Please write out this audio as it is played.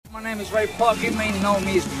My name is Ray Park. You may know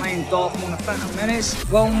me as playing Darth Maul in The Phantom Menace,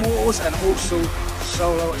 Clone Wars, and also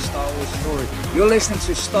Solo: A Star Wars Story. You're listening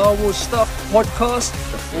to Star Wars Stuff Podcast.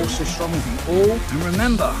 The Force is strong with you all. And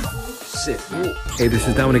remember, Sith walk. Hey, this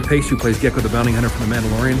is Dominic Pace, who plays Gekko the Bounty Hunter from The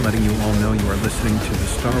Mandalorian, letting you all know you are listening to the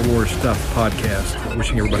Star Wars Stuff Podcast.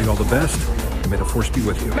 Wishing everybody all the best, and may the Force be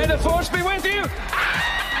with you. May the Force be with you!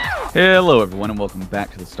 Hello, everyone, and welcome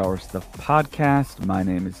back to the Star Wars Stuff Podcast. My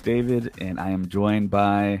name is David, and I am joined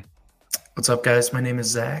by... What's up, guys? My name is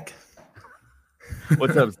Zach.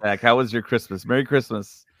 What's up, Zach? How was your Christmas? Merry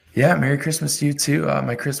Christmas. Yeah, Merry Christmas to you, too.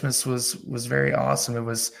 My Christmas was very awesome. It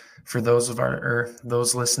was, for those of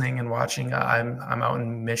those listening and watching, I'm out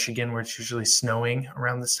in Michigan, where it's usually snowing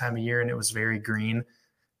around this time of year, and it was very green.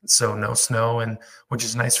 So no snow, and which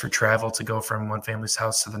is nice for travel to go from one family's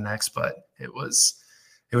house to the next, but it was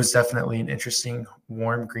definitely an interesting,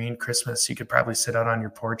 warm, green Christmas. You could probably sit out on your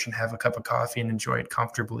porch and have a cup of coffee and enjoy it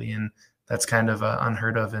comfortably. And that's kind of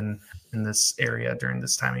unheard of in this area during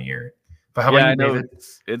this time of year. But how about you, David?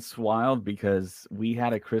 It's wild because we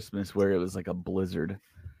had a Christmas where it was like a blizzard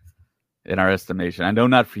in our estimation. I know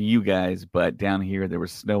not for you guys, but down here there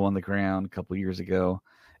was snow on the ground a couple years ago.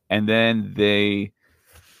 And then they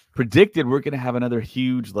predicted we're going to have another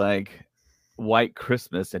huge, white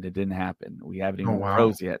Christmas, and it didn't happen. We haven't even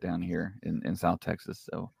froze yet down here in South Texas.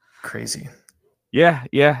 So crazy. Yeah.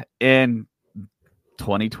 And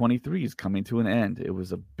 2023 is coming to an end. It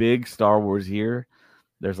was a big Star Wars year.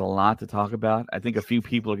 There's a lot to talk about. I think a few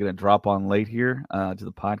people are going to drop on late here to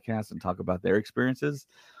the podcast and talk about their experiences.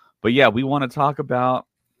 But yeah, we want to talk about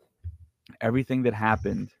everything that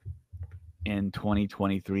happened in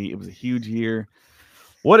 2023. It was a huge year.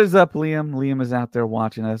 What is up, Liam? Liam is out there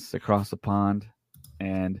watching us across the pond.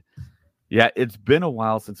 And yeah, it's been a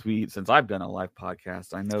while since I've done a live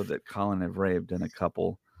podcast. I know that Colin and Ray have done a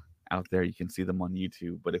couple out there. You can see them on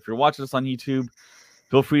YouTube. But if you're watching us on YouTube,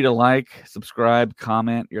 feel free to subscribe,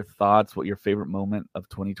 comment your thoughts, what your favorite moment of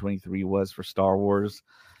 2023 was for Star Wars.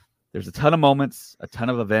 There's a ton of moments, a ton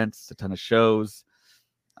of events, a ton of shows.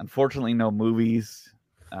 Unfortunately, no movies.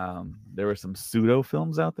 There were some pseudo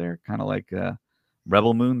films out there, kind of like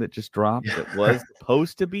Rebel Moon that just dropped. Yeah. It was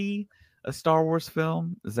supposed to be a Star Wars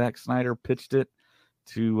film. Zack Snyder pitched it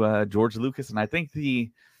to George Lucas, and I think the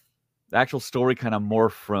actual story kind of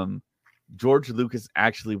morphed from George Lucas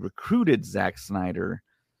actually recruited Zack Snyder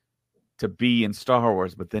to be in Star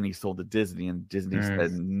Wars, but then he sold to Disney, and Disney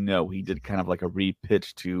said no. He did kind of like a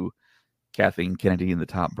re-pitch to Kathleen Kennedy and the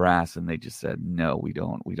top brass, and they just said no, we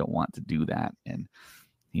don't want to do that. And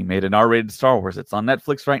he made an R-rated Star Wars. It's on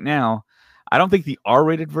Netflix right now. I don't think the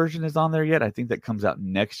R-rated version is on there yet. I think that comes out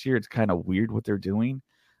next year. It's kind of weird what they're doing.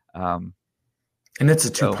 And it's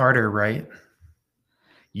a two-parter, right?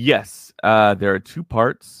 Yes. There are two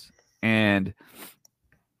parts, and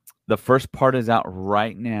the first part is out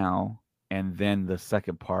right now, and then the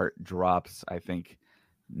second part drops, I think,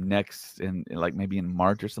 next in maybe in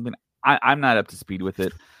March or something. I'm not up to speed with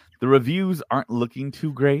it. The reviews aren't looking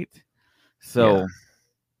too great. So... Yeah.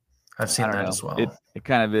 I've seen that as well. It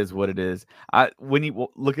kind of is what it is. When you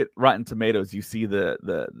look at Rotten Tomatoes, you see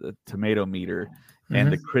the tomato meter,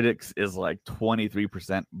 and the critics is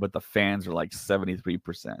 23%, but the fans are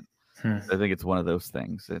 73%. I think it's one of those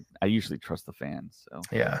things that I usually trust the fans. So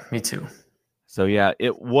yeah, me too. So yeah,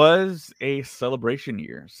 it was a celebration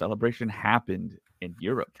year. Celebration happened in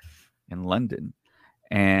Europe, in London,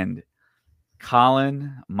 and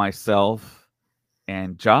Colin, myself,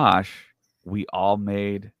 and Josh, we all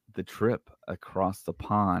made the trip across the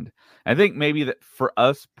pond. I think maybe that for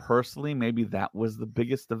us personally, maybe that was the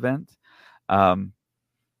biggest event. I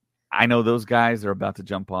know those guys are about to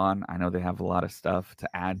jump on. I know they have a lot of stuff to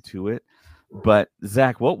add to it. But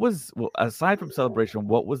Zach, aside from celebration,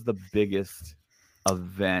 what was the biggest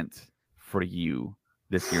event for you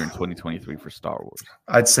this year in 2023 for Star Wars?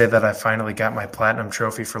 I'd say that I finally got my platinum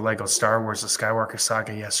trophy for Lego Star Wars: The Skywalker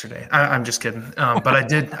Saga yesterday. I'm just kidding. But I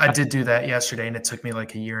did do that yesterday, and it took me a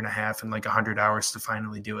year and a half and 100 hours to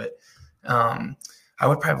finally do it. I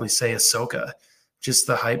would probably say Ahsoka. Just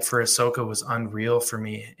the hype for Ahsoka was unreal for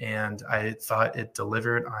me, and I thought it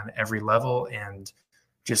delivered on every level. And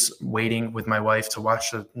just waiting with my wife to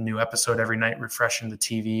watch the new episode every night, refreshing the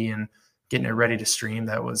TV and getting it ready to stream,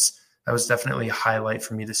 that was definitely a highlight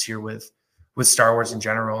for me this year with Star Wars in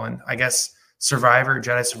general. And I guess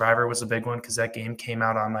Jedi Survivor was a big one because that game came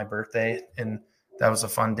out on my birthday, and that was a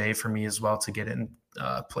fun day for me as well to get it and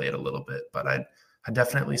play it a little bit. But I'd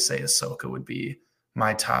definitely say Ahsoka would be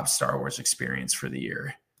my top Star Wars experience for the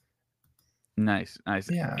year. Nice.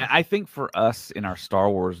 Yeah. I think for us in our Star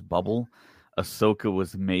Wars bubble, Ahsoka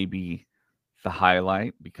was maybe the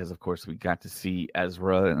highlight because, of course, we got to see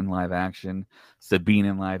Ezra in live action, Sabine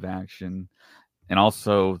in live action, and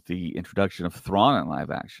also the introduction of Thrawn in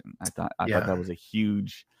live action. I thought that was a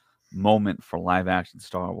huge moment for live action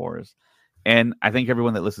Star Wars. And I think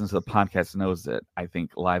everyone that listens to the podcast knows that I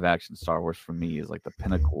think live action Star Wars for me is like the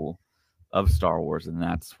pinnacle of Star Wars, and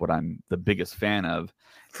that's what I'm the biggest fan of.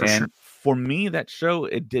 For me, that show,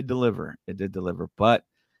 it did deliver. It did deliver, but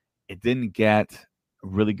it didn't get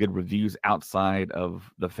really good reviews outside of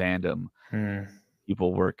the fandom.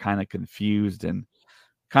 People were kind of confused and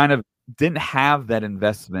kind of didn't have that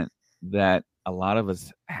investment that a lot of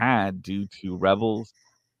us had due to Rebels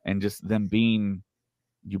and just them being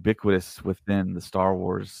ubiquitous within the Star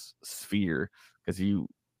Wars sphere, because you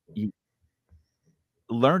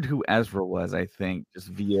learned who Ezra was, I think, just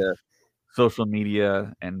via social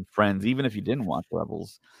media and friends, even if you didn't watch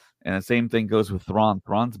Rebels. And the same thing goes with Thrawn.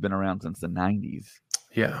 Thrawn's been around since the 90s.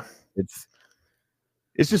 Yeah. It's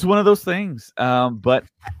just one of those things. But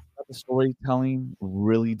the storytelling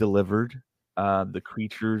really delivered. The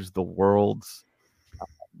creatures, the worlds,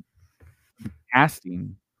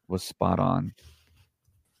 casting was spot on.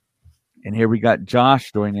 And here we got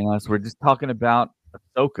Josh joining us. We're just talking about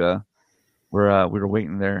Ahsoka. We were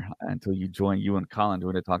waiting there until you joined. You and Colin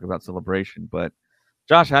doing to talk about Celebration. But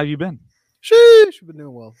Josh, how have you been? Sheesh, we've been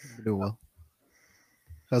doing well.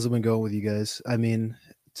 How's it been going with you guys? I mean,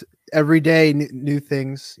 every day new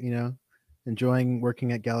things. Enjoying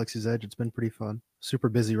working at Galaxy's Edge. It's been pretty fun. Super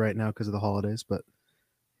busy right now because of the holidays, but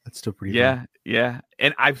that's still pretty fun. Yeah.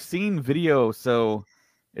 And I've seen video, so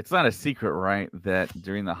it's not a secret, right, that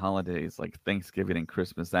during the holidays, like Thanksgiving and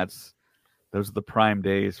Christmas, those are the prime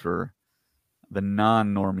days for the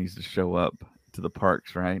non-normies to show up to the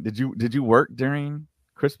parks, right? Did you work during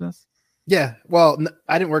Christmas? Yeah. Well,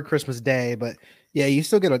 I didn't work Christmas Day, but yeah, you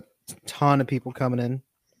still get a ton of people coming in.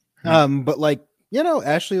 But like,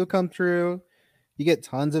 Ashley will come through. You get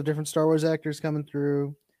tons of different Star Wars actors coming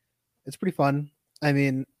through. It's pretty fun. I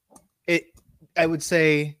mean, I would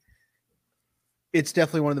say it's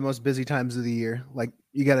definitely one of the most busy times of the year. Like,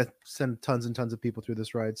 you got to send tons and tons of people through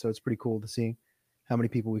this ride. So it's pretty cool to see how many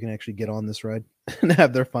people we can actually get on this ride and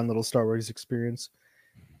have their fun little Star Wars experience.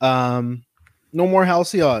 No more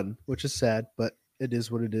Halcyon, which is sad, but it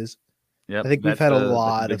is what it is. Yep, I think we've had a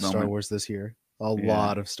lot of Star moment. Wars this year. A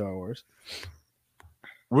lot of Star Wars.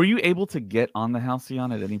 Were you able to get on the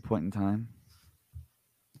Halcyon at any point in time?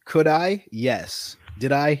 Could I? Yes.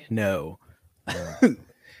 Did I? No. It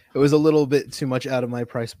was a little bit too much out of my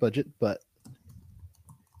price budget, but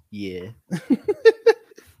yeah.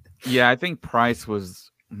 Yeah, I think price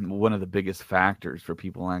was one of the biggest factors for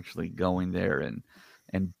people actually going there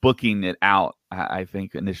and booking it out. I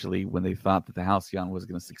think initially when they thought that the Halcyon was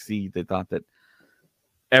going to succeed, they thought that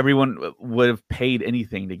everyone would have paid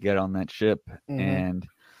anything to get on that ship. Mm-hmm. And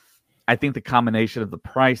I think the combination of the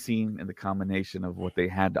pricing and the combination of what they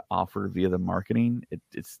had to offer via the marketing, it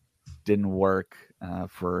didn't work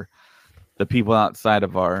for the people outside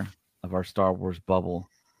of our Star Wars bubble.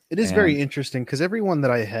 It is very interesting because everyone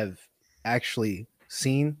that I have actually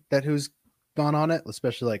seen who's gone on it,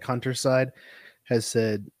 especially like Hunter's side, has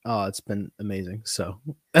said, "Oh, it's been amazing." So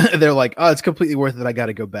they're like, "Oh, it's completely worth it. I got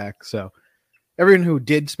to go back." So everyone who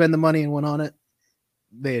did spend the money and went on it,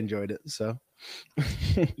 they enjoyed it. So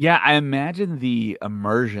yeah, I imagine the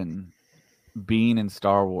immersion being in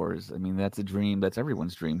Star Wars. I mean, that's a dream. That's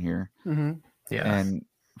everyone's dream here. Mm-hmm. Yeah, and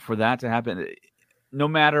for that to happen, no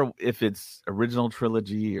matter if it's original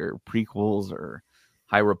trilogy or prequels or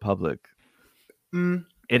High Republic,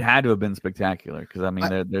 it had to have been spectacular because I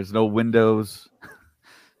mean, there's no windows.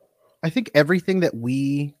 I think everything that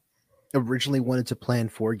we originally wanted to plan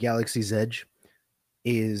for Galaxy's Edge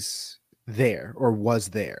is there or was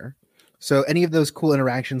there. So any of those cool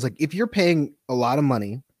interactions, like if you're paying a lot of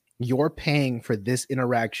money, you're paying for this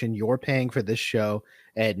interaction, you're paying for this show,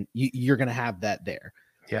 and you're going to have that there.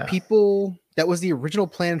 Yeah. People, that was the original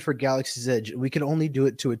plan for Galaxy's Edge. We could only do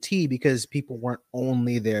it to a T because people weren't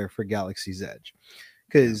only there for Galaxy's Edge.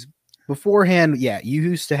 Because beforehand, you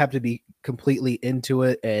used to have to be completely into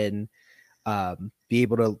it and be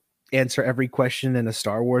able to answer every question in a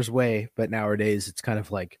Star Wars way. But nowadays, it's kind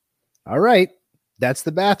of like, all right, that's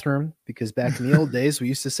the bathroom. Because back in the old days, we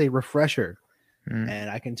used to say refresher. And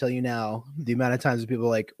I can tell you now, the amount of times people are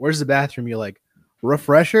like, where's the bathroom? You're like,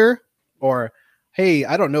 refresher? Or, hey,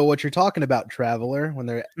 I don't know what you're talking about, traveler. When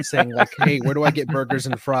they're saying like, hey, where do I get burgers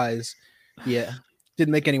and fries? Yeah,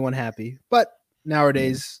 didn't make anyone happy. But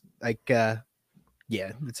nowadays, like,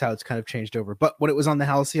 that's how it's kind of changed over. But when it was on the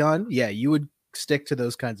Halcyon, you would stick to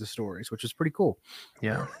those kinds of stories, which is pretty cool.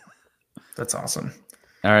 Yeah, that's awesome.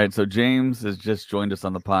 All right, so James has just joined us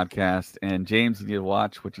on the podcast, and James, you need to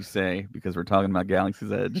watch what you say because we're talking about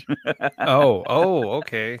Galaxy's Edge.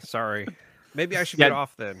 Okay. Sorry. Maybe I should get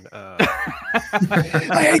off then.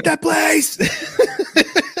 I hate that place.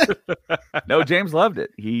 No, James loved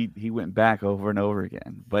it. He went back over and over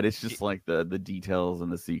again, but it's just like the details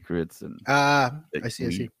and the secrets, and I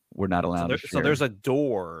see. We're not allowed to share. So there's a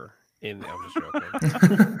door in. I'm just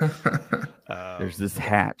joking. There's this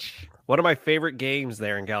hatch. One of my favorite games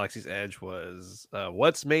there in Galaxy's Edge was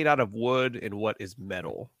what's made out of wood and what is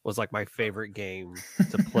metal. Was like my favorite game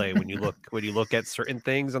to play when you look at certain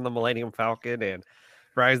things on the Millennium Falcon and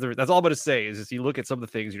Rise. That's all I'm gonna say is just you look at some of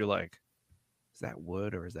the things you're like, is that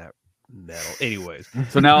wood or is that metal? Anyways,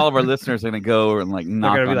 so now all of our listeners are gonna go and like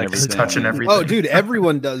knock on everything, touching everything. Oh, dude,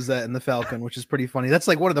 everyone does that in the Falcon, which is pretty funny. That's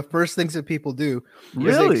like one of the first things that people do.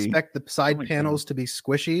 Really? They expect the side panels to be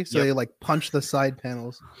squishy, so they like punch the side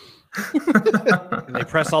panels. And they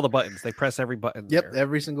press all the buttons. They press every button. Yep, there.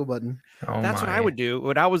 what button. That's what I would do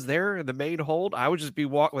when I was there in the main hold. I would just be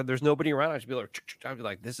walking when there's nobody around. I'd be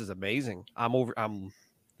like, "This is amazing.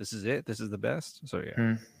 This is it. This is the best." So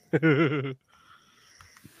yeah.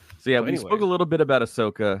 So yeah, we spoke a little bit about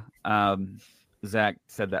Ahsoka. Zach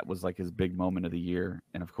said that was like his big moment of the year,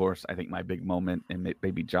 and of course, I think my big moment and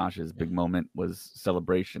maybe Josh's big moment was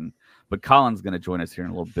Celebration. But Colin's going to join us here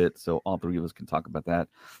in a little bit, so all three of us can talk about that.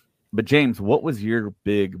 But James, what was your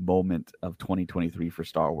big moment of 2023 for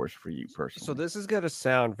Star Wars for you personally? So this is going to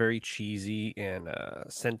sound very cheesy and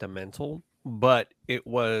sentimental, but it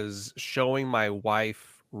was showing my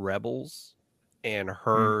wife Rebels and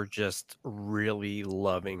her just really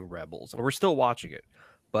loving Rebels. And we're still watching it,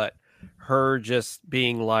 but her just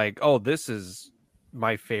being like, oh, this is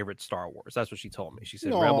my favorite Star Wars. That's what she told me. She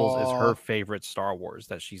said Rebels is her favorite Star Wars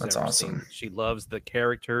that she's ever seen. She loves the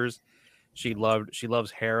characters. She loves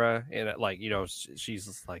Hera, and she's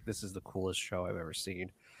just like, this is the coolest show I've ever seen.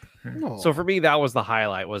 So for me, that was the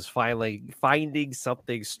highlight, was finally finding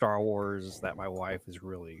something Star Wars that my wife is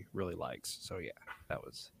really, really likes. So yeah, that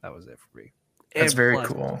was it for me. That's very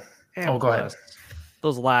cool. Oh, go ahead.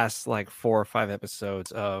 Those last like 4 or 5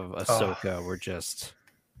 episodes of Ahsoka were just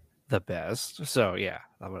the best. So yeah,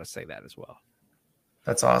 I'm gonna say that as well.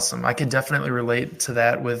 That's awesome. I can definitely relate to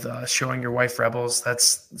that with showing your wife Rebels.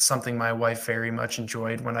 That's something my wife very much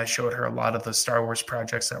enjoyed when I showed her a lot of the Star Wars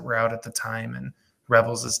projects that were out at the time. And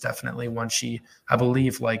Rebels is definitely one she, I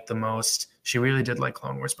believe, liked the most. She really did like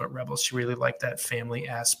Clone Wars, but Rebels, she really liked that family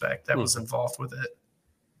aspect that was involved with it.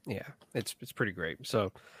 Yeah, it's pretty great.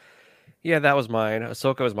 So yeah, that was mine.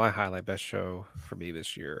 Ahsoka was my highlight best show for me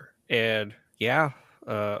this year. And yeah,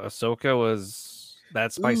 Ahsoka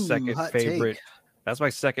that's my second favorite. Take. That's my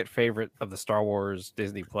second favorite of the Star Wars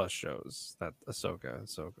Disney Plus shows. That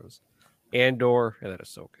Ahsoka's Andor, and then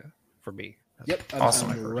Ahsoka for me.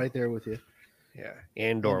 Awesome. I'm right there with you. Yeah,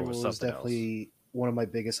 Andor was something definitely one of my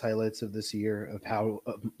biggest highlights of this year, of how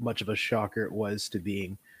much of a shocker it was to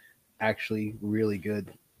being actually really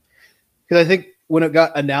good. Because I think when it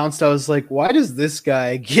got announced, I was like, why does this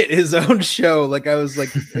guy get his own show? Like, I was like,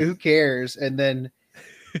 who cares? And then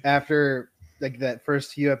after like that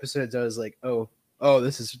first few episodes, I was like, oh,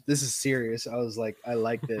 this is serious. I was like, I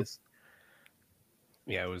like this.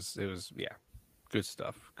 Yeah, it was good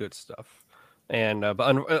stuff. And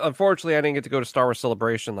but unfortunately, I didn't get to go to Star Wars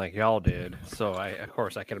Celebration like y'all did. So of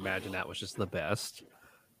course I can imagine that was just the best,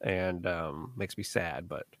 and makes me sad.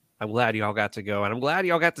 But I'm glad y'all got to go, and I'm glad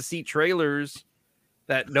y'all got to see trailers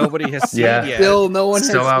that nobody has seen yet. Still, no one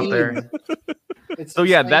still has out seen. There. So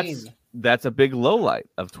yeah, that's a big low light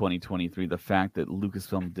of 2023. The fact that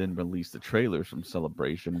Lucasfilm didn't release the trailers from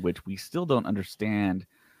Celebration, which we still don't understand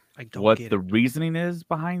what the reasoning is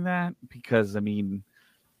behind that. Because I mean,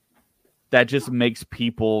 that just makes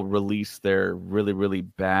people release their really, really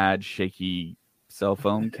bad, shaky cell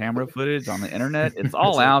phone camera footage on the internet. It's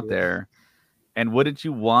all out there. And wouldn't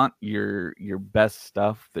you want your best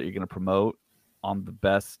stuff that you're going to promote on the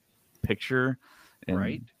best picture, and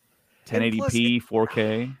right? 1080p,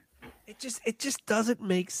 4K. It just doesn't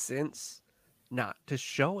make sense not to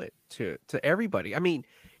show it to everybody. I mean,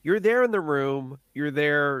 you're there in the room, you're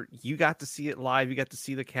there, you got to see it live, you got to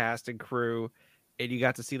see the cast and crew, and you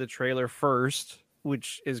got to see the trailer first,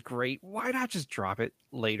 which is great. Why not just drop it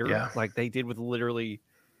later, like they did with literally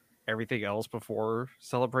everything else before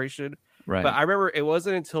Celebration? Right. But I remember it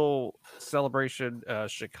wasn't until Celebration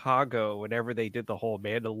Chicago, whenever they did the whole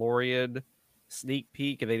Mandalorian sneak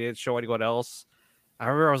peek and they didn't show anyone else. I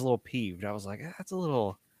remember I was a little peeved. I was like, that's a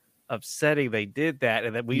little upsetting they did that.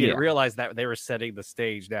 And then we didn't realize that they were setting the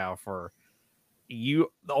stage now for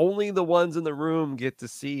you. Only the ones in the room get to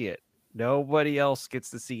see it. Nobody else gets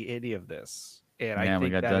to see any of this. And Yeah, I we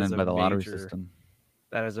think got that done is in a by the lottery major, system.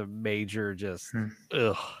 that is a major just,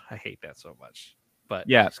 I hate that so much. But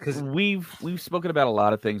Yeah, because we've spoken about a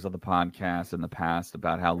lot of things on the podcast in the past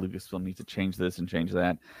about how Lucasfilm needs to change this and change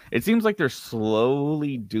that. It seems like they're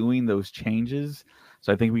slowly doing those changes,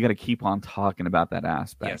 so I think we got to keep on talking about that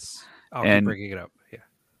aspect. yes, I'll keep bringing it up. Yeah.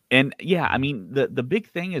 And yeah, I mean the big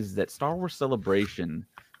thing is that Star Wars Celebration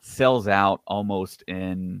sells out almost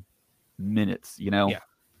in minutes. Yeah.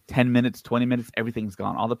 10 minutes, 20 minutes, everything's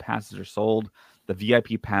gone. All the passes are sold. The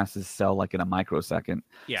VIP passes sell like in a microsecond.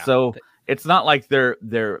 Yeah. So it's not like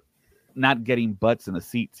they're not getting butts in the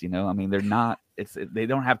seats. I mean, they're not. They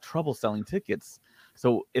don't have trouble selling tickets.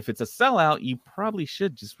 So if it's a sellout, you probably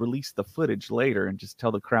should just release the footage later and just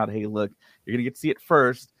tell the crowd, hey, look, you're gonna get to see it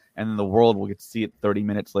first, and then the world will get to see it 30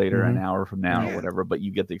 minutes later, an hour from now, or whatever. But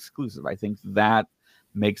you get the exclusive. I think that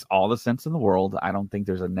makes all the sense in the world. I don't think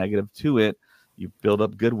there's a negative to it. You build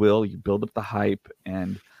up goodwill, you build up the hype,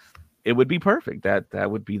 and it would be perfect. That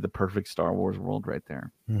would be the perfect Star Wars world right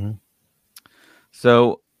there. Mm-hmm.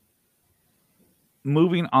 So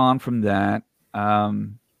moving on from that, all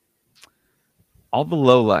the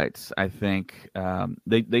lowlights, I think,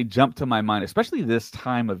 they jump to my mind, especially this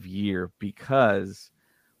time of year, because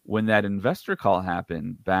when that investor call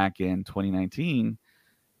happened back in 2019,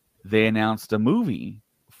 they announced a movie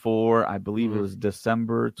for, I believe it was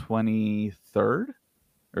December 23rd,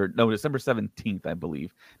 or no, December 17th, I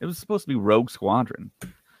believe. It was supposed to be Rogue Squadron.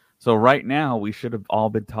 So right now, we should have all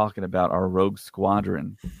been talking about our Rogue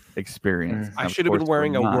Squadron experience. I should have been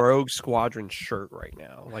wearing a Rogue Squadron shirt right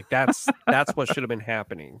now. Like that's what should have been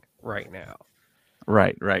happening right now.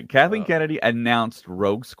 Right. Kathleen Kennedy announced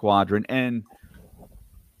Rogue Squadron, and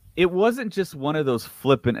it wasn't just one of those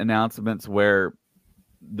flippant announcements where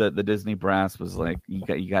the Disney brass was like,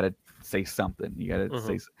 you got to say something. You got to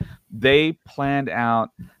say. They planned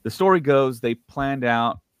out. The story goes they planned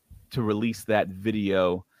out to release that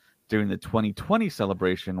video during the 2020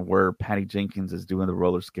 celebration where Patty Jenkins is doing the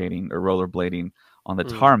roller skating or rollerblading on the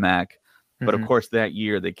tarmac. But of course, that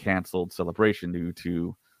year they canceled Celebration due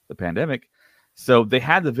to the pandemic. So they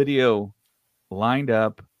had the video lined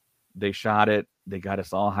up. They shot it. They got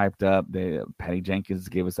us all hyped up. Patty Jenkins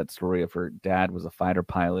gave us that story of her dad was a fighter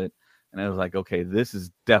pilot. And I was like, okay, this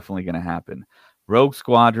is definitely going to happen. Rogue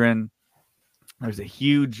Squadron, there's a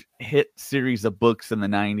huge hit series of books in the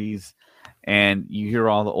 90s. And you hear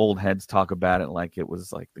all the old heads talk about it like it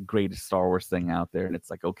was like the greatest Star Wars thing out there. And it's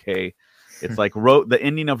like, okay, it's like the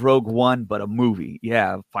ending of Rogue One, but a movie.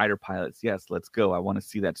 Yeah, fighter pilots. Yes, let's go. I want to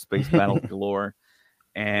see that space battle galore.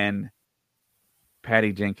 And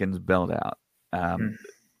Patty Jenkins bailed out.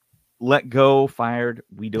 Let go, fired.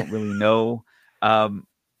 We don't really know.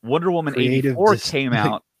 Wonder Woman 84 came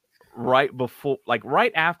out right before, like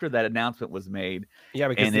right after that announcement was made. Yeah,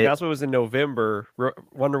 because the announcement was in November.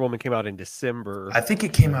 Wonder Woman came out in December. I think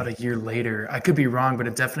it came out a year later. I could be wrong, but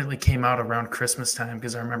it definitely came out around Christmas time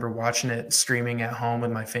because I remember watching it streaming at home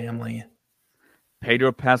with my family.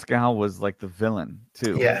 Pedro Pascal was like the villain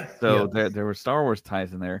too. Yeah. So there were Star Wars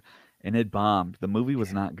ties in there, and it bombed. The movie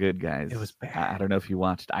was not good, guys. It was bad. I don't know if you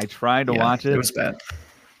watched. I tried to watch it. It was bad.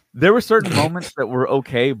 There were certain moments that were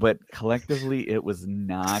okay, but collectively it was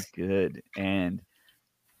not good. And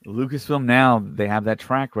Lucasfilm now, they have that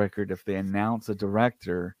track record. If they announce a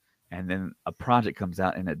director and then a project comes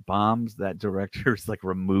out and it bombs, that director is like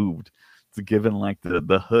removed. It's given like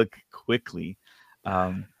the hook quickly.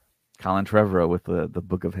 Colin Trevorrow with the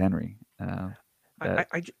Book of Henry.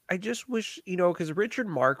 I just wish, because Richard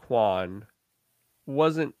Marquand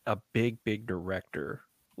wasn't a big director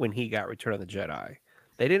when he got Return of the Jedi.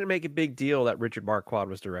 They didn't make a big deal that Richard Marquand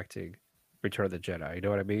was directing Return of the Jedi. You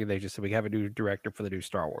know what I mean? They just said, we have a new director for the new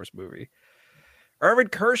Star Wars movie. Irvin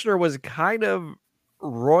Kershner was kind of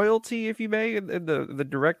royalty, if you may, in the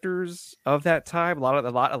directors of that time. A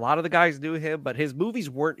lot of the guys knew him, but his movies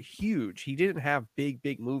weren't huge. He didn't have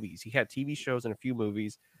big movies. He had TV shows and a few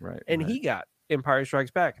movies. Right. And he got Empire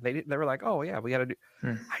Strikes Back. They were like, oh yeah, we got to do.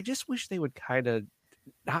 I just wish they would kind of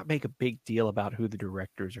not make a big deal about who the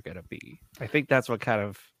directors are going to be. I think that's what kind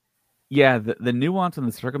of. Yeah, the nuance and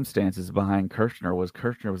the circumstances behind Kershner was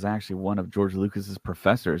actually one of George Lucas's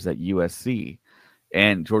professors at USC,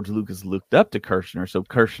 and George Lucas looked up to Kershner. So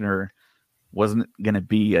Kershner wasn't going to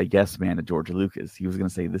be a yes man to George Lucas. He was going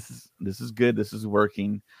to say, "This is good. This is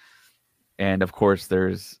working." And of course,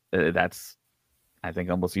 that's I think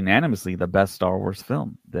almost unanimously the best Star Wars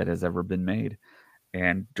film that has ever been made.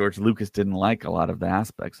 And George Lucas didn't like a lot of the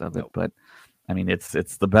aspects of it, but I mean, it's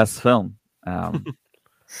the best film. And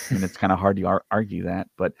it's kind of hard to argue that.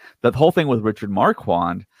 But the whole thing with Richard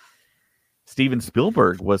Marquand, Steven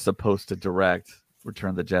Spielberg was supposed to direct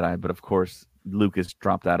Return of the Jedi, but of course Lucas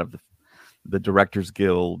dropped out of the Directors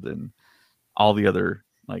Guild and all the other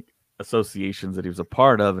like associations that he was a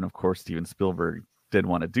part of, and of course Steven Spielberg didn't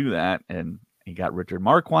want to do that, and he got Richard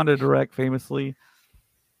Marquand to direct famously.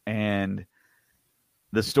 And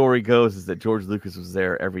the story goes is that George Lucas was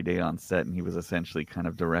there every day on set, and he was essentially kind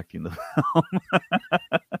of directing the film.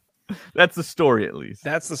 That's the story, at least.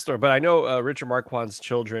 That's the story. But I know Richard Marquand's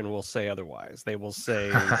children will say otherwise. They will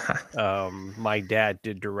say, my dad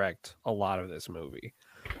did direct a lot of this movie.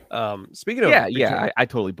 Speaking of... I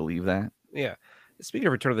totally believe that. Yeah. Speaking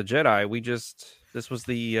of Return of the Jedi, this was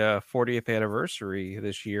the 40th anniversary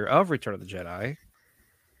this year of Return of the Jedi.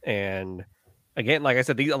 And again, like I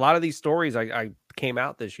said, a lot of these stories I came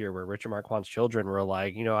out this year where Richard Marquand's children were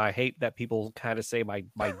like, I hate that people kind of say my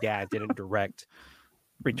dad didn't direct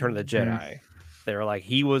Return of the Jedi. They were like,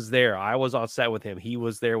 he was there. I was on set with him. He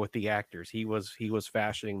was there with the actors. He was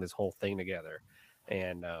fashioning this whole thing together.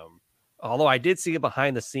 And although I did see a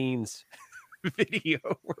behind the scenes video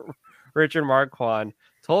where Richard Marquand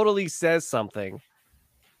totally says something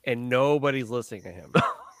and nobody's listening to him.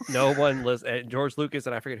 No one listens. George Lucas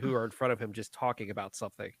and I forget who are in front of him just talking about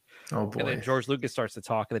something. Oh boy. And then George Lucas starts to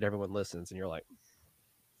talk and then everyone listens and you're like,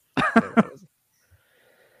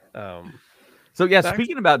 so yeah,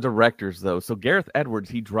 speaking about directors though, so Gareth Edwards,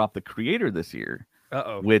 he dropped The Creator this year,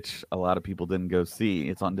 which a lot of people didn't go see.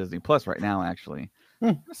 It's on Disney Plus right now, actually.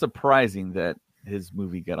 Surprising that his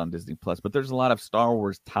movie got on Disney Plus, but there's a lot of Star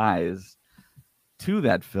Wars ties to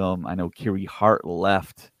that film. I know Kiri Hart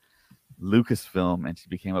left Lucasfilm and she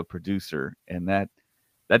became a producer, and that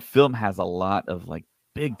film has a lot of like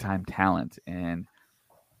big time talent, and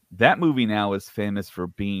that movie now is famous for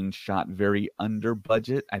being shot very under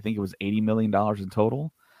budget. I think it was $80 million in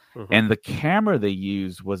total. And the camera they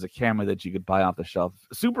used was a camera that you could buy off the shelf.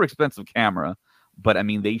 Super expensive camera, but I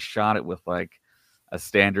mean, they shot it with like a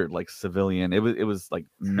standard like civilian. It was like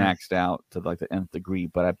maxed out to like the nth degree,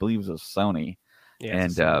 but I believe it was Sony. Yeah,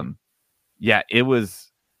 and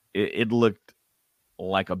it looked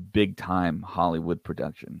like a big time Hollywood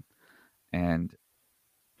production, and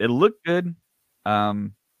it looked good.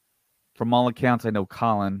 From all accounts, I know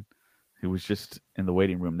Colin, who was just in the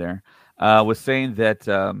waiting room there, was saying that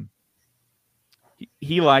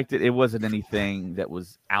he liked it. It wasn't anything that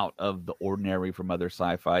was out of the ordinary from other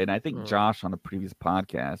sci-fi. And I think Josh on a previous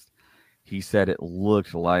podcast, he said it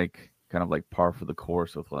looked like kind of like par for the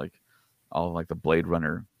course with like all like the Blade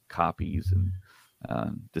Runner copies and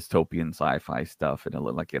dystopian sci-fi stuff. And it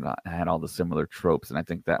looked like it had all the similar tropes. And I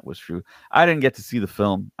think that was true. I didn't get to see the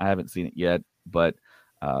film. I haven't seen it yet, but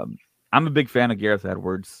I'm a big fan of Gareth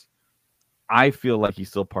Edwards. I feel like he's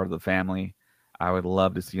still part of the family. I would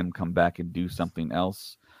love to see him come back and do something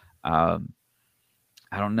else. I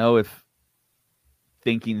don't know if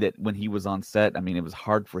thinking that when he was on set, I mean, it was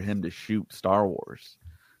hard for him to shoot Star Wars,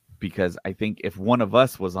 because I think if one of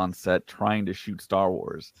us was on set trying to shoot Star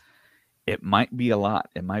Wars, it might be a lot.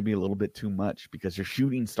 It might be a little bit too much because you're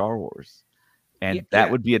shooting Star Wars. And that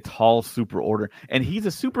would be a tall super order. And he's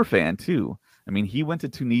a super fan too. I mean, he went to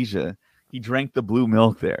Tunisia. He drank the blue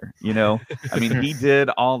milk there, I mean, he did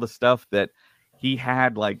all the stuff that he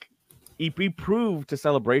had, like, he proved to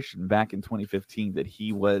Celebration back in 2015 that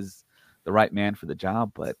he was the right man for the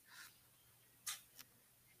job. But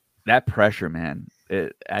that pressure, man,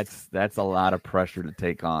 that's a lot of pressure to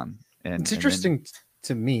take on. And it's interesting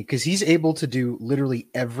to me because he's able to do literally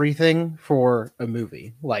everything for a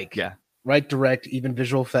movie. Like, write, direct, even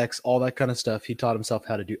visual effects, all that kind of stuff. He taught himself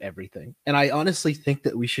how to do everything. And I honestly think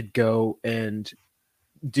that we should go and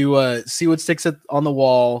do a see what sticks on the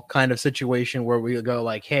wall kind of situation where we go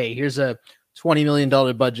like, hey, here's a $20 million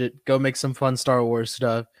budget. Go make some fun Star Wars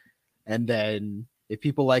stuff. And then if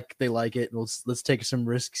people they like it, let's take some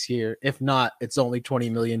risks here. If not, it's only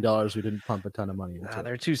 $20 million. We didn't pump a ton of money into it.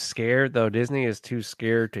 They're too scared, though. Disney is too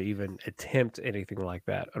scared to even attempt anything like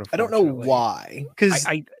that. I don't know why. Because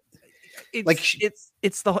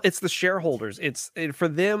it's the shareholders. For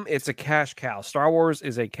them, it's a cash cow. Star Wars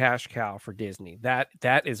is a cash cow for Disney. That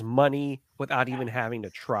is money without even having to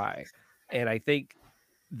try. And I think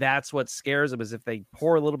that's what scares them, is if they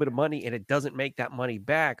pour a little bit of money and it doesn't make that money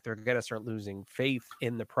back, they're gonna start losing faith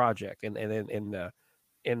in the project and in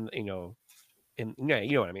you know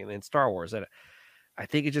what I mean, in Star Wars. And I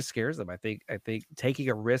think it just scares them. I think taking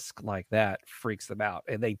a risk like that freaks them out.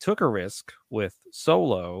 And they took a risk with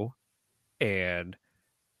Solo, and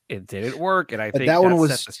it didn't work. And I think that one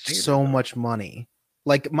was so much money.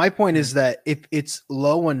 Like, my point is that if it's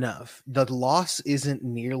low enough, the loss isn't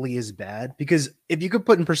nearly as bad. Because if you could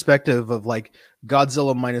put in perspective of like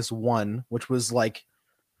Godzilla -1, which was like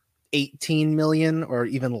 18 million or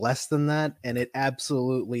even less than that, and it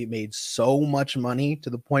absolutely made so much money to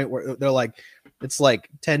the point where they're like, it's like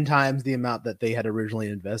 10 times the amount that they had originally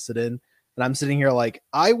invested in. And I'm sitting here like,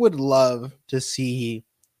 I would love to see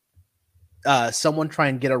someone try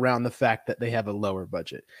and get around the fact that they have a lower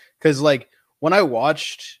budget, because like when I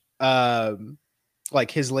watched like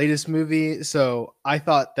his latest movie, so I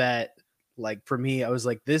thought that, like, for me, I was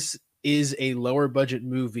like, this is a lower budget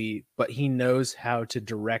movie, but he knows how to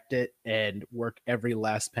direct it and work every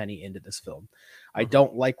last penny into this film. I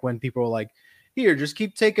don't like when people are like, here, just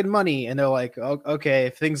keep taking money, and they're like, oh, okay,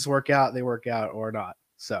 if things work out, they work out, or not.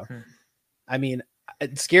 So I mean,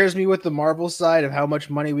 it scares me with the Marvel side of how much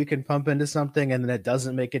money we can pump into something and then it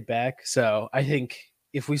doesn't make it back. So I think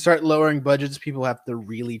if we start lowering budgets, people have to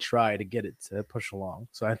really try to get it to push along.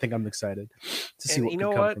 So I think I'm excited to see what can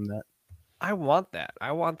come from that. I want that.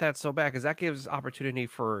 I want that so bad, because that gives opportunity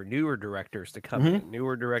for newer directors to come in,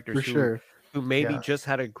 newer directors who maybe just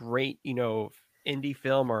had a great, indie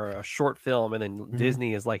film or a short film, and then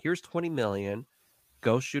Disney is like, here's 20 million,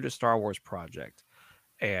 go shoot a Star Wars project.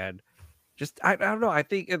 And just, I don't know. I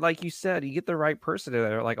think, like you said, you get the right person in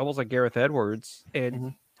there, like almost like Gareth Edwards,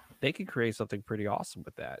 and they can create something pretty awesome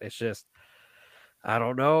with that. It's just, I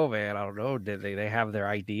don't know, man. I don't know. Did they have their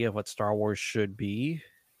idea of what Star Wars should be?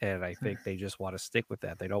 And I think they just want to stick with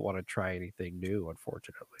that. They don't want to try anything new,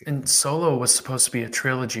 unfortunately. And Solo was supposed to be a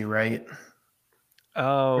trilogy, right?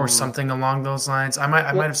 Or something along those lines. I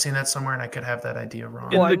might have seen that somewhere, and I could have that idea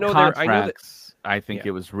wrong. In the contracts, I think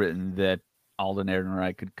it was written that Alden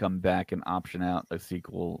Ehrenreich could come back and option out a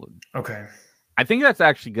sequel. Okay. I think that's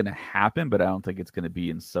actually going to happen, but I don't think it's going to be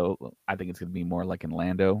in Solo. I think it's going to be more like in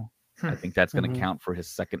Lando. I think that's going to count for his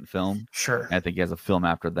second film. Sure. And I think he has a film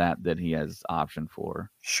after that he has option for.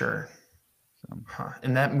 Sure. So.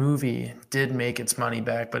 And that movie did make its money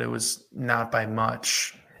back, but it was not by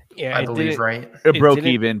much. Yeah, I believe, right? It broke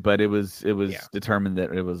even, but it was determined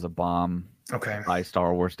that it was a bomb. Okay. By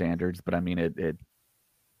Star Wars standards, but I mean it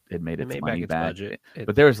made its money back.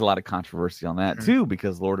 But there was a lot of controversy on that too,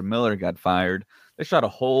 because Lord and Miller got fired. They shot a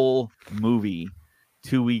whole movie,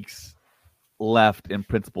 2 weeks left in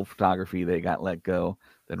principal photography. They got let go.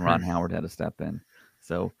 Then Ron Howard had to step in.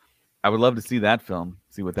 So I would love to see that film,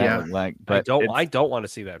 see what that looked like. But I don't want to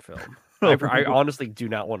see that film. I honestly do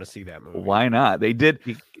not want to see that movie. Why not? They did.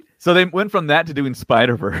 So they went from that to doing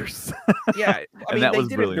Spider-Verse. Yeah, I mean, that they was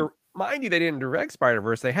didn't. brilliant. Mind you, they didn't direct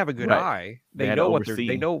Spider-Verse. They have a good eye. They know what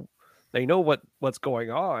they know what's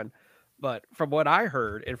going on. But from what I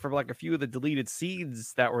heard, and from like a few of the deleted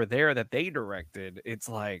scenes that were there that they directed, it's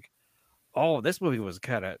like, oh, this movie was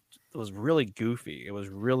really goofy. It was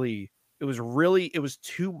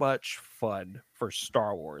too much fun for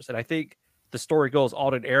Star Wars. And I think the story goes,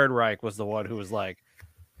 Alden Ehrenreich was the one who was like,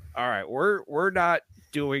 all right, we're not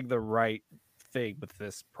doing the right thing with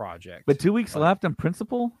this project. But 2 weeks left in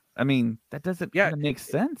principle? I mean, that doesn't make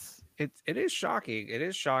sense. It is shocking. It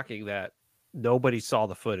is shocking that nobody saw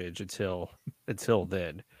the footage until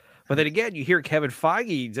then. But then again, you hear Kevin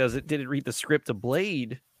Feige didn't read the script to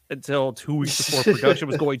Blade until 2 weeks before production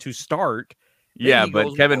was going to start. Yeah, but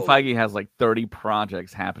goes, Kevin Feige has like 30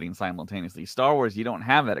 projects happening simultaneously. Star Wars, you don't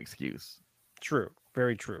have that excuse. True.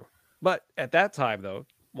 Very true. But at that time, though,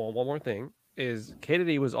 one more thing is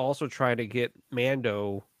Kennedy was also trying to get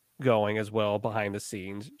Mando going as well behind the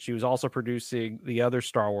scenes. She was also producing the other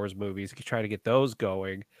Star Wars movies, trying to get those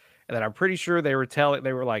going. And then I'm pretty sure they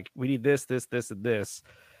were like, we need this, this, this, and this.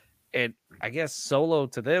 And I guess Solo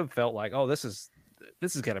to them felt like, oh, this is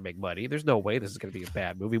gonna make money. There's no way this is gonna be a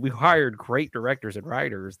bad movie. We hired great directors and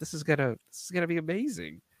writers. This is gonna be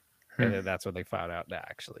amazing. And then that's when they found out,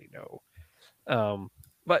 actually, no.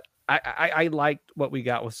 But I liked what we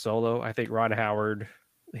got with Solo. I think Ron Howard,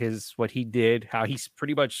 what he did, how he's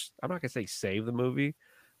pretty much, I'm not gonna say save the movie,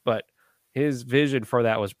 but his vision for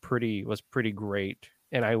that was pretty great.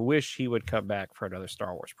 And I wish he would come back for another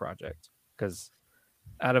Star Wars project, because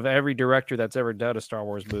out of every director that's ever done a Star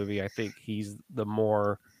Wars movie, I think he's the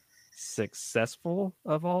more successful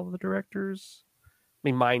of all the directors. I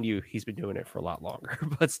mean, mind you, he's been doing it for a lot longer,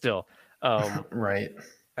 but still, right.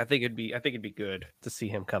 I think it'd be good to see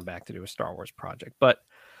him come back to do a Star Wars project. But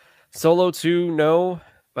Solo 2, no.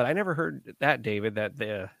 But I never heard that, David, that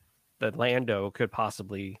that Lando could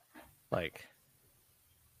possibly like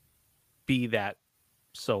be that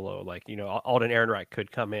Solo. Like, Alden Ehrenreich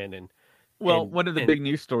could come in and. Well, one of the big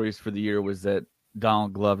news stories for the year was that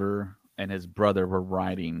Donald Glover and his brother were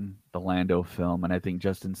writing the Lando film, and I think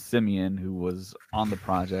Justin Simeon, who was on the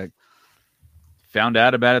project, found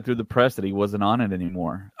out about it through the press that he wasn't on it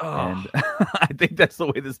anymore. Oh. And I think that's the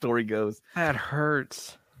way the story goes. That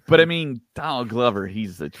hurts. But I mean, Donald Glover,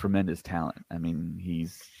 he's a tremendous talent. I mean,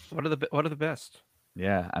 he's one of the best.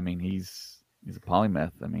 Yeah, I mean, he's a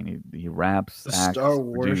polymath. I mean, he raps, The acts, Star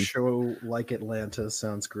Wars produce. show like Atlanta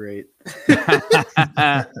sounds great.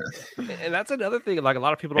 And that's another thing. Like a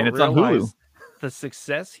lot of people And don't it's on Hulu. realize the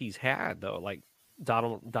success he's had, though. Like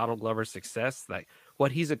Donald Glover's success, like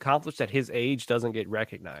what he's accomplished at his age, doesn't get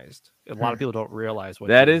recognized. A lot of people don't realize what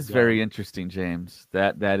That he's is done. very interesting, James.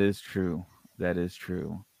 That is true. That is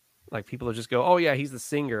true. Like people will just go, "Oh yeah, he's the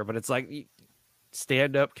singer," but it's like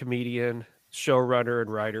stand-up comedian, showrunner,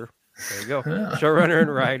 and writer. There you go, showrunner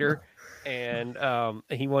and writer. And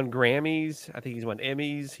he won Grammys. I think he's won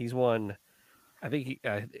Emmys. He's won. I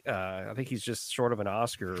think he's just short of an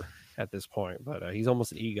Oscar at this point, but he's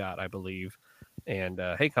almost an EGOT, I believe. And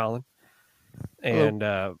hey, Colin. And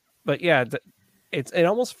but yeah, it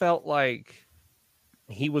almost felt like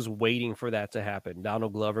he was waiting for that to happen.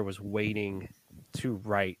 Donald Glover was waiting to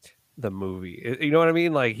write the movie. You know what I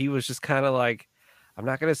mean? Like he was just kind of like, I'm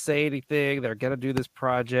not going to say anything. They're going to do this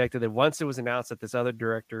project. And then once it was announced that this other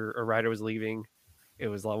director or writer was leaving, it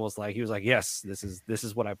was almost like he was like, yes, this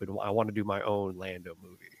is what I want to do my own Lando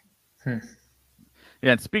movie.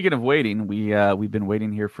 Yeah, and speaking of waiting, we've been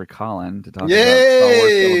waiting here for Colin to talk about Star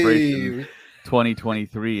Wars Celebration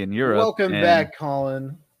 2023 in Europe. Welcome back,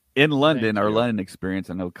 Colin. In London, our London experience.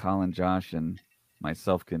 I know Colin, Josh, and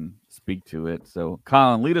myself can speak to it. So,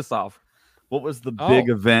 Colin, lead us off. What was the big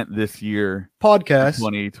event this year? Podcast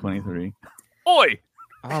 2023. Oi!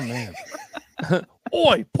 Oh man.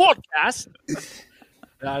 Oi, podcast!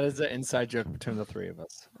 That is an inside joke between the three of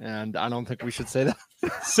us. And I don't think we should say that.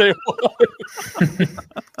 Say what?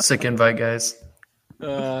 Sick invite, guys.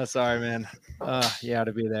 Sorry, man. Yeah,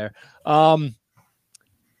 to be there.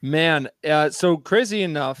 Man, so crazy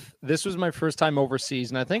enough, this was my first time overseas,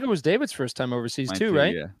 and I think it was David's first time overseas Mine too,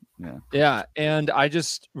 right? Yeah. And I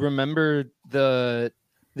just remember the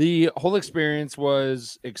whole experience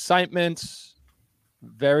was excitement,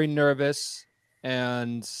 very nervous,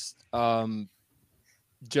 and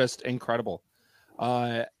just incredible.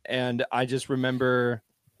 And I just remember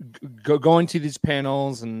going to these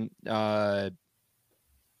panels and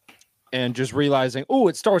just realizing, oh,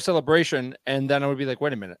 it's Star Wars Celebration. And then I would be like,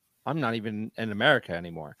 wait a minute, I'm not even in America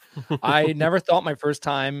anymore. I never thought my first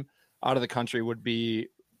time out of the country would be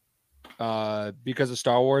because of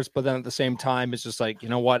Star Wars. But then at the same time, it's just like, you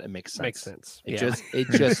know what? It makes sense. Makes sense. It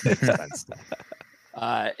just makes sense.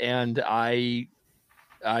 And I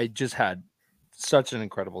just had such an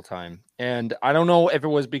incredible time. And I don't know if it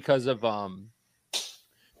was because of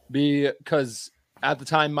because at the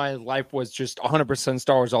time my life was just 100%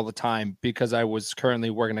 Star Wars all the time because I was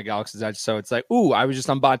currently working at Galaxy's Edge. So it's like, ooh, I was just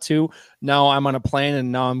on Batu. Now I'm on a plane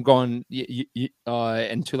and now I'm going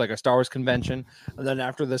into like a Star Wars convention. And then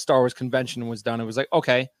after the Star Wars convention was done, it was like,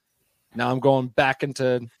 okay, now I'm going back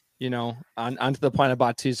into, onto the planet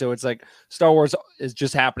Batu. So it's like Star Wars is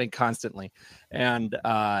just happening constantly. And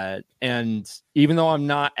even though I'm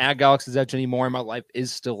not at Galaxy's Edge anymore, my life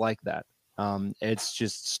is still like that. It's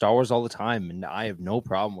just Star Wars all the time, and I have no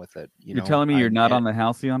problem with it. You're telling me you're not on the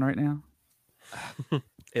Halcyon right now?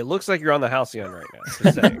 It looks like you're on the Halcyon right now.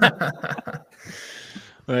 Just saying.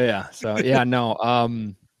 Well, yeah. So yeah,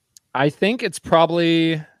 no. I think it's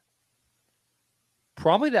probably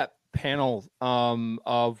that panel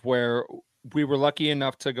of where we were lucky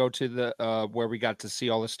enough to go to the where we got to see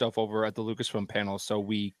all this stuff over at the Lucasfilm panel. So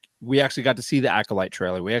we actually got to see the Acolyte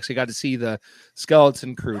trailer. We actually got to see the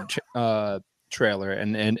Skeleton Crew trailer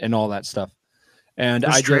and all that stuff. And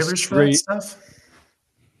There's I trailers just for that stuff.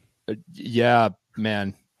 Yeah,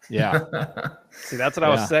 man. Yeah. See, that's what I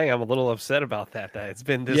was saying. I'm a little upset about that. That it's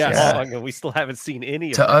been this long and we still haven't seen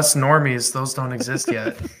any of To it. us normies, those don't exist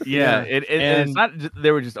yet. Yeah. And it's not.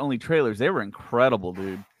 They were just only trailers. They were incredible,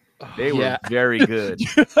 dude. They were very good.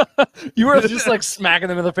 You were just like smacking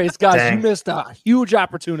them in the face. Guys, Dang. You missed a huge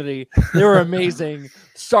opportunity. They were amazing.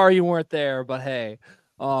 Sorry you weren't there, but hey.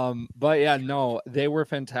 But yeah, no, they were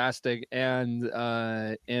fantastic. And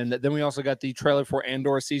then we also got the trailer for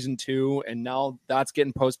Andor season 2, and now that's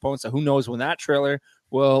getting postponed. So who knows when that trailer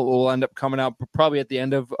will end up coming out, probably at the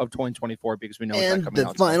end of 2024, because we know it's not coming out.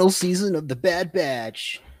 And the final season of the Bad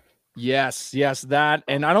Batch. Yes, that.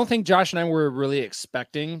 And I don't think Josh and I were really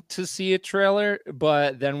expecting to see a trailer,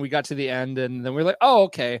 but then we got to the end and then we're like, oh,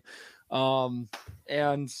 okay. And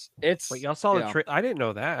it's Wait, y'all saw the trailer? I didn't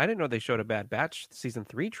know that. I didn't know they showed a Bad Batch season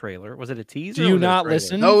 3 trailer. Was it a teaser? Do you not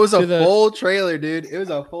listen? No, it was a full trailer, dude. It was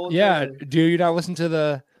a full trailer. trailer. Do you not listen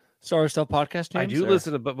to Star Wars Stuff podcast. I James, do or-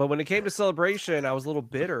 listen to, but when it came to Celebration, I was a little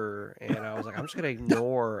bitter, and I was like, I'm just gonna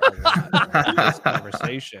ignore a lot of this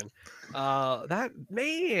conversation. That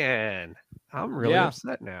man, I'm really Yeah.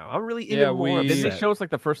 upset now. I'm really Yeah, even more we- Didn't they upset. show us like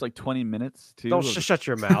the first like 20 minutes too? Don't shut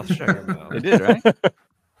your mouth. Shut your mouth. They did, right?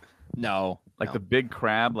 No, Like no. the big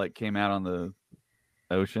crab like came out on the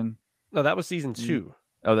ocean. No, that was season 2.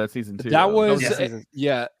 Oh, that's season 2. That though. was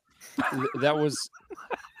Yeah. that was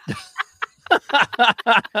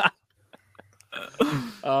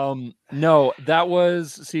no, that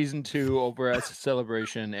was season 2 over at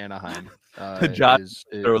Celebration Anaheim. Josh is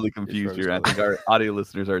thoroughly confused here. I think our audio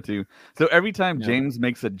listeners are too. So every time Yeah. James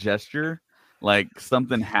makes a gesture, like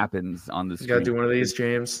something happens on the You screen. gotta do one of these,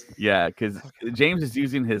 James. Yeah, because James is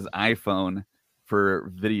using his iPhone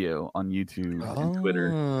for video on YouTube and Twitter.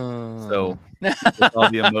 So with all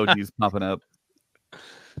the emojis popping up.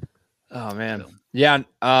 Oh man. Yeah.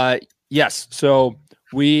 Yes. So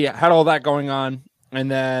we had all that going on,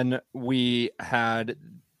 and then we had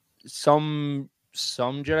some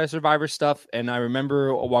Jedi Survivor stuff. And I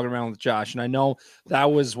remember walking around with Josh, and I know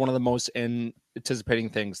that was one of the most anticipating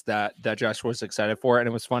things that Josh was excited for. And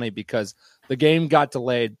it was funny because the game got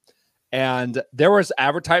delayed, and there was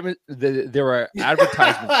advertisement. There were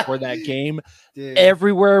advertisements for that game Dude.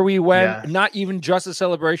 everywhere we went. Yeah. Not even just a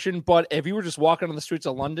celebration, but if you were just walking on the streets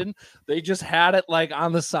of London, they just had it like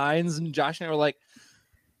on the signs. And Josh and I were like,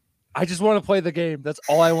 "I just want to play the game. That's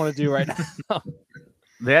all I want to do right now."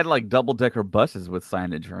 They had like double-decker buses with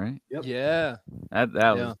signage, right? Yep. Yeah. That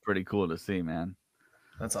Yeah. was pretty cool to see, man.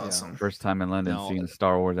 That's awesome. First time in London No. seeing a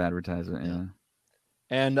Star Wars advertisement. Yeah.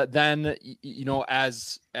 And then, you know,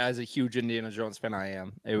 as a huge Indiana Jones fan I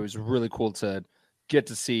am, it was really cool to get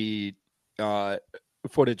to see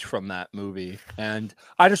footage from that movie. And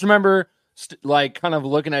I just remember like kind of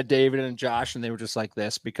looking at David and Josh, and they were just like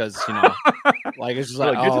this because, you know, like it's just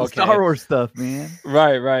like, Get to oh, the okay. Star Wars stuff, man.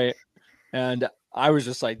 Right. And I was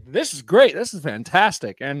just like, this is great. This is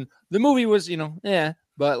fantastic. And the movie was, you know, yeah,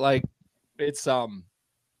 but like it's Yeah.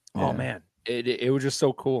 oh man, it was just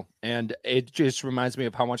so cool. And it just reminds me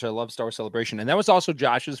of how much I love Star Wars Celebration. And that was also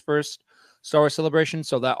Josh's first Star Wars Celebration.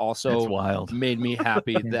 So that That's also wild. made me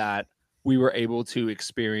happy that we were able to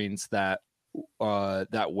experience that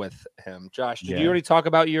with him. Josh, did Yeah. you already talk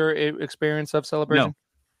about your experience of Celebration?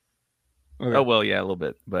 Okay. Oh well, yeah, a little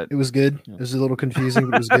bit, but It was good. It was a little confusing,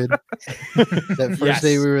 but it was good. That first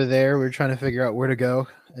day Yes. we were there, we were trying to figure out where to go,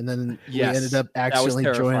 and then Yes, we ended up was accidentally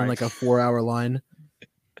joining terrifying. like a 4-hour line.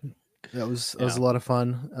 That was a lot of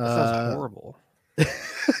fun. That sounds horrible.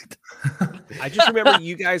 I just remember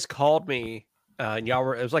you guys called me, and y'all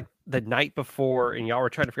were. It was like the night before, and y'all were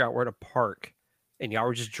trying to figure out where to park, and y'all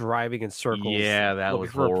were just driving in circles. yeah, that looking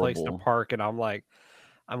was for a place to horrible. park, and I'm like,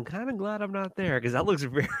 I'm kind of glad I'm not there because that looks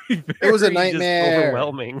very, very It was a just nightmare.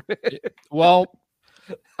 overwhelming. Well,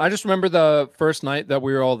 I just remember the first night that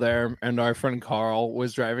we were all there, and our friend Carl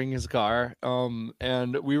was driving his car,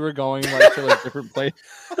 and we were going like to like different places.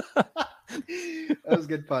 That was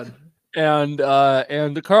good fun. And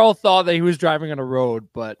Carl thought that he was driving on a road,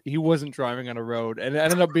 but he wasn't driving on a road, and it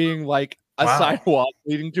ended up being like a Wow. sidewalk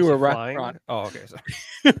leading to Was a it flying? restaurant. Oh, okay.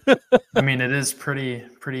 Sorry. I mean, it is pretty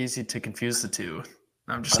easy to confuse the two.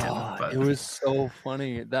 I'm just kidding. Oh, But it was so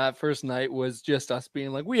funny. That first night was just us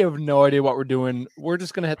being like, we have no idea what we're doing. We're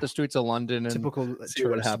just gonna hit the streets of London and Typical see what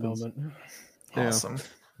tourist happens. moment. yeah. awesome.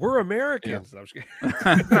 We're Americans. I'm just kidding.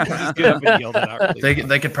 Just get up and yell that out. Really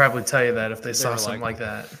They could probably tell you that if they saw were something like-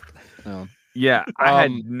 like that. Yeah, I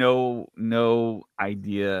had Um, no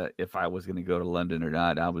idea if I was going to go to London or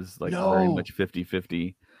not. I was like very No. much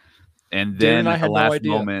 50-50. And Dan then and I at the had no last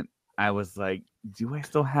idea. moment, I was like, do I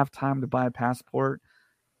still have time to buy a passport?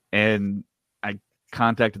 And I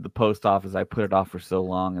contacted the post office. I put it off for so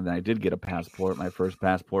long, and then I did get a passport, my first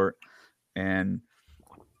passport. And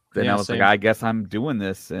then Yeah, I was same. like, I guess I'm doing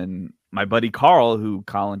this. And my buddy Carl, who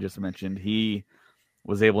Colin just mentioned, he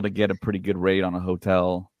was able to get a pretty good rate on a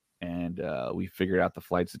hotel, and we figured out the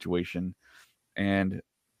flight situation. And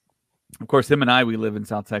of course, him and I, we live in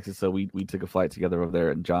South Texas, so we took a flight together over there,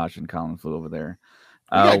 and Josh and Colin flew over there.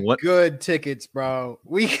 We got What? good tickets, bro.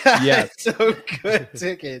 We got Yes. so good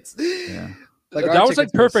tickets. Yeah. Like our that was like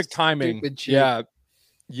tickets were perfect timing. stupid cheap. Yeah.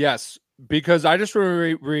 Yes. Because I just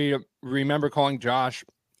remember calling Josh,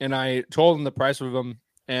 and I told him the price of them,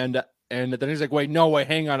 and then he's like, "Wait, no, wait,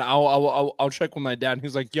 hang on, I'll check with my dad." And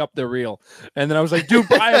he's like, "Yep, they're real." And then I was like, "Dude,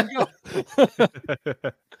 buy them."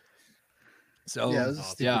 Go." So Yeah, it was a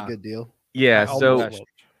stupid yeah. good deal. Yeah. Oh my So gosh.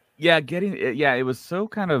 yeah, it was so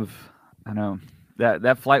kind of, I don't know,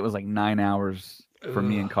 that flight was like 9 hours for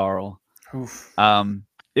me and Carl. Oof.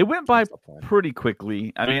 It went by That's the point. pretty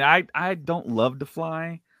quickly. I mean, I don't love to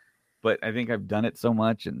fly, but I think I've done it so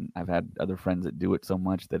much, and I've had other friends that do it so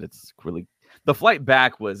much that it's really. The flight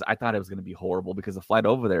back I thought it was going to be horrible because the flight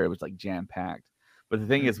over there, it was like jam packed. But the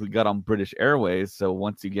thing is, we got on British Airways, so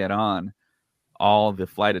once you get on, all the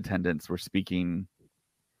flight attendants were speaking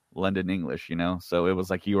London English, so it was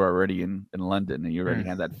like you were already in London and you already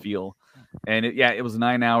had that feel. And it was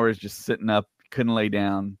 9 hours just sitting up, couldn't lay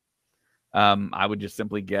down. I would just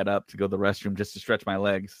simply get up to go to the restroom just to stretch my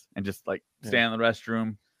legs and just like stand in the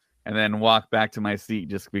restroom and then walk back to my seat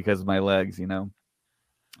just because of my legs,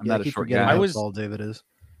 I'm not a short guy. How tall David is.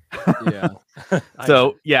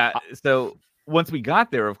 Yeah. So once we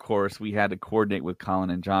got there, of course, we had to coordinate with Colin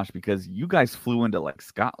and Josh because you guys flew into like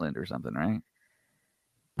Scotland or something, right?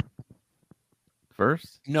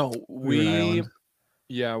 First? No, we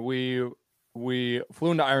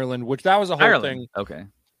flew into Ireland, which that was a whole thing. Okay.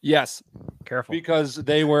 Yes. Careful. Because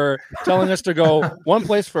they were telling us to go one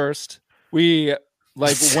place first. We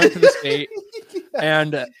went to the state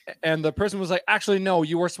and the person was like, actually, no,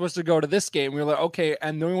 you were supposed to go to this gate. And we were like, okay.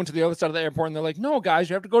 And then we went to the other side of the airport and they're like, no, guys,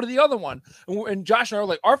 you have to go to the other one. And Josh and I were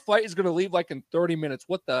like, our flight is going to leave like in 30 minutes.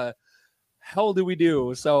 What the hell do we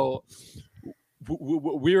do? So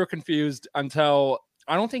we were confused until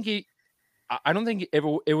I don't think it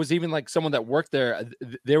was even like someone that worked there.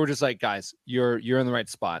 They were just like, guys, you're in the right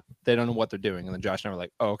spot. They don't know what they're doing. And then Josh and I were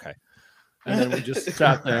like, oh, okay. And then we just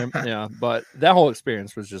sat there. Yeah. But that whole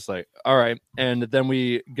experience was just like, all right. And then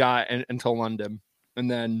we got into London. And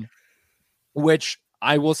then, which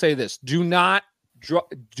I will say this, do not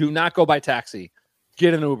go by taxi.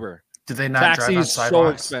 Get an Uber. Did they not Taxi drive on is so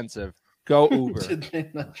sidewalks? expensive. Go Uber. Did they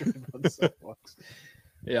not drive on sidewalks?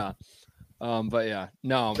 Yeah. But yeah,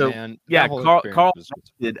 no, So, man. Yeah, that whole Carl experience was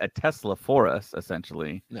just- did a Tesla for us,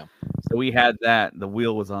 essentially. No. So we had that. The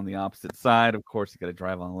wheel was on the opposite side. Of course, you got to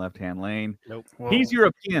drive on the left-hand lane. Nope. He's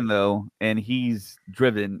European, though, and he's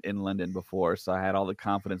driven in London before, so I had all the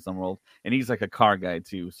confidence in the world. And he's like a car guy,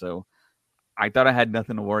 too, so I thought I had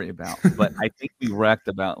nothing to worry about. But I think we wrecked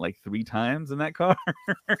about like 3 times in that car.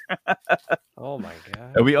 Oh, my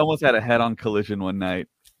God. And we almost had a head-on collision one night,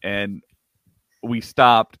 and we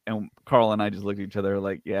stopped, and Carl and I just looked at each other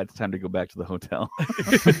like, yeah, it's time to go back to the hotel.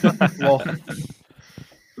 Well,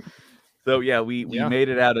 So, we made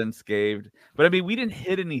it out unscathed. But, I mean, we didn't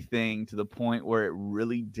hit anything to the point where it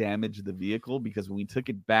really damaged the vehicle because when we took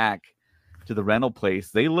it back to the rental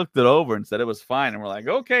place, they looked it over and said it was fine. And we're like,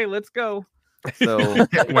 okay, let's go. So,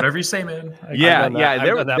 Whatever you say, man.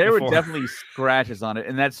 there were before. definitely scratches on it.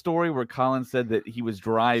 And that story where Colin said that he was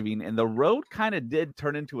driving and the road kind of did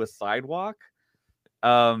turn into a sidewalk.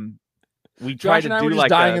 We tried Josh and to I do were just like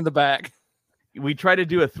dying in the back. we tried to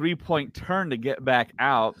do a 3-point turn to get back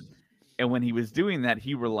out. And when he was doing that,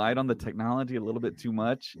 he relied on the technology a little bit too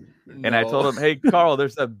much. And I told him, hey, Carl,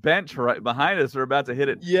 there's a bench right behind us. We're about to hit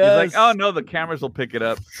it. Yes. He's like, oh, no, the cameras will pick it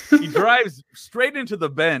up. He drives straight into the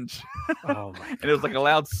bench. Oh, my And it was like a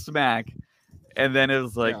loud smack. And then it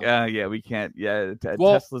was like, we can't. Yeah,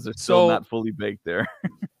 Well, Teslas are still not fully baked there.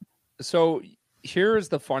 So here's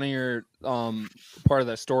the funnier part of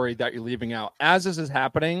that story that you're leaving out. As this is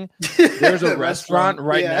happening, there's a restaurant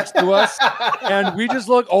right next to us, and we just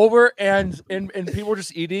look over and people are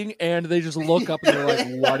just eating, and they just look up and they're like,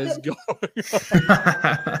 "What is going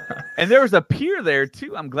on?" And there was a pier there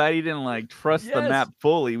too. I'm glad he didn't like trust the Yes. map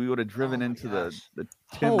fully. We would have driven into the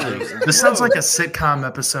Holy timber. This sounds like a sitcom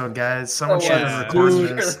episode, guys. Someone should have recorded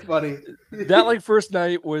Dude. this. funny. That like first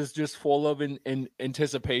night was just full of in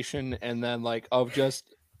anticipation, and then like of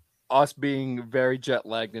just us being very jet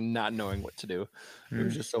lagged and not knowing what to do. It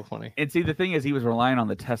was just so funny. And see, the thing is, he was relying on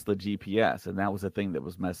the Tesla GPS, and that was the thing that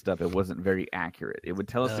was messed up. It wasn't very accurate. It would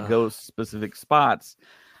tell us to go specific spots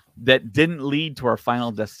that didn't lead to our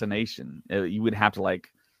final destination. You would have to like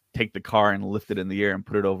take the car and lift it in the air and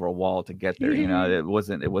put it over a wall to get there. You know, it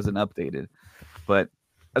wasn't updated. But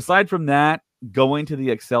aside from that, going to the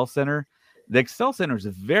Excel Center is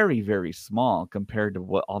very, very small compared to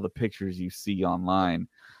what all the pictures you see online.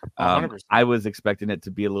 100%. I was expecting it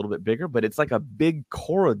to be a little bit bigger, but it's like a big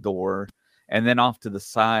corridor, and then off to the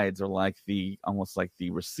sides are like almost like the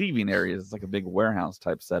receiving areas. It's like a big warehouse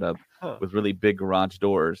type setup with really big garage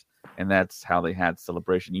doors, and that's how they had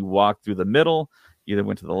Celebration. You walk through the middle, either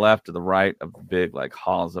went to the left or the right of the big like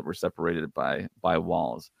halls that were separated by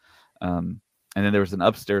walls, and then there was an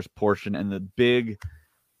upstairs portion and the big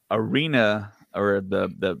arena, or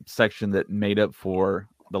the section that made up for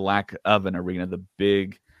the lack of an arena, the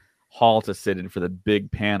big hall to sit in for the big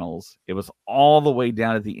panels. It was all the way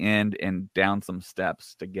down at the end and down some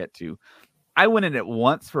steps to get to. I went in at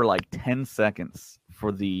once for like 10 seconds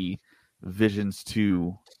for the Visions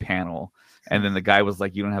 2 panel. And then the guy was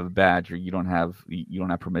like, "You don't have a badge, or you don't have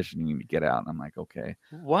permission. You need to get out." And I'm like, "Okay."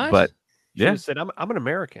 What? But You yeah, said, I'm an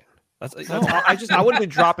American. I would have been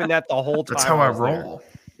dropping that the whole time. That's how I was there. roll.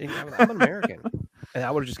 I'm an American, and I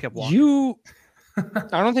would have just kept walking.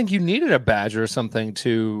 I don't think you needed a badge or something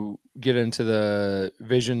to get into the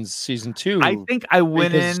Visions season 2. I think I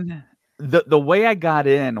went in. The way I got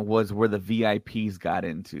in was where the VIPs got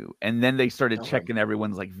into, and then they started checking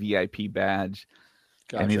everyone's like VIP badge.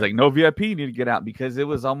 Gotcha. And he's like, "No VIP, you need to get out," because it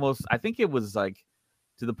was almost, I think it was like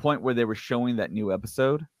to the point where they were showing that new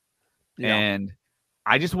episode. Yeah. And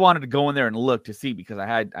I just wanted to go in there and look to see, because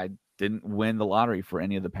I didn't win the lottery for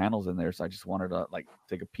any of the panels in there. So I just wanted to like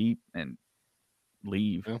take a peep and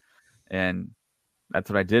leave. Yeah. And that's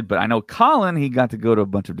what I did. But I know Colin, he got to go to a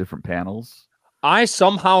bunch of different panels. I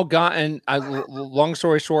somehow got in. Long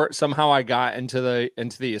story short, somehow I got into the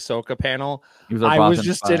Ahsoka panel. I was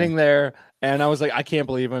just sitting there, and I was like, I can't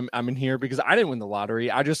believe I'm in here, because I didn't win the lottery.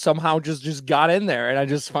 I just somehow just got in there, and I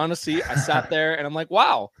just found a seat. I sat there, and I'm like,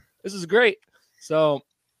 wow, this is great. So,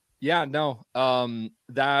 yeah, no,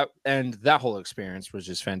 that whole experience was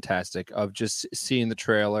just fantastic. Of just seeing the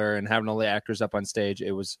trailer and having all the actors up on stage,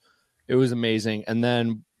 it was amazing. And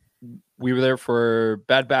then we were there for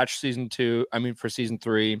Bad Batch season 2. I mean, for season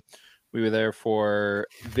 3, we were there for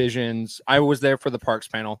Visions. I was there for the Parks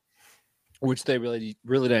panel, which they really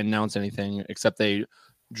didn't announce anything, except they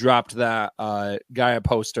dropped that Gaia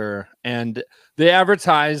poster, and they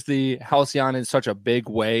advertised the Halcyon in such a big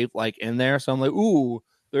way, like in there. So I'm like, ooh,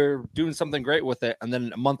 they're doing something great with it. And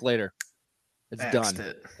then a month later, it's done.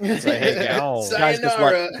 It's like, hey, guys, guess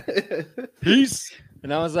what? Peace.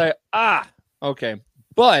 And I was like, okay.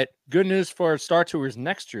 But good news for Star Tours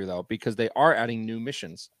next year, though, because they are adding new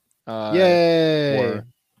missions. Yay!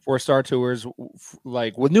 For Star Tours,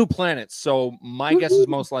 like with new planets. So my guess is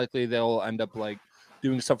most likely they'll end up like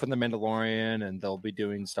doing stuff from the Mandalorian, and they'll be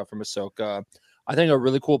doing stuff from Ahsoka. I think a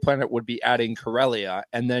really cool planet would be adding Corellia,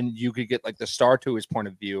 and then you could get like the Star Tours point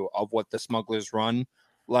of view of what the Smugglers Run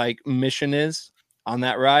like mission is on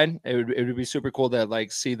that ride. It would be super cool to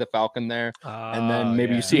like see the Falcon there, and then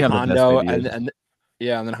maybe you see Hondo, and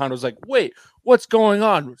then Hondo's like, "Wait, what's going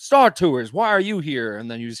on? Star Tours, why are you here?" And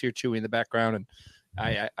then you just hear Chewie in the background, and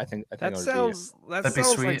I think that sounds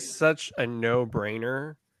like such a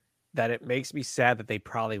no-brainer that it makes me sad that they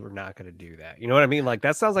probably were not going to do that. You know what I mean? Like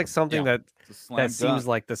that sounds like something that seems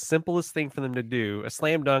like the simplest thing for them to do. A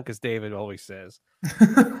slam dunk, as David always says,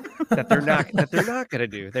 that they're not going to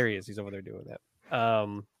do. There he is. He's over there doing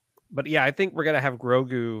that. But yeah, I think we're going to have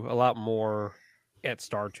Grogu a lot more at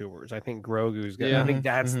Star Tours. I think Grogu's going to, I think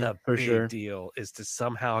that's the big deal, is to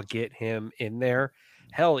somehow get him in there.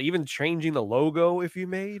 Hell, even changing the logo if you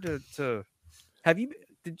made to have you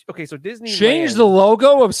so Disney changed the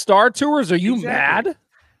logo of Star Tours. Are you mad?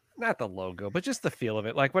 Not the logo, but just the feel of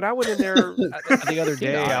it. Like when I went in there the other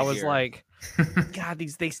day, I was like, God,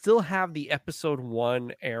 they still have the episode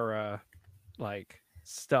 1 era like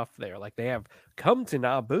stuff there. Like they have come to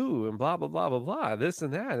Naboo and blah blah blah blah blah, this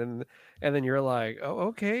and that, and then you're like, oh,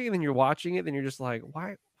 okay, and then you're watching it, then you're just like,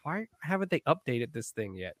 why haven't they updated this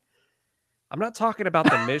thing yet? I'm not talking about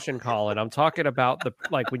the mission, Colin. I'm talking about the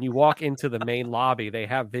like when you walk into the main lobby, they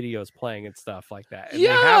have videos playing and stuff like that.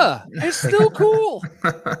 And it's still cool.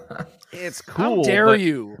 It's cool. How dare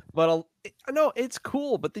you? But no, it's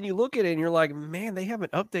cool. But then you look at it and you're like, man, they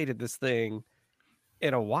haven't updated this thing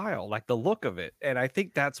in a while, like the look of it. And I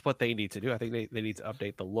think that's what they need to do. I think they need to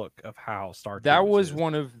update the look of how Star Tours that was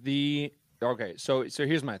one of the so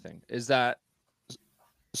here's my thing, is that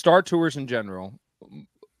Star Tours in general,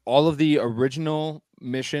 all of the original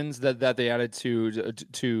missions that they added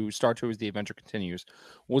to Star Tours The Adventure Continues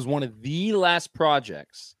was one of the last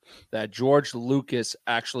projects that George Lucas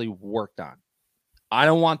actually worked on. I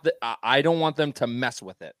don't want them to mess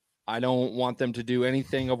with it. I don't want them to do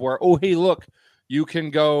anything of where, oh, hey, look, you can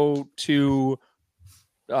go to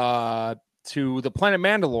the planet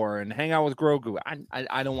Mandalore and hang out with Grogu.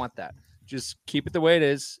 I don't want that. Just keep it the way it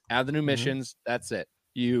is. Add the new missions. That's it.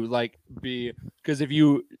 You because if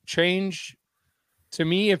you change, to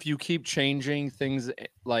me, if you keep changing things,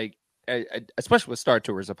 like especially with Star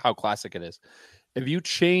Tours of how classic it is, if you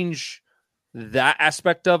change that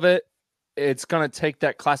aspect of it, it's gonna take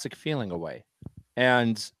that classic feeling away.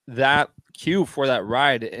 And that queue for that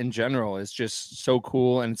ride in general is just so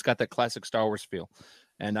cool, and it's got that classic Star Wars feel.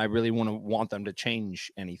 And I really want them to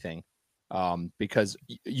change anything. Because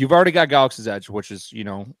you've already got Galaxy's Edge, which is,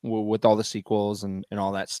 with all the sequels and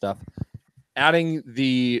all that stuff. Adding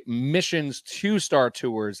the missions to Star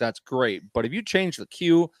Tours, that's great. But if you change the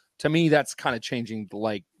queue, to me, that's kind of changing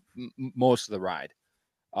like most of the ride.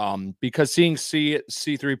 Because seeing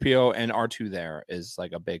C3PO and R2 there is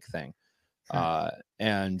like a big thing.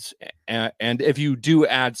 And if you do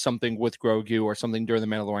add something with Grogu or something during the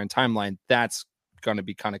Mandalorian timeline, that's going to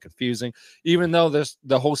be kind of confusing, even though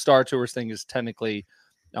the whole Star Tours thing is technically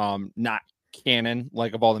not canon,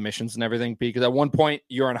 like of all the missions and everything, because at one point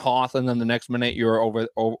you're on Hoth and then the next minute you're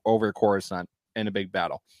over Coruscant in a big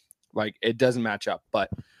battle. Like, it doesn't match up, but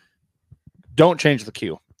don't change the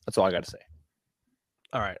queue. That's all I got to say.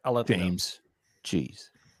 All right, I'll let James. Jeez.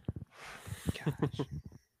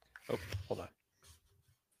 Oh, hold on.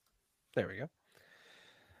 There we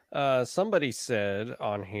go. Somebody said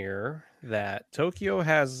on here that Tokyo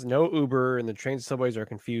has no Uber and the trains and subways are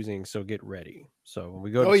confusing, so get ready. So when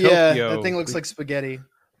we go to Tokyo, that thing looks like spaghetti.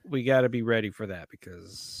 We got to be ready for that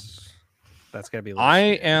because that's got to be.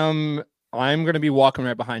 I'm going to be walking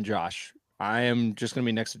right behind Josh. I am just going to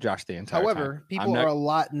be next to Josh the entire time. However, people are a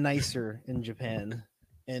lot nicer in Japan,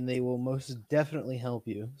 and they will most definitely help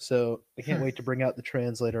you. So I can't wait to bring out the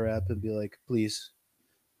translator app and be like, please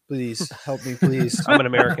help me, please. I'm an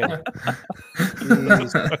American.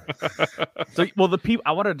 So, well, the people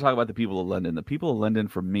I wanted to talk about the people of London. The people of London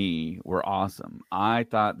for me were awesome. I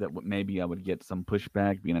thought that maybe I would get some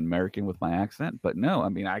pushback being an American with my accent, but no. I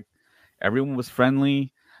mean, everyone was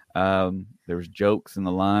friendly. There was jokes in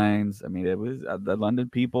the lines. I mean, it was the London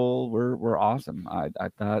people were awesome. I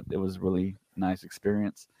thought it was really nice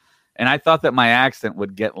experience. And I thought that my accent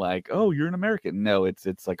would get like, oh, you're an American. No, it's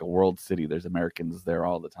like a world city. There's Americans there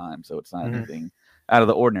all the time. So it's not anything out of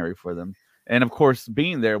the ordinary for them. And of course,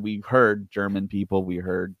 being there, we heard German people, we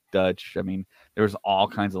heard Dutch. I mean, there was all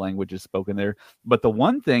kinds of languages spoken there. But the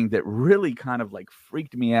one thing that really kind of like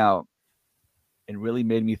freaked me out and really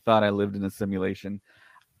made me thought I lived in a simulation.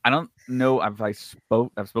 I don't know if I've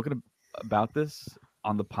spoken about this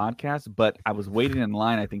on the podcast, but I was waiting in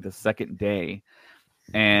line, I think the second day.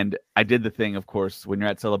 And I did the thing, of course, when you're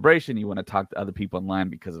at Celebration, you want to talk to other people in line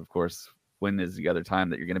because, of course, when is the other time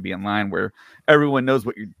that you're going to be in line where everyone knows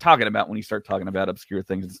what you're talking about when you start talking about obscure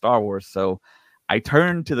things in Star Wars. So I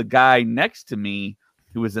turned to the guy next to me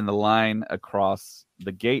who was in the line across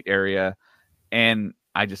the gate area, and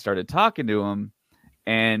I just started talking to him,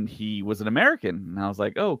 and he was an American. And I was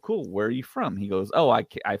like, oh, cool. Where are you from? He goes, oh,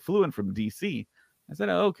 I flew in from D.C. I said,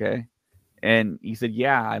 oh, okay. And he said,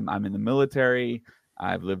 yeah, I'm in the military.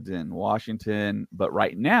 I've lived in Washington, but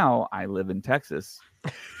right now I live in Texas.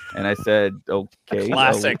 And I said, okay.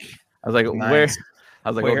 Classic. I was like, Nice. where? I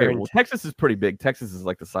was like, Where okay, well, Texas is pretty big. Texas is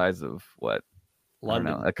like the size of what? London,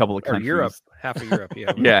 I don't know, a couple of or countries. Europe, half of Europe.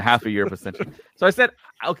 Yeah, Yeah, half of Europe essentially. So I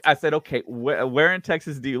said, okay, where in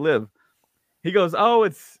Texas do you live? He goes, oh,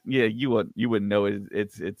 you wouldn't know it.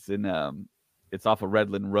 It's in it's off of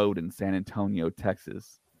Redland Road in San Antonio,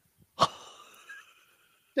 Texas.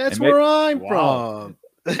 That's where I'm from.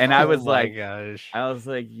 And I was my gosh.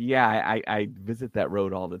 Yeah, I visit that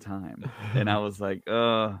road all the time. And I was like,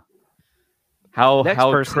 how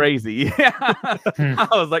person. crazy. Yeah. I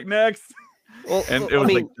was like, next. Well, And it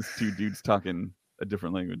was like just two dudes talking a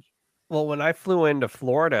different language. Well, when I flew into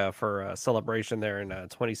Florida for a celebration there in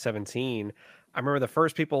 2017, I remember the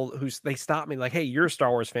first people they stopped me like, hey, you're a Star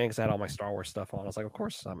Wars fan, because I had all my Star Wars stuff on. I was like, of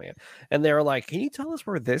course I'm in. And they were like, can you tell us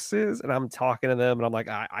where this is? And I'm talking to them and I'm like,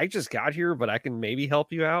 I just got here, but I can maybe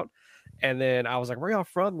help you out. And then I was like, where y'all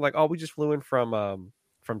from? Like, oh, we just flew in from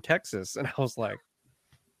Texas. And I was like,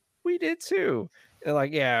 we did too. And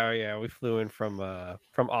like, yeah, we flew in from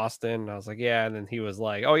Austin. And I was like, yeah. And then he was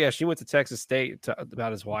like, oh yeah, she went to Texas State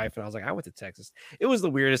about his wife. And I was like, I went to Texas. It was the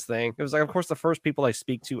weirdest thing. It was like, of course, the first people I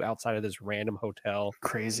speak to outside of this random hotel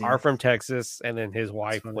Crazy. are from Texas. And then his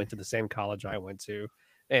wife went to the same college I went to.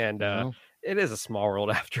 And it is a small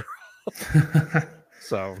world after all.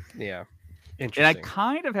 So yeah. Interesting. And I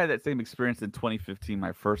kind of had that same experience in 2015,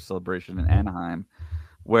 my first celebration in Anaheim,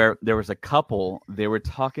 where there was a couple, they were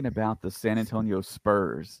talking about the San Antonio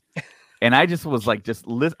Spurs. And I just was like,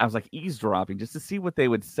 I was like eavesdropping just to see what they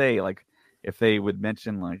would say. Like if they would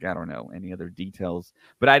mention, like, I don't know, any other details,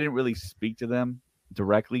 but I didn't really speak to them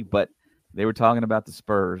directly, but they were talking about the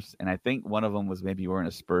Spurs. And I think one of them was maybe wearing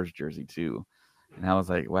a Spurs jersey too. And I was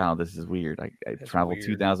like, wow, this is weird. I traveled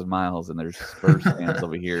 2,000 miles and there's Spurs fans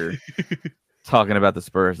over here talking about the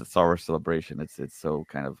Spurs at Star Wars Celebration. It's so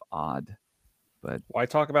kind of odd. But why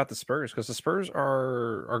talk about the Spurs? Because the Spurs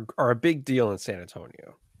are a big deal in San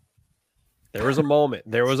Antonio. There was a moment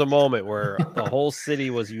where the whole city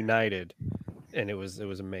was united, and it was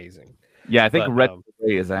amazing. Yeah, I think Red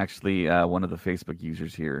is actually one of the Facebook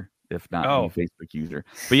users here, if not the Facebook user.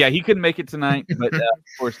 But yeah, he couldn't make it tonight. But of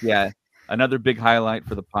course, yeah, another big highlight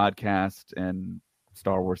for the podcast and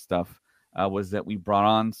Star Wars stuff. was that we brought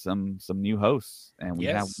on some new hosts, and we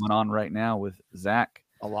have one on right now with Zach.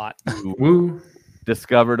 A lot. Who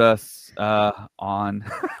discovered us on.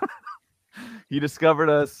 He discovered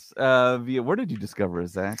us via. Where did you discover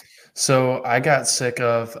us, Zach? So I got sick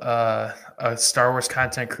of a Star Wars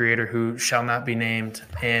content creator who shall not be named,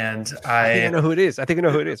 and I think I know who it is.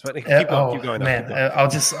 But keep going. Man, I'll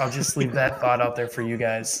just leave that thought out there for you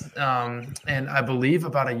guys. And I believe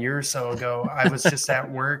about a year or so ago, I was just at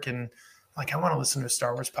work and like, I want to listen to a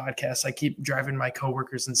Star Wars podcast. I keep driving my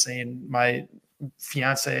coworkers insane. My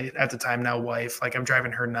fiance at the time, now wife, like I'm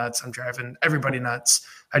driving her nuts. I'm driving everybody nuts.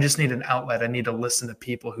 I just need an outlet. I need to listen to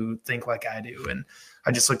people who think like I do. And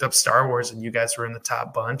I just looked up Star Wars and you guys were in the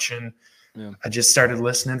top bunch. And I just started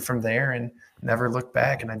listening from there and never looked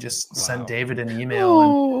back. And I just sent David an email.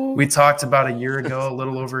 And we talked about a year ago, a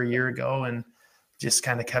little over a year ago, and just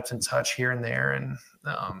kind of kept in touch here and there. And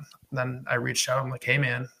then I reached out. I'm like, hey,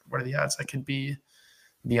 man, what are the odds I could be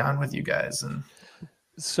on with you guys? And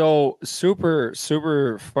so super,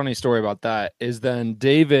 super funny story about that is then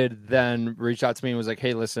David then reached out to me and was like,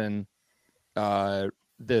 hey, listen,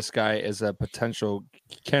 this guy is a potential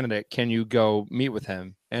candidate. Can you go meet with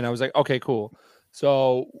him? And I was like, okay, cool.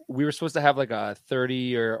 So we were supposed to have like a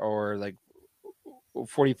 30 or like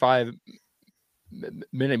 45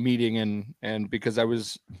 minute meeting and because I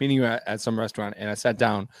was meeting you at some restaurant and I sat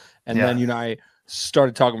down and then you and I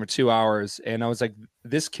started talking for 2 hours and I was like,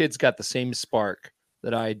 this kid's got the same spark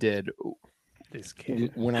that I did this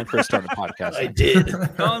kid when I first started podcasting. I did.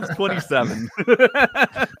 Don's 27.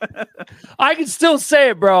 I can still say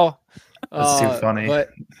it, bro. That's too funny.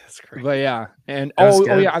 That's great. But yeah. And oh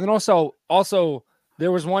yeah, and then also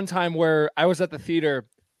there was one time where I was at the theater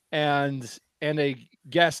and a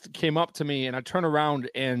guest came up to me and I turn around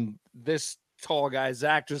and this tall guy,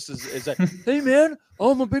 Zach, just is like, hey man,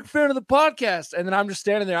 I'm a big fan of the podcast. And then I'm just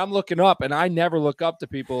standing there, I'm looking up and I never look up to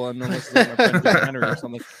people unless it's like my friend Henry or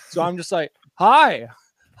something. So I'm just like, hi,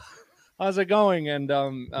 how's it going? And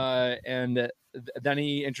then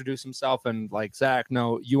he introduced himself and like, Zach,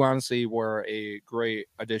 no, you honestly were a great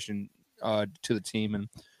addition to the team.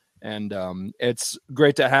 And it's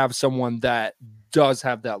great to have someone that does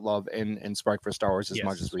have that love and spark for Star Wars as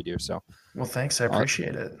much as we do. So, well, thanks. I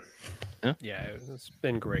appreciate it. Yeah, it's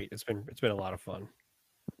been great. It's been a lot of fun.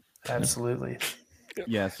 Absolutely.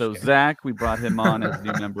 Yeah. So Zach, we brought him on as a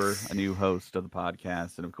new member, a new host of the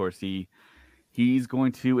podcast, and of course he's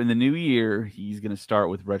going to in the new year. He's going to start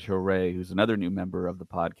with Retro Ray, who's another new member of the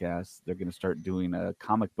podcast. They're going to start doing a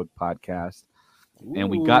comic book podcast.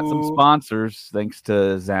 And we got some sponsors, thanks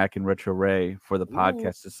to Zach and Retro Ray, for the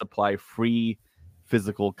podcast to supply free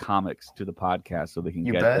physical comics to the podcast so they can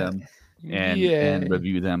get them and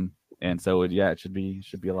review them. And so, it should be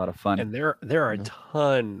a lot of fun. And there are a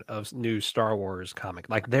ton of new Star Wars comics.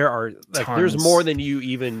 Like there's more than you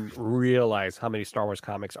even realize how many Star Wars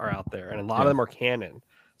comics are out there, and a lot of them are canon.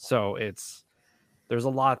 So there's a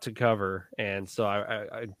lot to cover, and so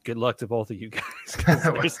I good luck to both of you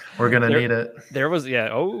guys. We're gonna need it. There was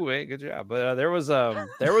good job. But there was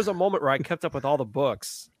a moment where I kept up with all the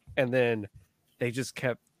books, and then it just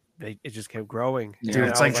kept growing. Dude,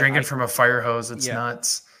 it's like drinking from a fire hose. It's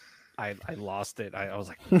nuts. I lost it. I was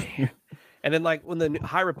like, man. And then like when the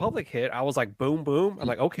High Republic hit, I was like, boom, boom. I'm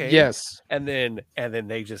like, okay, yes. And then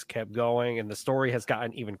they just kept going, and the story has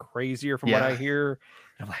gotten even crazier from what I hear.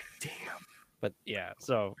 And I'm like, damn. But yeah,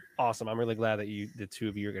 so awesome. I'm really glad that the two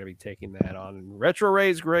of you are going to be taking that on. And Retro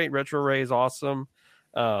Ray's great. Retro Ray's awesome.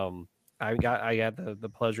 I got the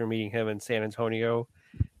pleasure of meeting him in San Antonio,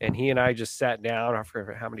 and he and I just sat down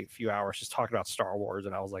after few hours just talking about Star Wars,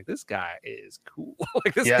 and I was like, this guy is cool.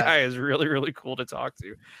 Like this guy is really, really cool to talk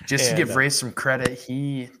to. Just to give Ray some credit,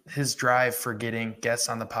 his drive for getting guests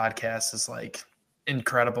on the podcast is like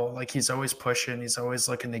incredible. Like he's always pushing, he's always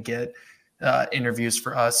looking to get interviews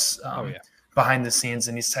for us behind the scenes,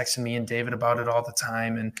 and he's texting me and David about it all the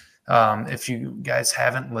time. And if you guys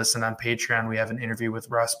haven't listened on Patreon, we have an interview with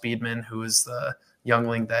Ross Beedman, who is the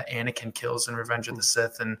youngling that Anakin kills in Revenge of the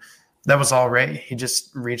Sith, and that was all Ray. He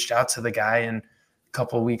just reached out to the guy, and a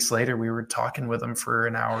couple of weeks later we were talking with him for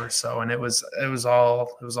an hour or so, and it was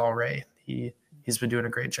all Ray. He's been doing a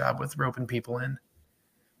great job with roping people in.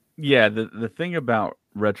 Yeah, the thing about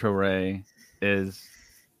Retro Ray is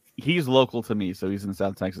he's local to me, so he's in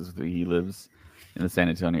South Texas. He lives in the San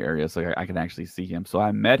Antonio area, so I can actually see him. So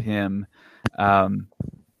I met him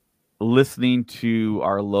listening to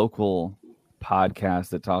our local podcast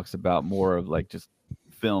that talks about more of like just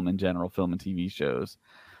film in general, film and TV shows.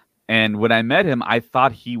 And when I met him, I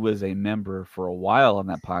thought he was a member for a while on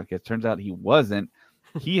that podcast. Turns out he wasn't.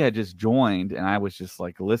 He had just joined, and I was just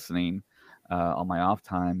like listening. on my off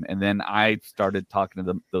time. And then I started talking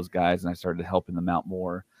to those guys, and I started helping them out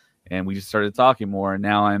more, and we just started talking more. And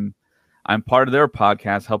now I'm part of their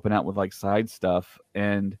podcast, helping out with like side stuff.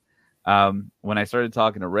 And when I started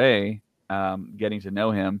talking to Ray, getting to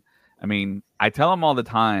know him, I mean, I tell him all the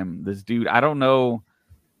time, this dude, I don't know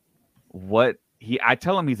what I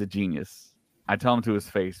tell him he's a genius. I tell him to his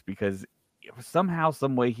face, because somehow,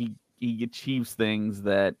 some way he achieves things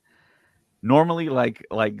that normally, like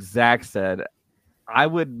Zach said, I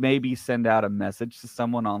would maybe send out a message to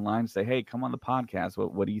someone online, say, hey, come on the podcast.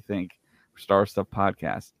 What do you think? Star Stuff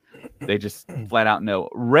Podcast. They just flat out no.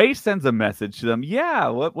 Ray sends a message to them. Yeah,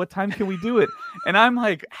 what time can we do it? And I'm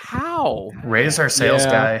like, how? Ray's our sales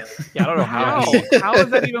guy. Yeah, I don't know How? How is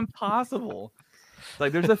that even possible?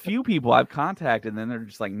 Like, there's a few people I've contacted, and then they're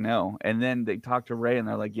just like, no. And then they talk to Ray, and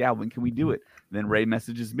they're like, yeah, when can we do it? And then Ray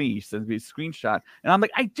messages me, he sends me a screenshot, and I'm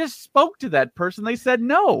like, I just spoke to that person. They said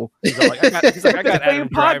no. He's like, I got Adam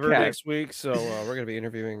Driver next week, so we're gonna be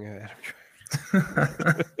interviewing Adam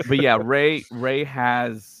Driver. But yeah, Ray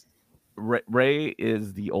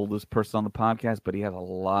is the oldest person on the podcast, but he has a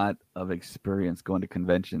lot of experience going to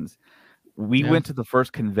conventions. We went to the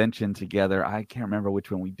first convention together. I can't remember which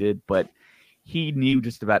one we did, but he knew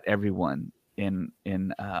just about everyone in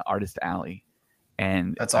Artist Alley.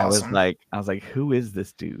 And that's awesome. I was like, who is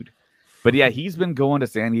this dude? But yeah, he's been going to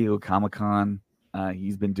San Diego Comic-Con.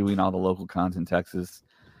 He's been doing all the local cons in Texas.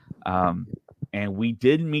 And we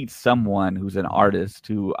did meet someone who's an artist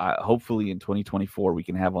who hopefully in 2024 we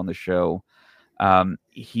can have on the show. And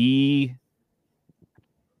James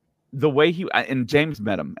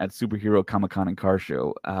met him at Superhero Comic-Con and Car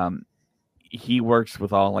Show. He works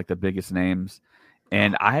with all like the biggest names.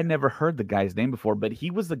 And I had never heard the guy's name before, but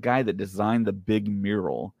he was the guy that designed the big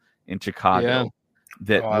mural in Chicago.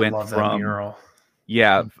 That went from that mural.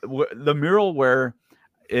 Yeah, the mural where,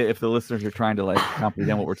 if the listeners are trying to like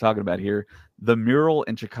comprehend what we're talking about here, the mural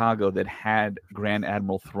in Chicago that had Grand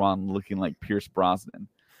Admiral Thrawn looking like Pierce Brosnan.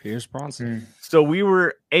 So we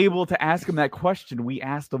were able to ask him that question. We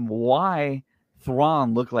asked him why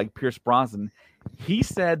Thrawn looked like Pierce Brosnan. He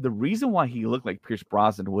said the reason why he looked like Pierce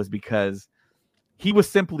Brosnan was because he was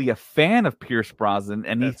simply a fan of Pierce Brosnan,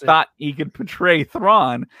 and he thought he could portray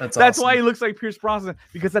Thrawn. That's awesome. Why he looks like Pierce Brosnan,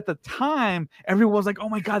 because at the time, everyone was like, oh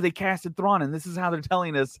my God, they casted Thrawn, and this is how they're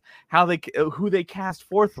telling us who they cast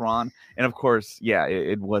for Thrawn. And of course, yeah,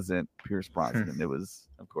 it wasn't Pierce Brosnan. It was,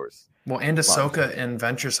 of course. Well, and Ahsoka and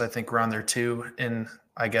Ventress, I think, were on there too, in,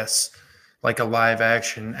 I guess, like a live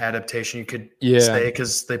action adaptation, you could say,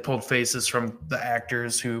 because they pulled faces from the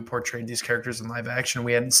actors who portrayed these characters in live action.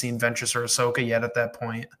 We hadn't seen Ventress or Ahsoka yet at that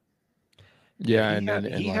point. Yeah,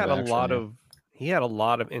 he had a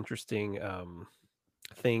lot of interesting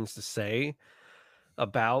things to say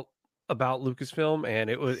about Lucasfilm, and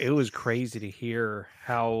it was crazy to hear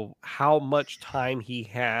how much time he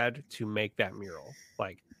had to make that mural.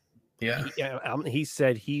 Like, he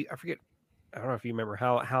said I forget. I don't know if you remember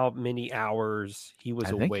how many hours he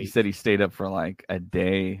was awake. He said he stayed up for like a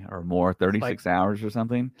day or more, 36 hours or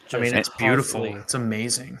something. I mean, it's beautiful. It's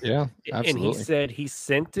amazing. Yeah, absolutely. And he said he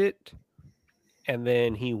sent it, and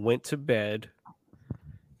then he went to bed.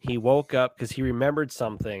 He woke up because he remembered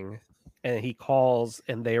something, and he calls,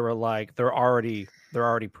 and they were like, they're already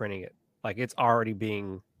printing it. Like, it's already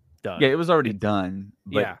being done. Yeah, it was already done,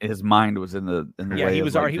 but his mind was in the way. He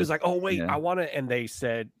was like, oh wait, I want to, and they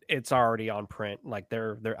said it's already on print. Like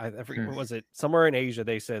they're I forget, what was it, somewhere in Asia,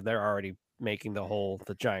 they said they're already making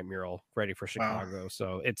the giant mural ready for Chicago. Wow.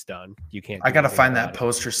 So it's done. You can't. I gotta find that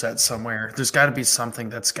poster set somewhere. There's got to be something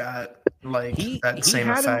that's got like that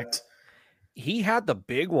same effect. He had the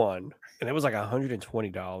big one, and it was like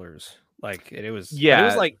 $120. Like it was. Yeah. It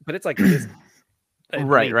was like, but it's like this.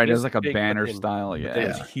 Right. It was like a banner style. Yeah, it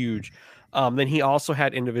was huge. Then he also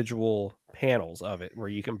had individual panels of it where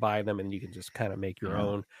you can buy them and you can just kind of make your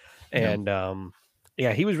own. And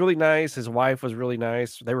he was really nice. His wife was really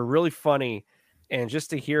nice. They were really funny. And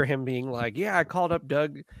just to hear him being like, yeah, I called up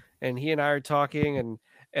Doug and he and I are talking,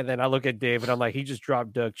 and then I look at David, I'm like, he just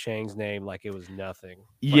dropped Doug Chang's name like it was nothing.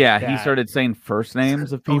 Like he started saying first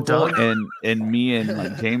names of people, and me and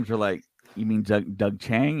like James were like, you mean Doug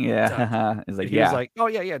Chang? Yeah. It's like, he was like, oh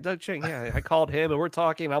yeah, Doug Chang. Yeah, I called him and we're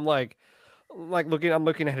talking. I'm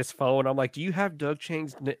looking at his phone. I'm like, do you have Doug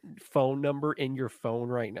Chang's phone number in your phone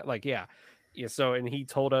right now? Like, yeah. So, and he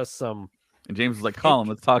told us some. And James was like, call him.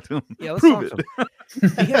 Let's talk to him. Yeah, let's talk to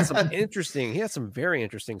him. He had some very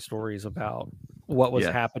interesting stories about what was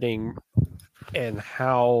happening and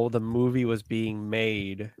how the movie was being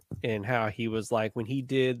made, and how he was like, when he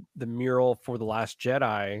did the mural for The Last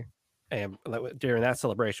Jedi, and during that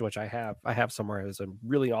celebration, which I have somewhere, it was a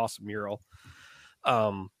really awesome mural.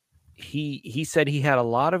 He said he had a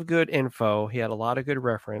lot of good info, he had a lot of good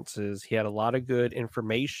references, he had a lot of good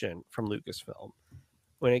information from Lucasfilm.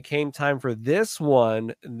 When it came time for this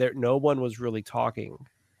one, no one was really talking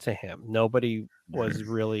to him. Nobody was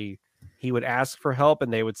really. He would ask for help,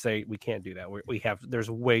 and they would say, "We can't do that.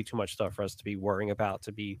 There's way too much stuff for us to be worrying about,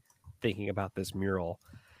 to be thinking about this mural."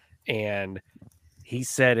 And he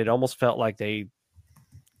said it almost felt like I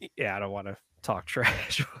don't want to talk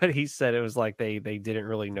trash, but he said it was like they didn't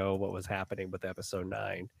really know what was happening with Episode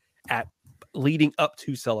 9 at leading up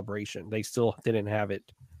to Celebration. They still didn't have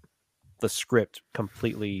the script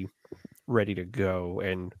completely ready to go,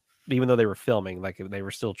 and even though they were filming, like they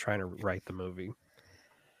were still trying to write the movie.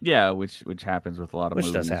 Yeah, which happens with a lot of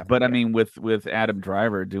movies. Does happen, but yeah. I mean, with Adam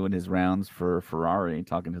Driver doing his rounds for Ferrari,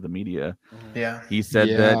 talking to the media, he said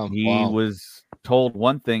that he was told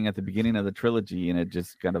one thing at the beginning of the trilogy, and it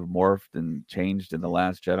just kind of morphed and changed in The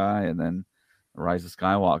Last Jedi, and then Rise of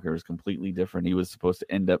Skywalker is completely different. He was supposed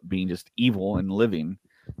to end up being just evil and living,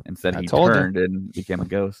 and said he turned and became a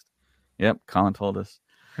ghost. Yep, Colin told us.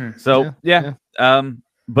 So yeah.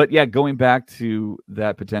 But yeah, going back to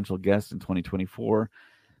that potential guest in 2024,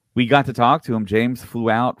 we got to talk to him. James flew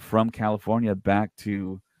out from California back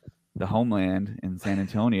to the homeland in San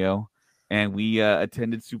Antonio, and we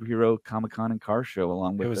attended Superhero Comic-Con and Car Show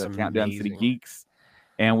along with the Countdown City Geeks.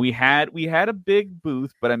 And we had a big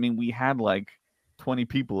booth, but I mean, we had like 20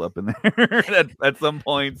 people up in there at some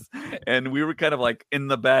points, and we were kind of like in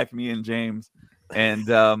the back, me and James, and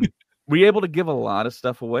we were able to give a lot of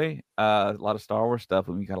stuff away, a lot of Star Wars stuff,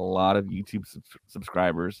 and we got a lot of YouTube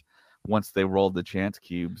subscribers once they rolled the chance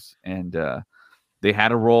cubes, and they had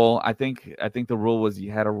to roll. I think the rule was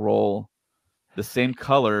you had to roll the same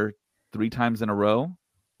color 3 times in a row.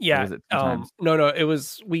 Yeah. No, it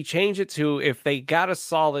was, we changed it to if they got a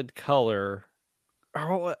solid color.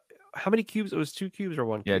 How many cubes? It was 2 cubes or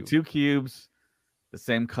 1 cube? Yeah, 2 cubes, the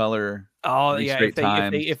same color. Oh yeah,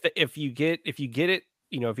 if you get it, if you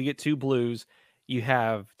get 2 blues, you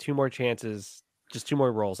have 2 more chances, just 2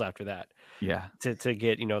 more rolls after that. Yeah, to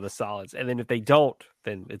get the solids, and then if they don't,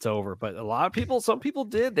 then it's over. But some people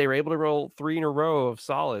did. They were able to roll 3 in a row of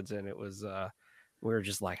solids, and it was we were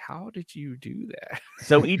just like, how did you do that?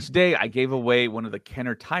 So each day I gave away one of the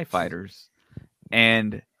Kenner TIE Fighters,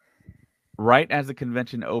 and right as the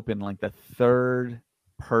convention opened, like the 3rd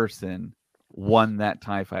person won that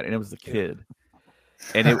TIE Fighter, and it was a kid.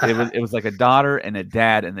 And it was like a daughter and a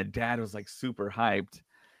dad, and the dad was like super hyped,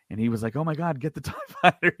 and he was like, "Oh my God, get the TIE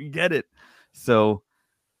Fighter, get it!" So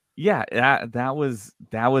yeah, that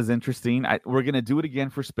was interesting. We're gonna do it again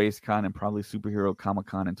for SpaceCon and probably Superhero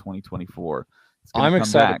Comic-Con in 2024. I'm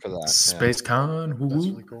excited for that. SpaceCon, That's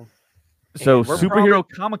really cool. So Superhero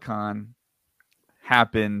Comic-Con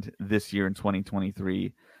happened this year in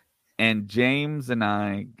 2023, and James and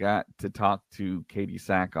I got to talk to Katie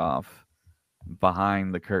Sackhoff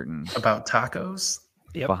behind the curtain about tacos.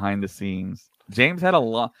 Yep. Behind the scenes. James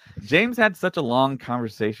had such a long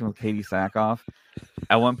conversation with Katie Sackhoff.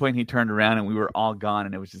 At one point he turned around and we were all gone,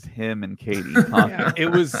 and it was just him and Katie talking. Yeah,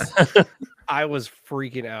 it was I was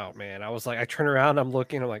freaking out, man. I was like, I turn around, I'm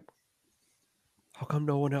looking, I'm like, how come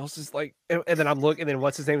no one else is like, and then I'm looking, and then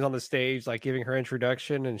what's his name's on the stage, like giving her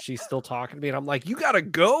introduction, and she's still talking to me, and I'm like, you gotta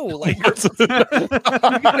go, like you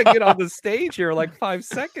gotta get on the stage here, like 5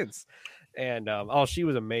 seconds. And she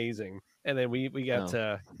was amazing. And then we got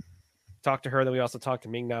to talk to her. Then we also talked to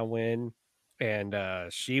Ming-Na Wen, and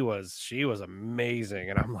she was amazing.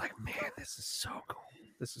 And I'm like, man, this is so cool.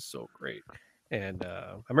 This is so great. And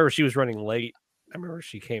I remember she was running late. I remember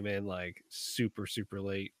she came in like super, super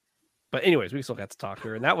late. But anyways, we still got to talk to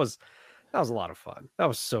her, and that was a lot of fun. That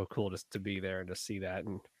was so cool just to be there and to see that.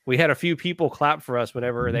 And we had a few people clap for us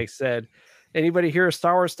whenever they said, "Anybody here a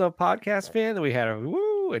Star Wars Stuff podcast fan?" And we had a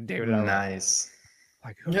woo, and David and I nice.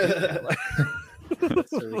 like, who did that?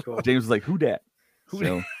 That's really cool. James was like, "Who dat?"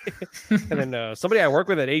 So. And then somebody I work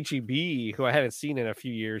with at HEB who I hadn't seen in a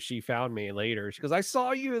few years, she found me later. She goes, "I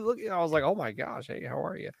saw you." Look, I was like, "Oh my gosh, hey, how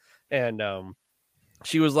are you?" And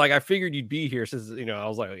she was like, "I figured you'd be here." Since I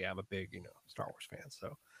was like, "Oh, yeah, I'm a big Star Wars fan."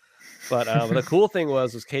 So, but the cool thing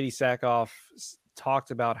was Katie Sackhoff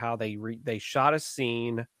talked about how they shot a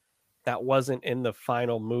scene that wasn't in the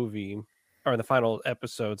final movie or in the final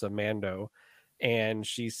episodes of Mando, and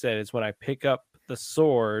she said it's when I pick up the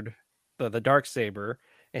sword, the Darksaber,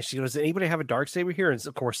 and she goes, "Does anybody have a Darksaber here?" And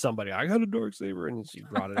of course somebody, "I got a Darksaber," and she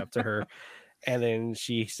brought it up to her, and then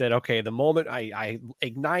she said, "Okay, the moment I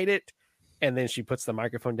ignite it," and then she puts the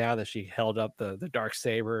microphone down, and she held up the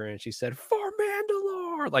Darksaber, and she said, "For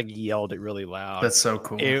Mandalore," Robert like yelled it really loud. That's so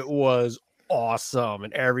cool. It was awesome,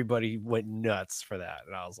 and everybody went nuts for that.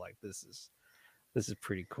 And I was like, this is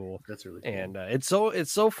pretty cool. That's really cool. And it's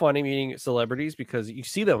so funny meeting celebrities because you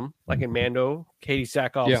see them like in Mando. Katie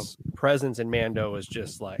Sackhoff's presence in Mando is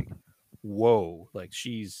just like, whoa, like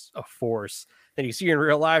she's a force. And you see her in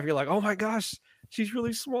real life, you're like, oh my gosh, she's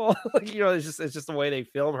really small. Like, it's just the way they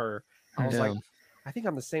film her. I was like, I think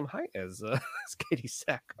I'm the same height as Katie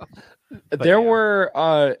Sackhoff. There were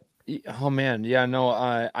oh man, yeah, no,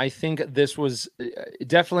 I think this was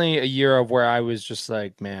definitely a year of where I was just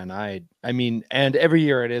like, man, I mean, and every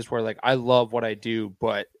year it is where like I love what I do,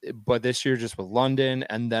 but this year just with London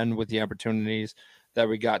and then with the opportunities that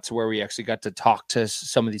we got to where we actually got to talk to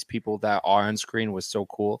some of these people that are on screen was so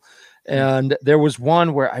cool. And there was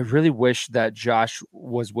one where I really wish that Josh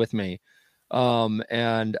was with me,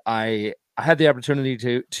 and I had the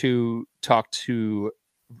opportunity to talk to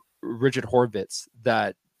Richard Horvitz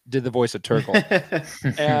that did the voice of Turgle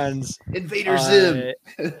and Invader Zim.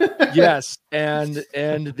 Yes. And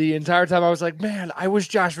the entire time I was like, man, I wish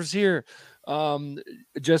Josh was here.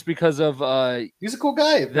 Just because of He's a cool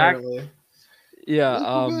guy, apparently.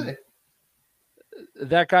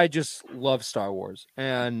 That guy just loves Star Wars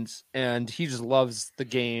and he just loves the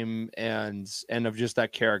game and of just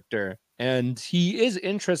that character. And he is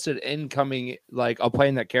interested in coming like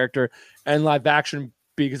playing that character and live action,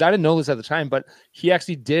 because I didn't know this at the time, but he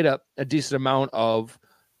actually did a decent amount of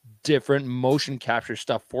different motion capture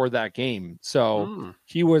stuff for that game. So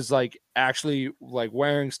he was like actually like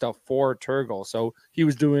wearing stuff for Turgle. So he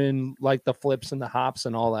was doing like the flips and the hops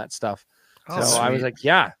and all that stuff. So sweet. I was like,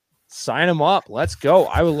 yeah, sign him up. Let's go.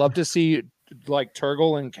 I would love to see like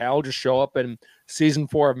Turgle and Cal just show up in season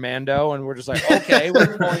 4 of Mando. And we're just like, okay,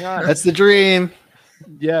 what's going on? That's the dream.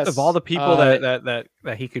 Yes. Of all the people that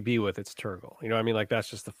he could be with, it's Turgle. You know what I mean? Like, that's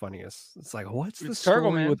just the funniest. It's like, what's the story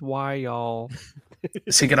Turgle, man. with why y'all...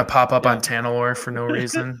 Is he gonna pop up on Tanalorr for no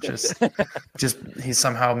reason? just he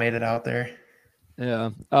somehow made it out there. Yeah.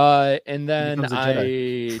 And then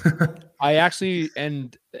I actually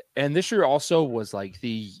and this year also was like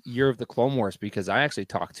the year of the Clone Wars, because I actually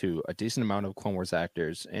talked to a decent amount of Clone Wars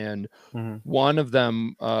actors, and one of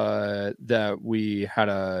them that we had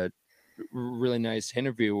a really nice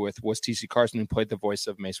interview with was TC Carson, who played the voice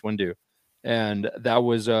of Mace Windu. And that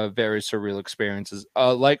was a very surreal experience.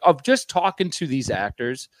 Like of just talking to these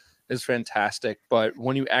actors is fantastic. But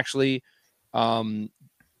when you actually,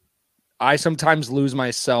 I sometimes lose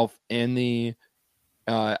myself in the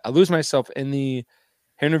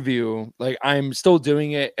interview. Like I'm still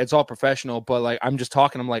doing it. It's all professional, but like, I'm just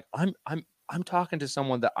talking. I'm like, I'm talking to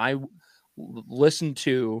someone that I listened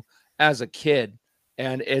to as a kid,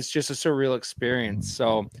 and it's just a surreal experience.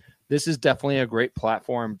 So this is definitely a great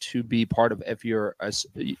platform to be part of if you're a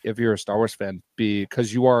Star Wars fan,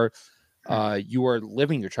 because you are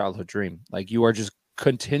living your childhood dream. Like you are just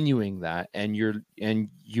continuing that, and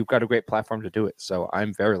you've got a great platform to do it. So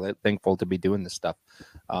I'm very thankful to be doing this stuff,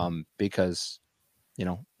 because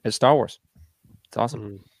it's Star Wars. It's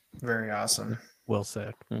awesome. Very awesome. Well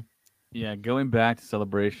said. Yeah, going back to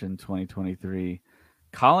Celebration 2023,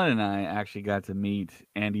 Colin and I actually got to meet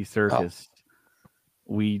Andy Serkis.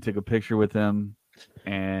 We took a picture with him,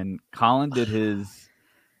 and Colin did his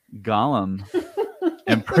Gollum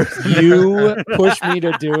impersonation. You pushed me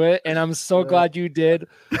to do it, and I'm so glad you did,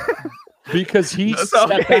 because he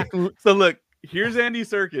stepped back. So look, here's Andy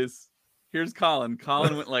Serkis. Here's Colin.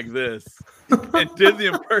 Colin went like this and did the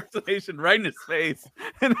impersonation right in his face.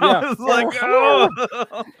 And I was like, oh.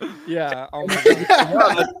 Yeah. Oh my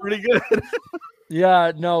God. That's pretty good.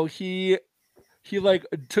 Yeah, no, he like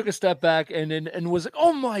took a step back and was like,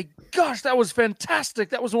 oh my gosh, that was fantastic.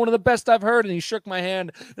 That was one of the best I've heard. And he shook my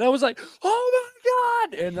hand, and I was like, oh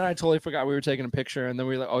my God. And then I totally forgot we were taking a picture, and then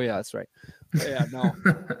we were like, oh yeah, that's right. But yeah, no.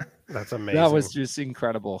 That's amazing. That was just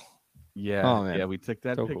incredible. Yeah. Oh, man. Yeah, we took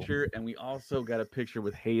that picture, and we also got a picture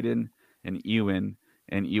with Hayden and Ewan.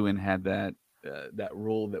 And Ewan had that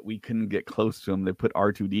rule that we couldn't get close to him. They put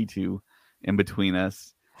R2D2 in between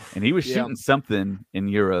us, and he was shooting something in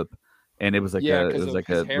Europe. And it was like a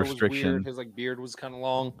restriction. His like beard was kind of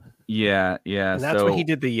long. Yeah. And that's when he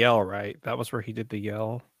did the yell, right? That was where he did the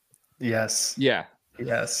yell. Yes. Yeah.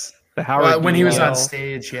 Yes. The Howard when he was yell. on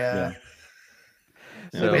stage, yeah.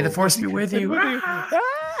 So, may the force be with you.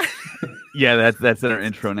 Yeah, that's in our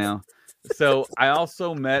intro now. So I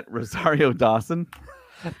also met Rosario Dawson.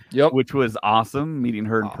 Yep. Which was awesome, meeting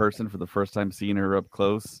her in person for the first time, seeing her up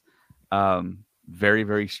close. Very,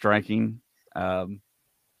 very striking.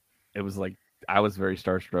 It was like I was very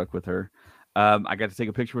starstruck with her. I got to take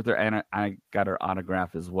a picture with her, and I got her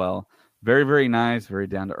autograph as well. Very, very nice, very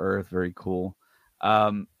down to earth, very cool.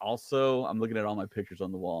 Also, I'm looking at all my pictures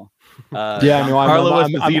on the wall. Yeah, no, Giancarlo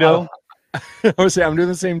Esposito. I was saying I'm doing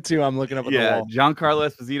the same too. I'm looking up at the wall. Giancarlo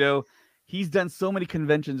Esposito. He's done so many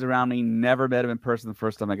conventions around me. Never met him in person. The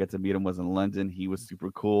first time I got to meet him was in London. He was super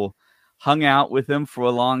cool. Hung out with him for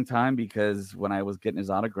a long time because when I was getting his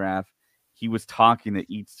autograph, he was talking to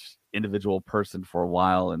each individual person for a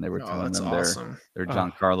while, and they were telling them their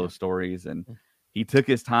Giancarlo stories. And he took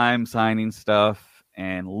his time signing stuff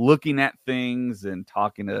and looking at things and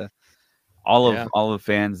talking to all of the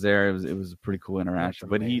fans there. It was a pretty cool interaction.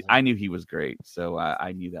 But I knew he was great, so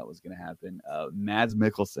I knew that was going to happen. Mads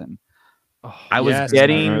Mikkelsen. I was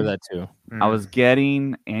getting that too. I was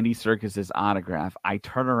getting Andy Serkis's autograph. I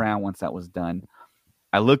turn around once that was done.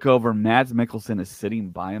 I look over. Mads Mikkelsen is sitting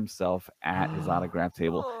by himself at his autograph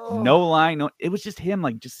table. No line. No, it was just him,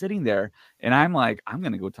 like just sitting there. And I'm like, I'm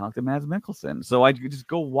gonna go talk to Mads Mikkelsen. So I just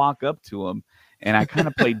go walk up to him, and I kind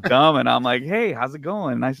of played dumb. And I'm like, hey, how's it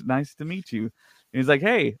going? Nice to meet you. And he's like,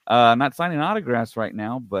 hey, I'm not signing autographs right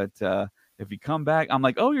now, but if you come back, I'm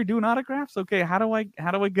like, oh, you're doing autographs? Okay, how do I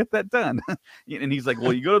get that done? And he's like,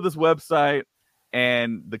 well, you go to this website,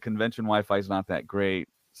 and the convention Wi-Fi is not that great.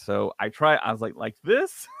 So I was like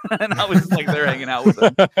this, and I was just like there hanging out with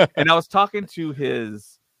him. And I was talking to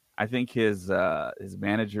his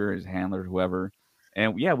manager, his handler, whoever,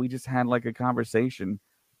 and we just had like a conversation.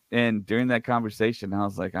 And during that conversation, I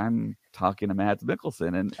was like, I'm talking to Mads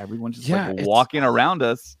Mikkelsen, and everyone's just like walking around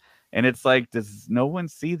us. And it's like, does no one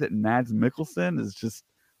see that Mads Mikkelsen is just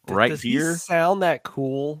right here? Does he sound that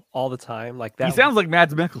cool all the time? Like that? He sounds like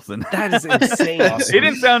Mads Mikkelsen. That is insane. It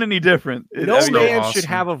didn't sound any different. No man should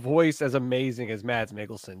have a voice as amazing as Mads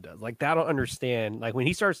Mikkelsen does. Like, I don't understand. Like, when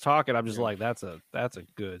he starts talking, I'm just like, that's a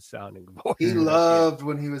good sounding voice. He loved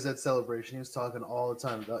when he was at Celebration. He was talking all the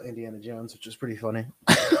time about Indiana Jones, which is pretty funny.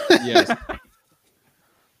 Yes.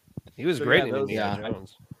 He was great in Indiana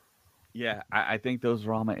Jones. Yeah, I think those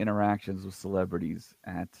were all my interactions with celebrities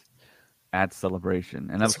at Celebration,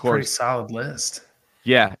 and That's of course, a pretty solid list.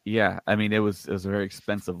 Yeah. I mean, it was a very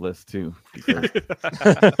expensive list too. Because,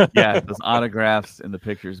 those autographs and the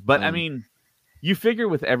pictures. But I mean, you figure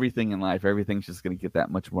with everything in life, everything's just going to get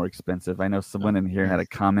that much more expensive. I know someone in here had a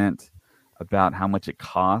comment about how much it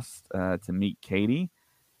cost to meet Katie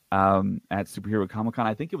at Superhero Comic-Con.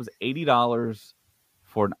 I think it was $80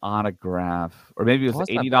 for an autograph, or maybe it was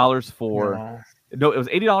 $80 for no, it was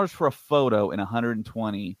 $80 for a photo and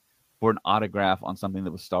 $120 for an autograph on something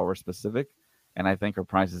that was Star Wars specific. And I think our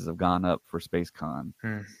prices have gone up for SpaceCon,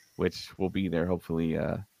 which will be there. Hopefully,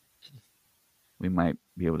 we might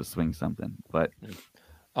be able to swing something. But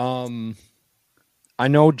I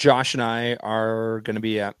know Josh and I are going to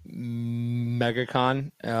be at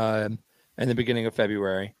MegaCon in the beginning of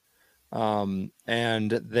February.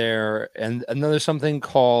 And there's something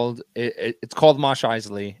called it's called Mosh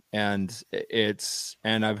Isley, and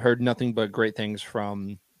I've heard nothing but great things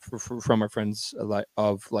from our friends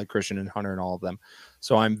like Christian and Hunter and all of them.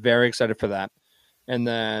 So I'm very excited for that. And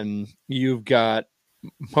then you've got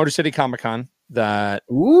Motor City Comic-Con that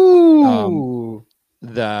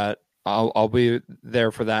that I'll be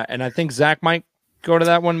there for that. And I think Zach might go to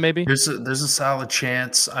that one, maybe. There's a solid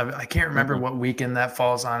chance. I can't remember what weekend that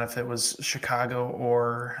falls on, if it was Chicago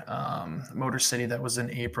or Motor City that was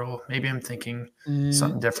in April. Maybe I'm thinking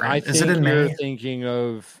something different. Is it in May? You're thinking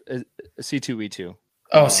of C2E2.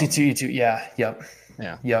 Oh, C2E2. Yeah. Yep.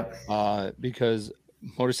 Yeah. Yep. Because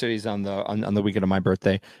Motor City's on the weekend of my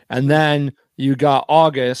birthday. And then you got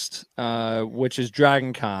August, which is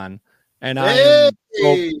Dragon Con. And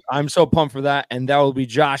I'm so pumped for that. And that will be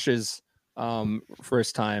Josh's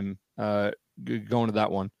first time going to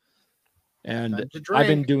that one. And I've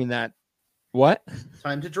been doing that. What?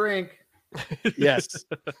 Time to drink. Yes.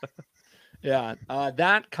 Yeah.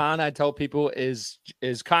 That con, I tell people, is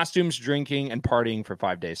costumes, drinking, and partying for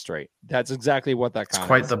 5 days straight. That's exactly what that con is. It's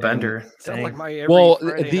quite the bender. Sounds like my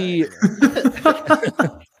Friday night.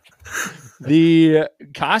 The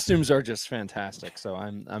costumes are just fantastic. So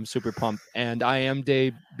I'm super pumped, and I am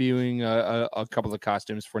debuting a couple of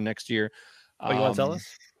costumes for next year. You want to tell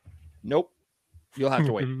us? Nope. You'll have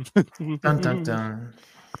to wait. Dun, dun, dun.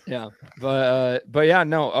 Yeah, but yeah,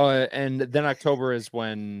 no. And then October is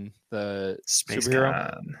when the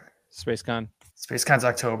SpaceCon. SpaceCon's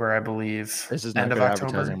October, I believe. This is not end good of October.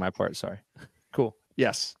 advertising on my part. Sorry. Cool.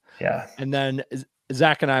 Yes. Yeah. And then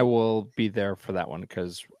Zach and I will be there for that one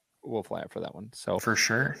because we'll fly out for that one. So for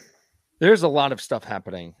sure, there's a lot of stuff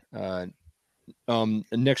happening.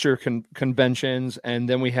 Next year conventions, and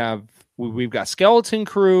then we've got Skeleton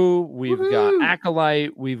Crew, we've got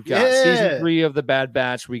Acolyte, we've got season 3 of the Bad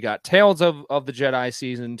Batch, we got Tales of the Jedi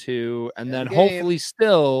season 2, and then hopefully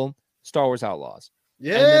still Star Wars Outlaws.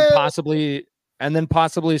 Yeah. And then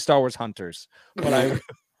possibly Star Wars Hunters. But I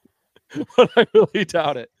really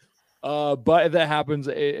doubt it. But if that happens,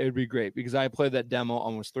 it'd be great because I played that demo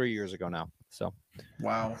almost 3 years ago now. So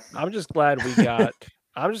Wow. I'm just glad we got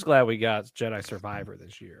Jedi Survivor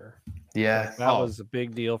this year. Yeah. That was a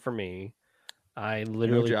big deal for me. I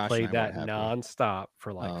literally Josh played and I that weren't happy. nonstop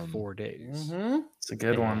for like 4 days. It's a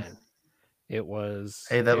good one. And it was.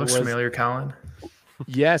 Hey, that looks was, familiar, Colin.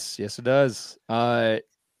 yes, it does.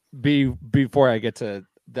 Before I get to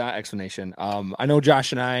that explanation, I know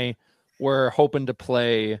Josh and I were hoping to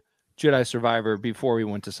play Jedi Survivor before we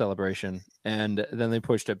went to Celebration, and then they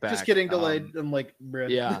pushed it back. Just getting delayed. I'm like, bruh.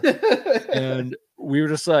 Yeah. And we were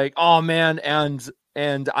just like, oh man, and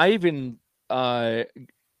I even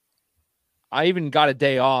got a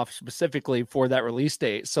day off specifically for that release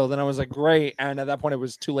date. So then I was like, great. And at that point, it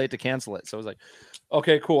was too late to cancel it. So I was like,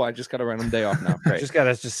 okay, cool. I just got a random day off now. Great. Just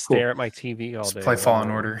gotta stare at my TV all Let's day. play Fallen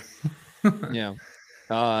Order. Yeah.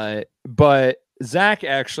 But Zach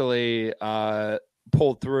actually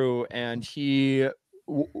pulled through, and you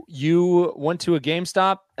went to a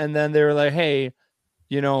GameStop, and then they were like, hey,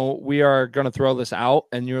 we are going to throw this out.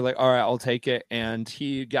 And you're like, all right, I'll take it. And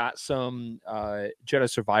he got some Jedi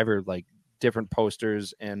Survivor, like different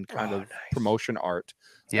posters and kind of promotion art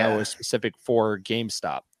that was specific for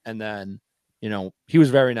GameStop. And then, he was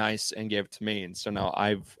very nice and gave it to me. And so now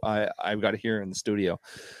I've got it here in the studio.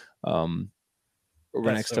 Right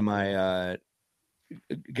next to my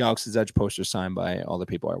Galaxy's Edge poster signed by all the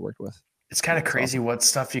people I worked with. It's kind of crazy what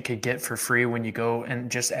stuff you could get for free when you go and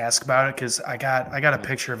just ask about it. Because I got a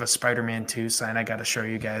picture of a Spider-Man 2 sign I got to show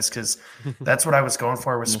you guys, because that's what I was going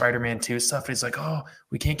for with Spider-Man 2 stuff. He's like, oh,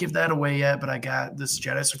 we can't give that away yet, but I got this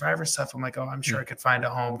Jedi Survivor stuff. I'm like, oh, I'm sure I could find a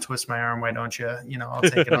home. Twist my arm, why don't you? I'll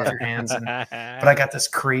take it off your hands. But I got this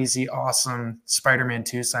crazy, awesome Spider-Man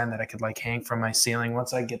 2 sign that I could like hang from my ceiling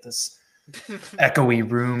once I get this echoey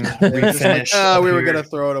room refinished. We were gonna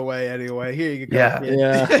throw it away anyway. Here you go.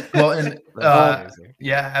 Yeah. Well, and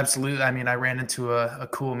yeah, absolutely. I mean, I ran into a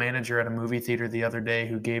cool manager at a movie theater the other day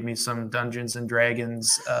who gave me some Dungeons and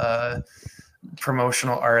Dragons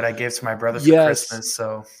promotional art I gave to my brother for Christmas.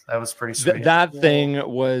 So that was pretty sweet. That thing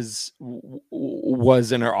was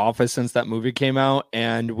in our office since that movie came out,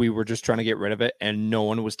 and we were just trying to get rid of it, and no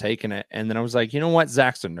one was taking it. And then I was like, you know what?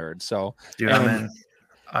 Zach's a nerd. So dude,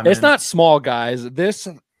 it's not small, guys. This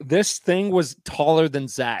thing was taller than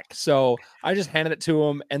Zach, so I just handed it to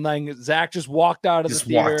him, and then Zach just walked out of the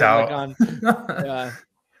theater. Walked out.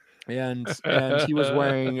 And he was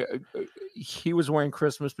wearing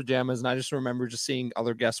Christmas pajamas, and I just remember just seeing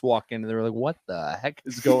other guests walk in, and they were like, "What the heck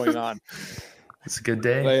is going on?" It's a good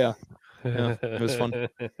day. But it was fun.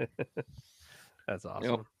 That's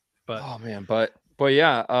awesome. But oh man, but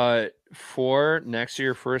yeah, for next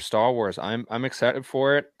year for Star Wars, I'm excited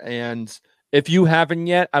for it. And if you haven't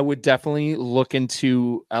yet, I would definitely look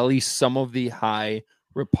into at least some of the High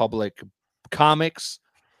Republic comics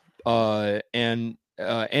and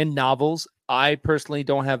novels. I personally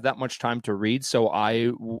don't have that much time to read, so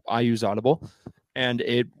I use Audible, and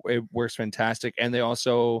it works fantastic. And they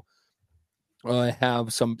also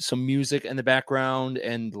have some music in the background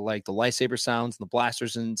and like the lightsaber sounds and the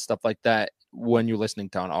blasters and stuff like that when you're listening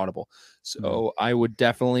to on Audible. So I would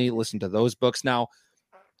definitely listen to those books. Now,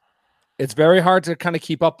 it's very hard to kind of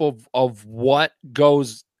keep up of what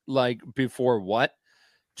goes like before what,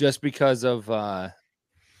 just because of the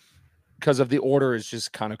order is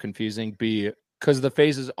just kind of confusing. Because the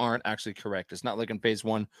phases aren't actually correct. It's not like in phase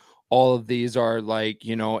 1, all of these are like,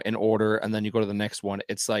 in order, and then you go to the next one.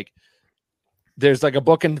 It's like there's like a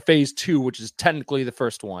book in phase 2, which is technically the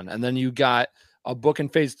first one, and then you got a book in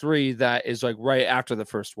phase 3 that is like right after the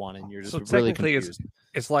first one, and you're just really confused.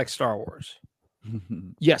 It's like Star Wars.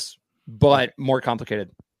 Yes, but more complicated.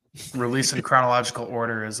 Release in chronological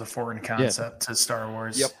order is a foreign concept to Star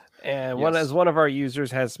Wars. Yep. And as one of our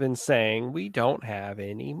users has been saying, we don't have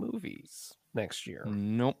any movies next year.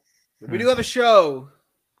 Nope. We do have a show.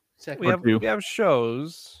 We have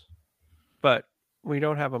shows, but we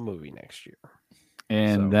don't have a movie next year.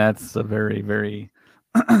 And that's a very, very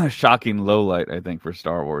shocking low light, I think, for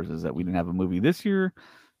Star Wars, is that we didn't have a movie this year,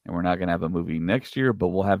 and we're not going to have a movie next year, but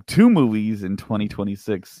we'll have 2 movies in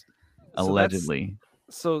 2026, allegedly.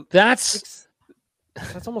 So that's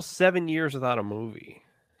almost 7 years without a movie.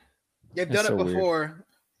 You've done it before. Weird.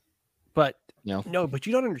 But no, but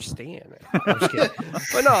you don't understand. I'm just kidding.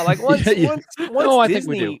 But no, like once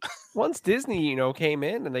Disney, came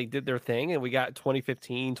in and they did their thing, and we got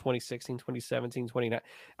 2015, 2016, 2017, 2019.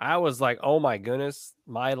 I was like, oh my goodness,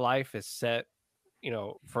 my life is set,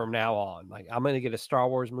 from now on. Like I'm going to get a Star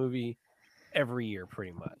Wars movie every year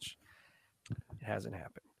pretty much. It hasn't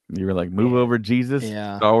happened. You were like, move over, Jesus.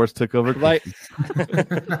 Yeah. Star Wars took over. Like,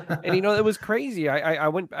 And it was crazy. I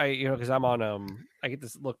went, because I'm on I get to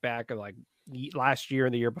look back at like last year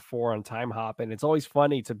and the year before on time hop, and it's always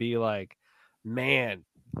funny to be like, man,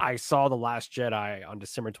 I saw The Last Jedi on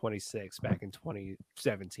December 26th back in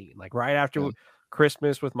 2017, like right after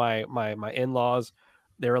Christmas with my in-laws.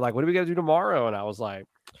 They were like, what do we got to do tomorrow? And I was like,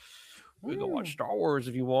 we go watch Star Wars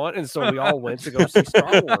if you want. And so we all went to go see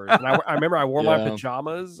Star Wars. And I remember I wore my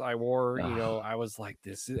pajamas. I wore, I was like,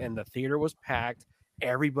 and the theater was packed.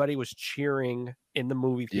 Everybody was cheering in the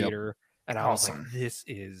movie theater. And I was like, this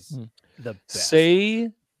is the best.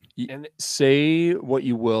 Say what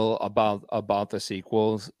you will about the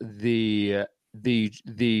sequels. The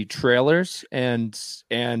trailers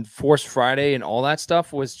and Force Friday and all that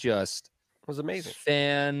stuff was amazing.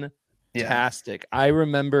 Fantastic. I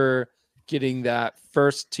remember getting that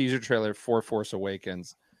first teaser trailer for Force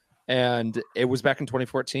Awakens, and it was back in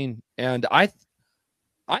 2014, and I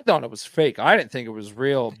thought it was fake. I didn't think it was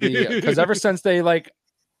real because ever since they like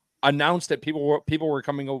announced that people were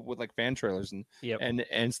coming up with like fan trailers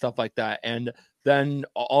and stuff like that, and then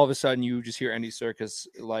all of a sudden you just hear Andy Serkis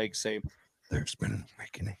like say, "There's been an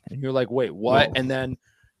awakening," and you're like, "Wait, what?" Whoa. And then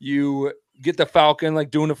you get the Falcon like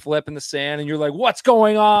doing a flip in the sand, and you're like, "What's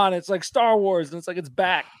going on?" It's like Star Wars, and it's like it's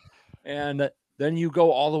back. And then you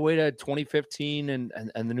go all the way to 2015 and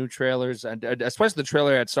the new trailers, and especially the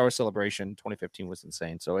trailer at Star Wars Celebration 2015 was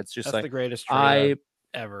insane. So it's just that's the greatest trailer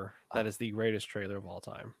ever. That is the greatest trailer of all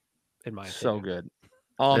time, in my opinion. So good.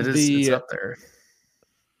 It's up there.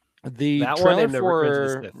 The that trailer one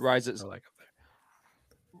for Rise of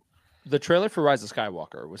the trailer for Rise of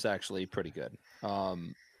Skywalker was actually pretty good. Was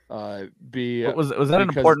that an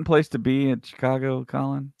important place to be in Chicago,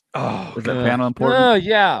 Colin? Oh, was that panel important? Oh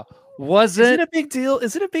yeah. Was it? Is it a big deal?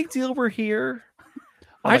 Is it a big deal we're here?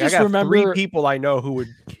 I just remember 3 people I know who would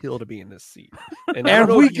kill to be in this seat, and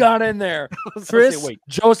we got in there. Chris,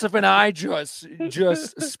 Joseph, and I just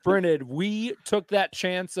sprinted. We took that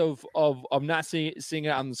chance of not seeing it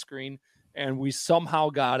on the screen, and we somehow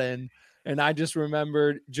got in. And I just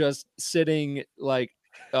remembered just sitting like,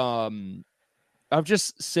 I'm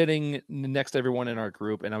just sitting next to everyone in our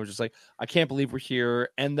group, and I was just like, I can't believe we're here.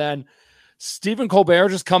 And then Stephen Colbert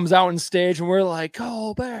just comes out on stage, and we're like,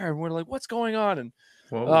 Colbert, and we're like, what's going on? And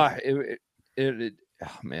oh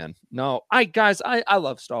man, no, I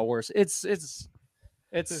love Star Wars. It's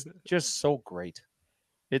just so great.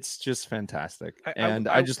 It's just fantastic, and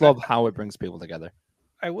I just love how it brings people together.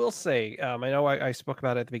 I will say, I know I spoke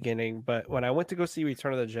about it at the beginning, but when I went to go see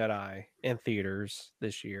Return of the Jedi in theaters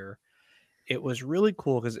this year, it was really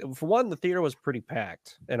cool because, for one, the theater was pretty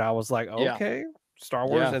packed, and I was like, okay, Star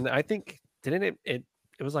Wars, and I think it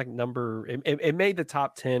was like it made the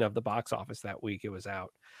top 10 of the box office that week it was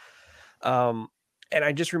out. And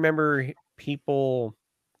I just remember people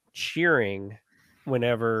cheering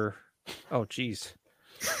whenever. Oh, geez.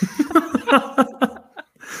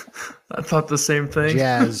 I thought the same thing.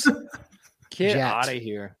 Jazz. Get out of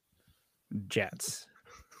here. Jets.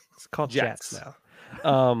 It's called Jets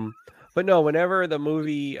now. But no, whenever the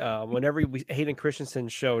movie, whenever Hayden Christensen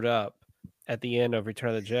showed up at the end of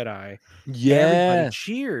Return of the Jedi, everybody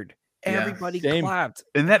cheered. Everybody clapped.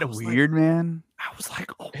 Isn't that weird, man? I was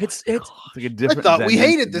like, oh, it's like a different. I thought we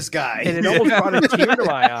hated this guy, and it almost brought a tear to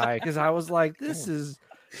my eye because I was like, this is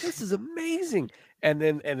amazing. And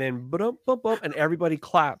then and everybody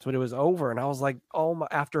clapped when it was over, and I was like, oh my!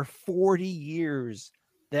 After 40 years,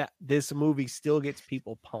 that this movie still gets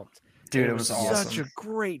people pumped. Dude, it was awesome. Such a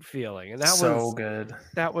great feeling, and that so was good.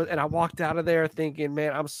 That was, and I walked out of there thinking,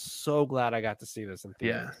 man, I'm so glad I got to see this in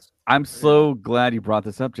theaters. Yeah. I'm so glad you brought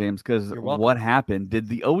this up, James, because what happened? Did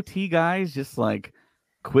the OT guys just like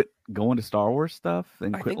quit going to Star Wars stuff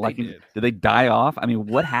and quit liking? Did they die off? I mean,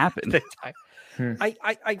 what happened? I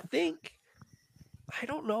think, I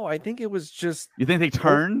don't know. I think it was just. You think they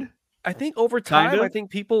turned? I think over time, I think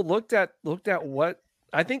people looked at what.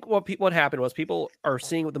 I think what happened was people are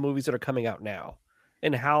seeing what the movies that are coming out now,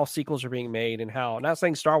 and how sequels are being made, and how, not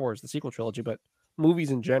saying Star Wars, the sequel trilogy, but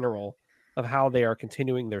movies in general, of how they are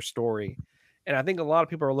continuing their story. And I think a lot of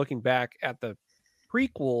people are looking back at the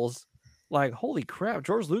prequels like, holy crap,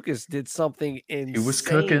 George Lucas did something insane. He was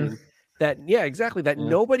cooking. That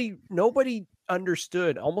nobody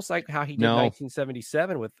understood, almost like how he did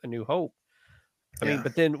 1977 with A New Hope. I mean,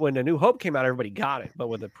 but then when A New Hope came out, everybody got it. But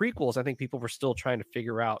with the prequels, I think people were still trying to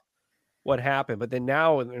figure out what happened. But then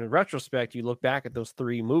now, in retrospect, you look back at those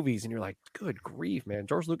 3 movies and you're like, good grief, man.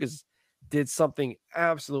 George Lucas did something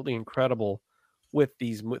absolutely incredible with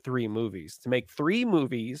these 3 movies. To make 3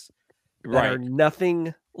 movies that are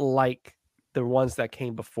nothing like the ones that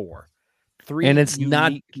came before. 3 and it's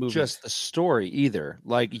not unique movies. just the story either.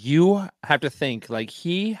 Like, you have to think, like,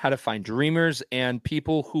 he had to find dreamers and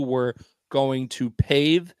people who were going to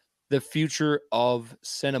pave the future of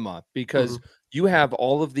cinema, because you have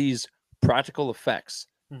all of these practical effects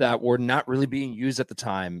that were not really being used at the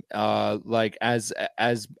time, like as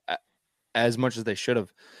much as they should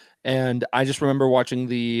have. And I just remember watching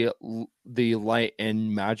the Light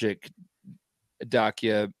and Magic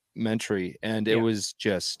documentary, and it was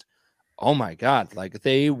just, oh my God, like,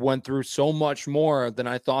 they went through so much more than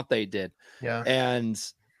I thought they did. Yeah. And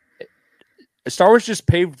Star Wars just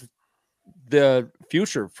paved the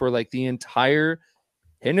future for like the entire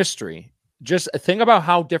industry. Just think about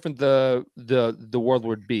how different the world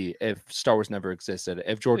would be if Star Wars never existed.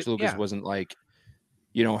 If George Lucas wasn't like,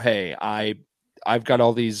 hey, I've got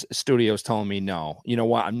all these studios telling me no. You know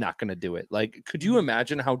what? I'm not going to do it. Like, could you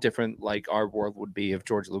imagine how different like our world would be if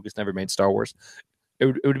George Lucas never made Star Wars?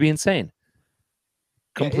 It would be insane.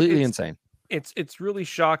 Completely insane. It's really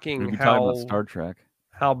shocking We'll be how talking about Star Trek.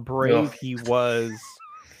 how brave he was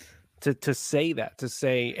to say that, to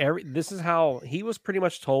say this is how he was pretty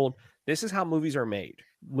much told. This is how movies are made.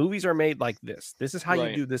 Movies are made like this. This is how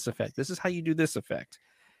you do this effect. This is how you do this effect.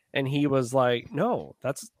 And he was like, no,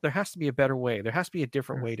 there has to be a better way. There has to be a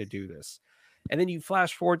different way to do this. And then you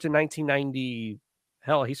flash forward to 1990.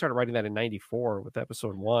 Hell, he started writing that in 94 with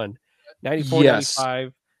episode 1, 94,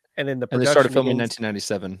 95. And then they started filming in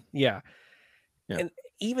 1997. Yeah. And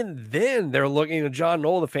even then, they're looking at John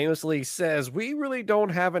Knoll, that famously says, we really don't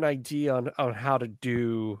have an idea on how to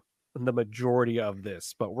do the majority of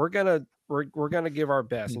this, but we're gonna give our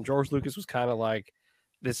best. And George Lucas was kind of like,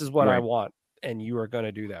 this is what I want, and you are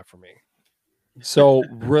gonna do that for me. So,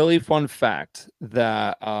 really fun fact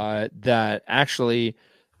that that actually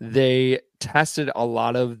they tested a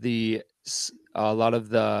lot of the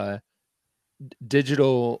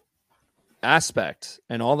digital aspect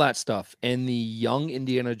and all that stuff in the Young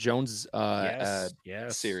Indiana Jones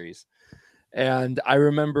series. And I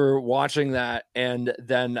remember watching that, and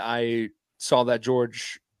then I saw that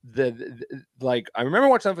I remember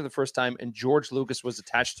watching that for the first time, and George Lucas was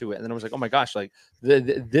attached to it, and then I was like, oh my gosh, like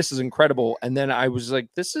this is incredible. And then I was like,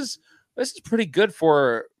 this is pretty good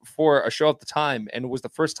for a show at the time, and it was the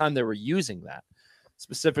first time they were using that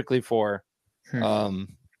specifically for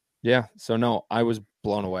so no, I was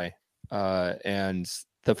blown away. And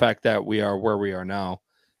the fact that we are where we are now,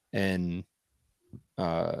 and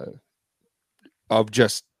of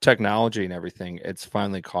just technology and everything, it's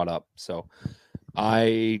finally caught up. So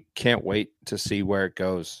I can't wait to see where it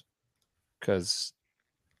goes, because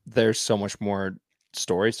there's so much more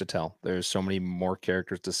stories to tell. There's so many more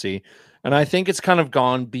characters to see. And I think it's kind of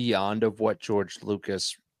gone beyond of what George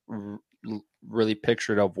Lucas really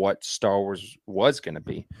pictured of what Star Wars was going to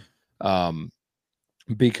be.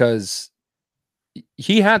 Because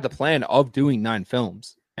he had the plan of doing 9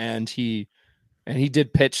 films, and he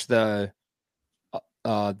did pitch the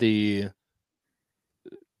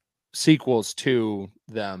sequels to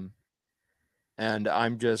them, and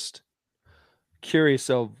I'm just curious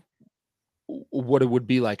of what it would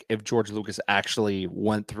be like if George Lucas actually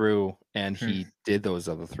went through and he did those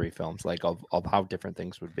other 3 films, like of how different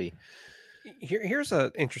things would be. Here's an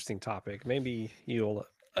interesting topic. Maybe you'll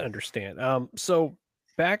understand. So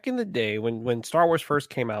back in the day when Star Wars first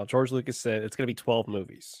came out, George Lucas said it's going to be 12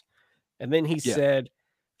 movies, and then he said,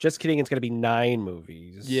 just kidding, it's going to be 9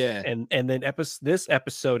 movies. Yeah. And then this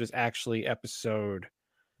episode is actually episode,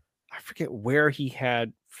 I forget where he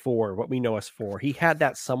had 4, what we know as 4. He had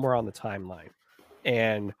that somewhere on the timeline.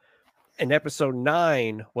 And episode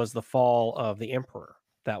 9 was the fall of the Emperor.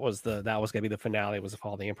 That was going to be the finale, was the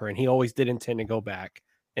fall of the Emperor. And he always did intend to go back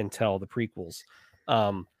and tell the prequels.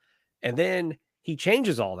 And then he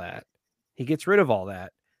changes all that. He gets rid of all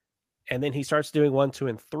that. And then he starts doing 1, 2,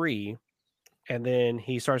 and 3. And then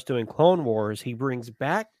he starts doing Clone Wars. He brings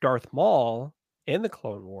back Darth Maul in the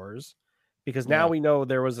Clone Wars, because now we know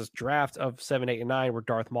there was this draft of 7, 8, and 9 where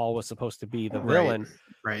Darth Maul was supposed to be the villain.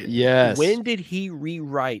 Right. Yes. When did he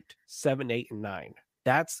rewrite 7, 8, and 9?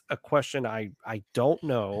 That's a question I don't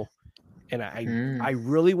know. And I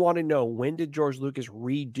really want to know, when did George Lucas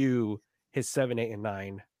redo his 7, 8, and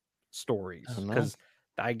 9 stories? Because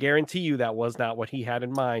I guarantee you that was not what he had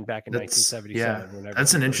in mind back in 1977. Yeah,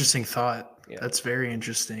 that's an interesting thought. Yeah. That's very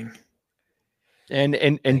interesing.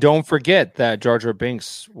 And don't forget that Jar Jar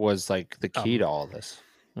Binks was like the key to all this.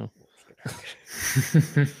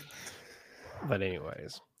 But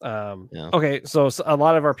anyways, okay. So a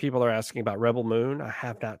lot of our people are asking about Rebel Moon. I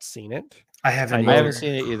have not seen it. I haven't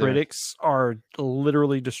seen it either. Critics are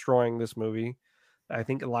literally destroying this movie. I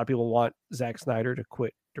think a lot of people want Zack Snyder to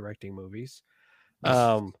quit directing movies.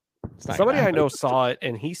 It's not Somebody gonna I know happen. saw it,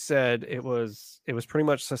 and he said it was pretty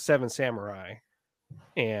much the Seven Samurai,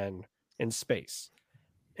 and in space,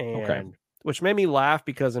 and which made me laugh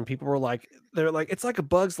because then people were like, they're like, it's like A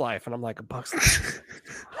Bug's Life, and I'm like, A Bug's Life.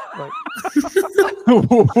 Like,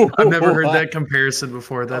 I've never heard that comparison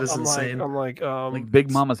before. That is I'm insane. Like Big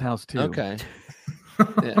Mama's House too. Okay.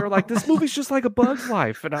 They're like, this movie's just like A Bug's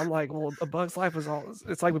Life, and I'm like, well, A Bug's Life is all.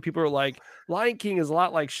 It's like when people are like, Lion King is a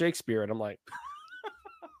lot like Shakespeare, and I'm like,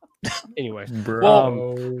 anyway.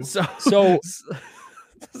 Bro. So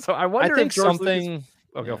I I wonder think if George something. Lucas...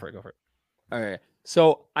 Oh, go for it. Go for it. All right.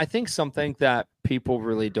 So I think something that people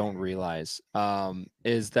really don't realize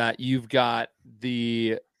is that you've got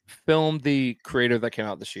the film, the creator that came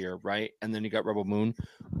out this year, right? And then you got Rebel Moon.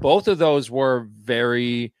 Both of those were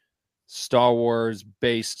very Star Wars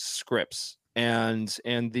based scripts, and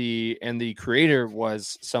the creator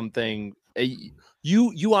was something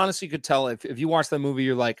you honestly could tell if you watch that movie,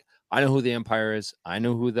 you're like, I know who the Empire is. I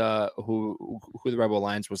know who the Rebel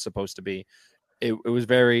Alliance was supposed to be. It was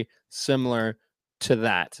very similar to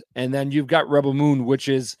that. And then you've got Rebel Moon, which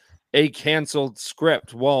is a canceled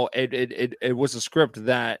script. Well, it was a script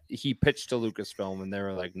that he pitched to Lucasfilm, and they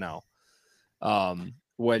were like, no.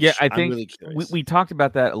 Which Yeah, I I'm think really curious. we talked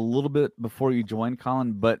about that a little bit before you joined,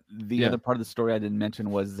 Colin. But the Yeah. other part of the story I didn't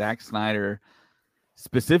mention was Zack Snyder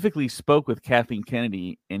specifically spoke with Kathleen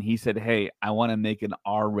Kennedy, and he said, "Hey, I want to make an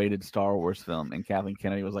R-rated Star Wars film." And Kathleen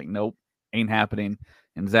Kennedy was like, "Nope, ain't happening."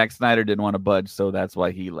 And Zack Snyder didn't want to budge, so that's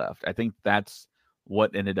why he left. I think that's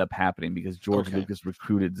what ended up happening because George Lucas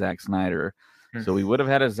recruited Zack Snyder. So we would have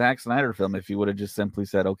had a Zack Snyder film if he would have just simply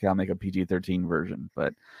said, "Okay, I'll make a PG-13 version."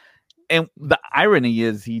 And the irony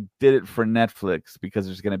is he did it for Netflix because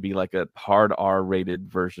there's going to be like a hard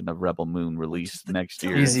R-rated version of Rebel Moon released next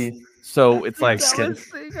year. Easy. So it's like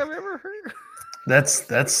Dumbest thing I've ever heard.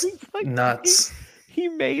 That's Like, nuts. He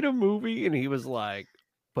made a movie and he was like,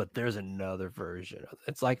 but there's another version.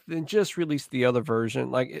 It's like, then just release the other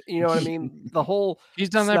version. Like, you know what I mean? The whole He's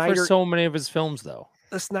done that for so many of his films, though.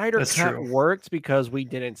 The Snyder That's cut true. worked because we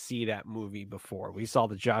didn't see that movie before. We saw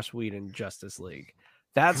the Joss Whedon Justice League.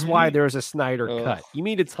 That's why there's a Snyder cut. You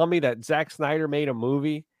mean to tell me that Zack Snyder made a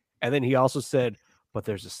movie and then he also said, but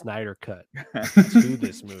there's a Snyder cut to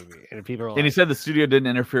this movie? And people are like, and he said the studio didn't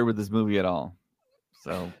interfere with this movie at all.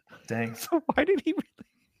 So Dang. so why did he really?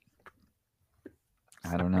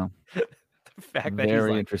 I don't know. The fact that Very he's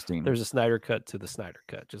like, interesting. there's a Snyder cut to the Snyder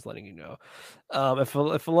cut, just letting you know. If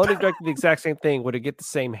Filoni directed the exact same thing, would it get the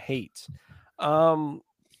same hate?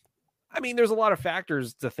 I mean, there's a lot of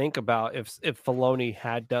factors to think about if Filoni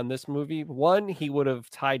had done this movie. One, he would have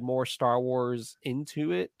tied more Star Wars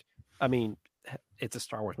into it. I mean, it's a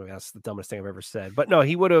Star Wars movie. That's the dumbest thing I've ever said. But no,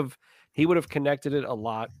 he would have connected it a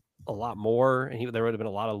lot more, and there would have been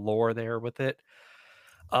a lot of lore there with it.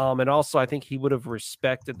 And also, I think he would have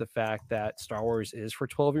respected the fact that Star Wars is for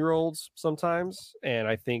 12-year-olds sometimes, and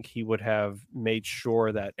I think he would have made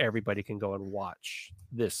sure that everybody can go and watch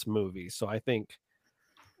this movie. So I think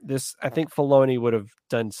Filoni would have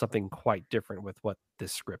done something quite different with what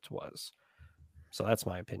this script was. So that's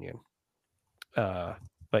my opinion.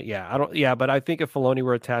 But yeah, but I think if Filoni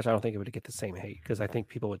were attached, I don't think it would get the same hate because I think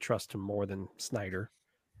people would trust him more than Snyder.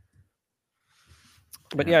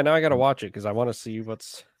 But yeah, now I got to watch it because I want to see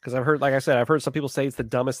because I've heard, like I said, I've heard some people say it's the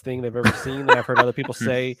dumbest thing they've ever seen. And I've heard other people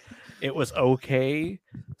say it was okay.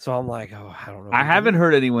 So I'm like, oh, I don't know. I haven't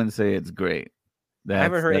heard anyone say it's great. I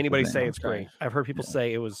haven't heard That's anybody the say thing. it's great. I've heard people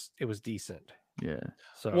say it was decent. Yeah.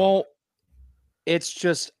 So Well, it's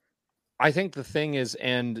just, I think the thing is,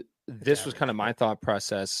 and this was kind of my thought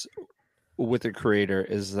process with the creator,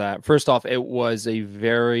 is that first off, it was a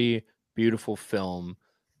very beautiful film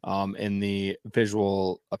in the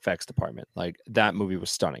visual effects department. Like, that movie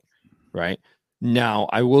was stunning, right? Now,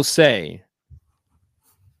 I will say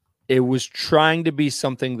it was trying to be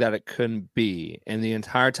something that it couldn't be. And the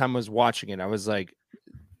entire time I was watching it, I was like,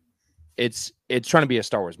 it's trying to be a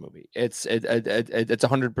Star Wars movie. It's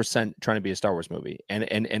 100% trying to be a Star Wars movie. And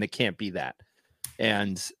it can't be that.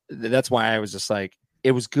 And that's why I was just like,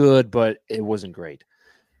 it was good, but it wasn't great.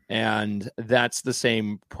 And that's the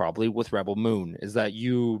same probably with Rebel Moon, is that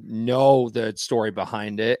you know the story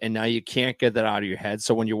behind it, and now you can't get that out of your head.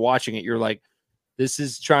 So when you're watching it, you're like, this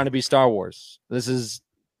is trying to be Star Wars. This is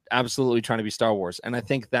absolutely trying to be Star Wars. And I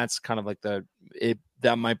think that's kind of like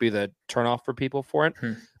that might be the turnoff for people for it.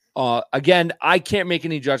 Again, I can't make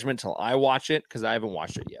any judgment till I watch it because I haven't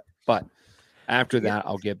watched it yet. But after that,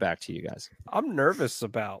 I'll get back to you guys. I'm nervous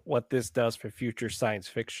about what this does for future science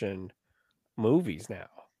fiction movies now,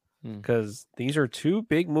 because these are two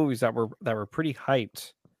big movies that were pretty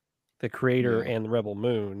hyped, The Creator and Rebel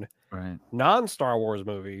Moon. Right. non-Star Wars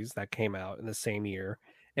movies that came out in the same year,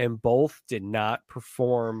 and both did not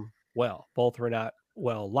perform well. Both were not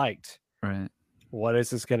well liked. Right. What is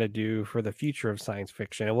this going to do for the future of science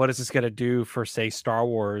fiction, and what is this going to do for, say, Star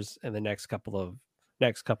Wars in the next couple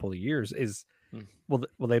of years?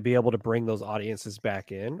 Will they be able to bring those audiences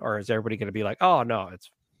back in, or is everybody going to be like, oh no, it's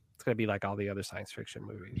going to be like all the other science fiction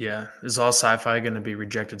movies? Yeah. Is all sci-fi going to be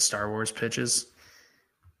rejected Star Wars pitches?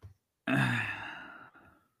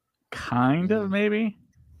 Kind of, maybe.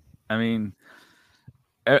 I mean,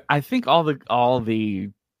 I think all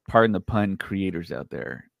the pardon the pun creators out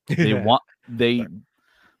there,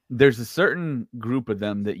 there's a certain group of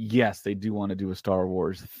them that, yes, they do want to do a Star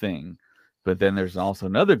Wars thing, but then there's also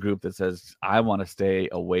another group that says, I want to stay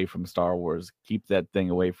away from Star Wars, keep that thing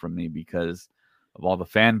away from me because of all the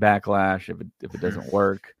fan backlash. If it doesn't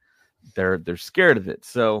work, they're scared of it.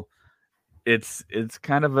 So it's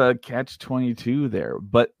kind of a catch-22 there.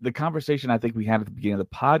 But the conversation I think we had at the beginning of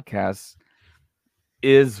the podcast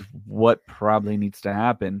is what probably needs to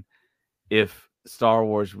happen if Star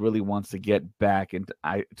Wars really wants to get back into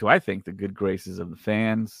I think the good graces of the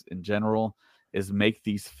fans in general, is make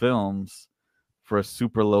these films for a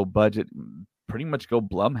super low budget, pretty much go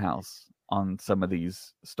Blumhouse on some of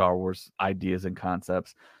these Star Wars ideas and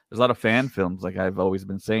concepts. There's a lot of fan films, like I've always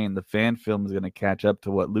been saying, the fan film is going to catch up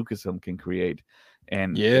to what Lucasfilm can create.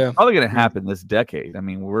 And it's probably going to happen this decade. I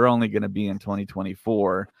mean, we're only going to be in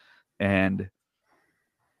 2024, and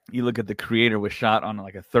you look at The Creator was shot on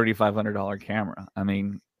like a $3,500 camera. I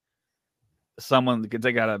mean, someone could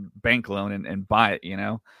take out a bank loan and buy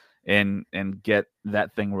it, and get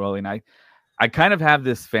that thing rolling. I kind of have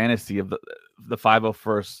this fantasy of the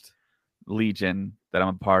 501st Legion that I'm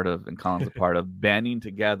a part of and Colin's a part of, banding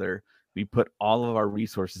together. We put all of our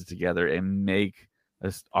resources together and make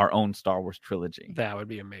our own Star Wars trilogy. That would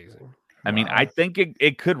be amazing. I mean, I think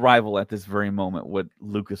it could rival at this very moment what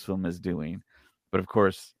Lucasfilm is doing. But of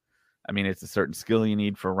course, I mean, it's a certain skill you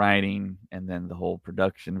need for writing, and then the whole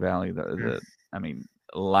production value. I mean,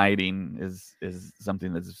 lighting is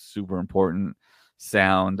something that's super important,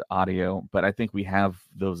 sound, audio. But I think we have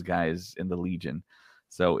those guys in the Legion,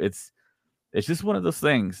 so it's just one of those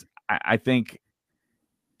things. I think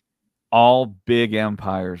all big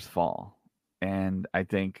empires fall, and I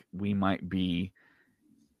think we might be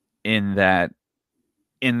in that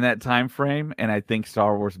time frame, and I think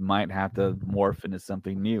Star Wars might have to morph into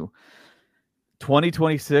something new.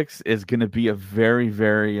 2026 is going to be a very,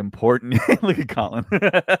 very important look at Colin.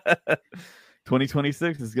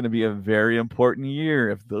 2026 is going to be a very important year.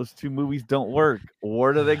 If those two movies don't work,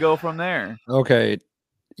 where do they go from there? Okay.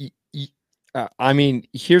 I mean,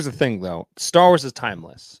 here's the thing, though. Star Wars is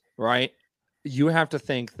timeless, right? You have to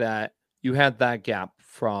think that you had that gap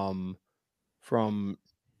from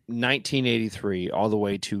 1983 all the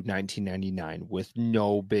way to 1999 with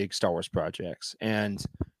no big Star Wars projects. And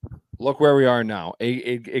look where we are now.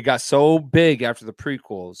 It got so big after the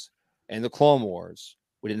prequels and the Clone Wars.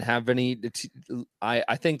 We didn't have any.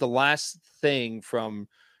 I think the last thing from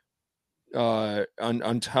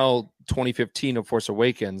until 2015 of Force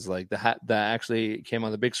Awakens, like that actually came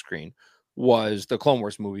on the big screen, was the Clone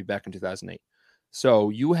Wars movie back in 2008. So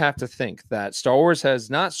you have to think that Star Wars has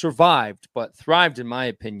not survived, but thrived, in my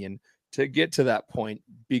opinion, to get to that point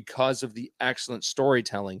because of the excellent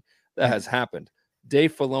storytelling that has happened.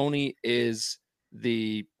 Dave Filoni is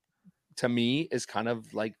to me, is kind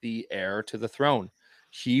of like the heir to the throne.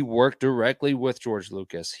 He worked directly with George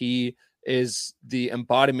Lucas. He is the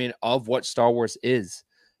embodiment of what Star Wars is.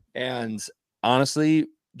 And honestly,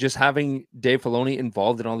 just having Dave Filoni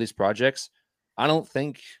involved in all these projects, I don't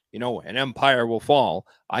think, an empire will fall.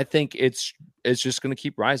 I think it's just going to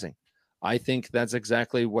keep rising. I think that's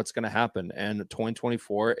exactly what's going to happen. And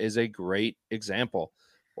 2024 is a great example.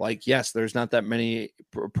 Like, yes, there's not that many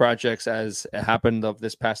projects as it happened of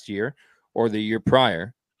this past year or the year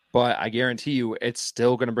prior, but I guarantee you it's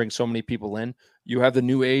still going to bring so many people in. You have the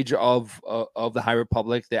new age of the High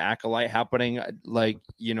Republic, the Acolyte happening,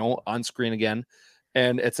 on screen again.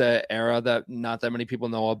 And it's an era that not that many people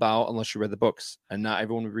know about unless you read the books, and not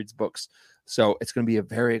everyone reads books. So it's going to be a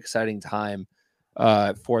very exciting time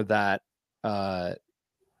for that,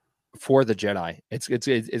 for the Jedi. It's going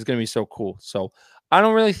to be so cool. So I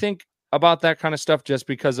don't really think about that kind of stuff just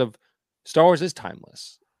because of Star Wars is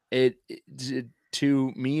timeless. It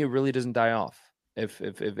to me, it really doesn't die off. If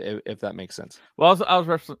that makes sense. Well, I was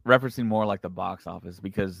referencing more like the box office,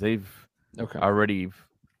 because they've already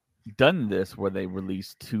done this where they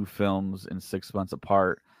released 2 films in 6 months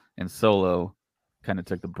apart, and Solo kind of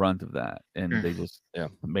took the brunt of that, and they just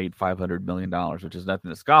made $500 million, which is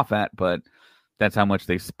nothing to scoff at, but that's how much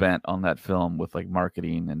they spent on that film with like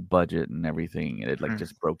marketing and budget and everything, and it like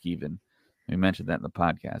just broke even. We mentioned that in the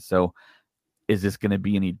podcast. So is this going to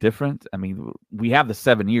be any different? I mean, we have the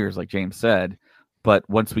 7 years, like James said, but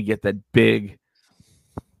once we get that big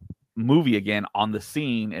movie again on the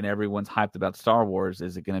scene and everyone's hyped about Star Wars,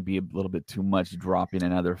 is it going to be a little bit too much dropping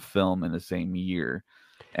another film in the same year?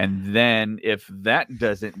 And then if that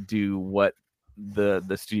doesn't do what the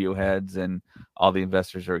studio heads and all the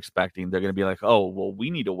investors are expecting, they're going to be like, oh, well, we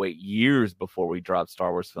need to wait years before we drop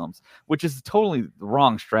Star Wars films, which is totally the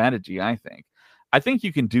wrong strategy. I think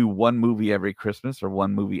you can do one movie every Christmas or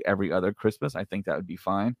one movie every other Christmas. I think that would be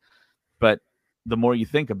fine. But the more you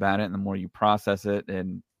think about it and the more you process it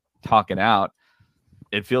and talk it out,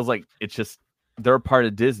 it feels like it's just they're a part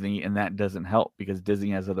of Disney, and that doesn't help because Disney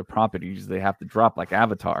has other properties they have to drop, like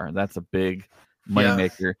Avatar. That's a big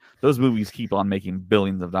moneymaker. Those movies keep on making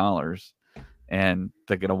billions of dollars, and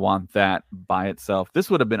they're going to want that by itself. This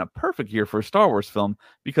would have been a perfect year for a Star Wars film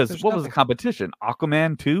because what was the competition?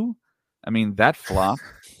 Aquaman 2? I mean, that flopped.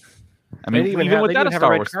 I mean, even without a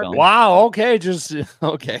Star Wars film. Wow, okay, just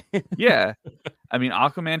okay. Yeah. I mean,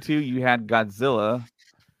 Aquaman 2, you had Godzilla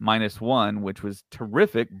 -1, which was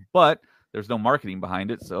terrific, but there's no marketing behind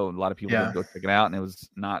it, so a lot of people didn't go check it out, and it was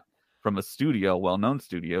not from a studio, well-known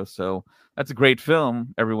studio. So that's a great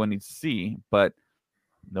film everyone needs to see, but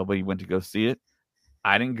nobody went to go see it.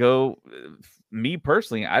 I didn't go. Me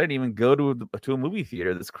personally, I didn't even go to a movie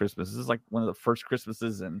theater this Christmas. This is like one of the first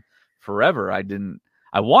Christmases in forever. I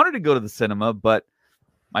wanted to go to the cinema, but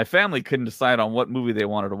my family couldn't decide on what movie they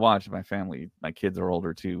wanted to watch. My kids are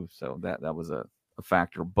older too, so that was a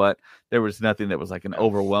factor. But there was nothing that was like an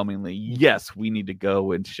overwhelmingly yes, we need to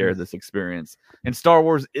go and share this experience. And Star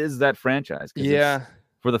Wars is that franchise. It's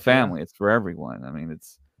for the family. It's for everyone. I mean,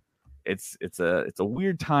 it's a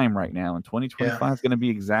weird time right now, and 2025 is going to be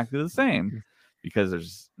exactly the same because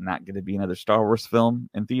there's not going to be another Star Wars film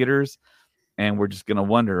in theaters, and we're just going to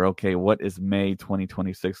wonder, okay, what is May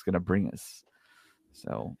 2026 going to bring us?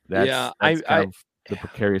 So that's kind of the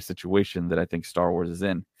precarious situation that I think Star Wars is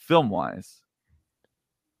in, film-wise.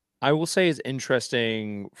 I will say is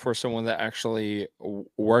interesting for someone that actually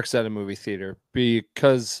works at a movie theater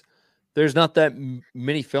because there's not that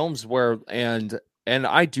many films where and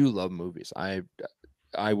I do love movies. I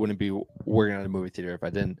wouldn't be working at a movie theater if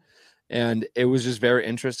I didn't. And it was just very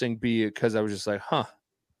interesting because I was just like,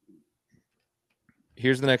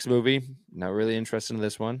 here's the next movie. Not really interested in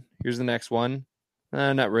this one. Here's the next one.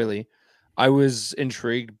 Not really. I was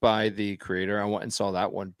intrigued by the creator. I went and saw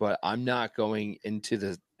that one, but I'm not going into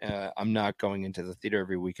the theater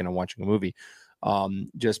every weekend and watching a movie.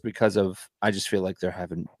 Just because I just feel like there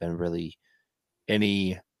haven't been really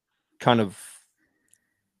any kind of,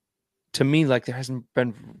 to me, like there hasn't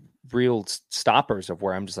been real stoppers of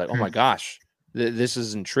where I'm just like, oh my gosh, this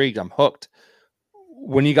is intrigued. I'm hooked.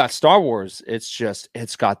 When you got Star Wars,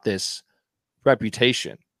 it's got this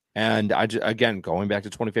reputation. And again, going back to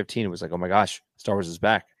 2015, it was like, oh my gosh, Star Wars is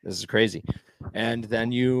back. This is crazy. And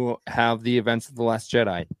then you have the events of The Last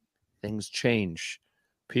Jedi. Things change.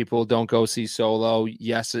 People don't go see Solo.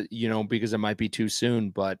 Yes, because it might be too soon,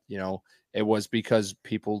 but it was because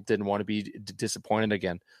people didn't want to be disappointed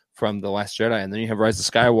again from The Last Jedi. And then you have Rise of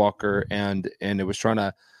Skywalker, and it was trying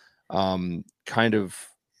to kind of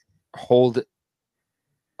hold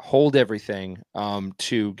everything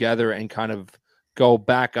together and kind of go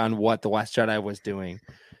back on what The Last Jedi was doing.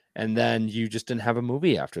 And then you just didn't have a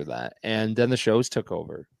movie after that. And then the shows took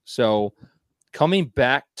over. So coming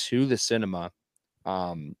back to the cinema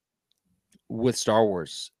with Star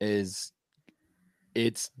Wars it's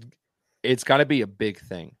got to be a big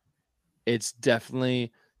thing. It's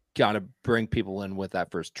definitely got to bring people in with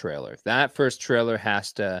that first trailer. That first trailer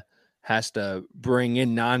has to bring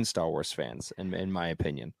in non-Star Wars fans, in my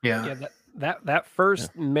opinion. That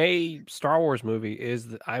first May Star Wars movie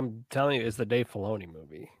I'm telling you, is the Dave Filoni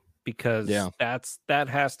movie, because that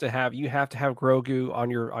has to have, you have to have Grogu on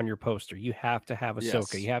your poster. You have to have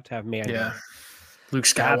Ahsoka. You have to have Mando. Luke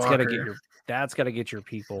Skywalker. That's got to get your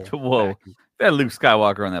people. Whoa, that Luke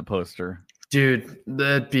Skywalker on that poster, dude.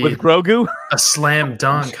 That'd be with Grogu, a slam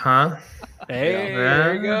dunk, huh? Hey,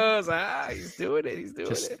 there he goes. He's doing it. He's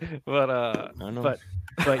doing it.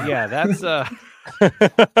 But yeah, that's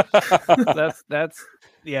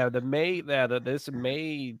this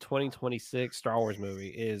May 2026 Star Wars movie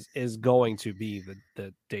is going to be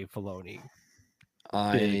the Dave Filoni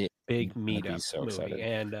big meetup movie. Excited.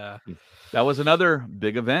 And that was another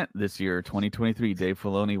big event this year, 2023. Dave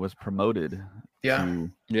Filoni was promoted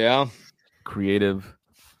to creative.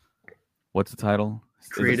 What's the title?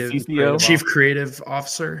 creative CCO? chief creative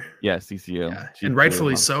officer. Yeah, CCO. Yeah, Chief and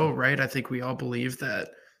rightfully Creative so, Officer. right? I think we all believe that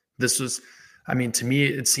this was. I mean, to me,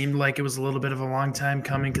 it seemed like it was a little bit of a long time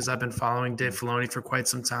coming because I've been following Dave Filoni for quite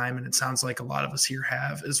some time, and it sounds like a lot of us here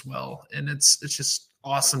have as well. And it's just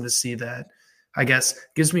awesome to see that. I guess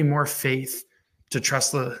gives me more faith to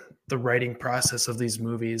trust the writing process of these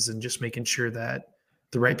movies and just making sure that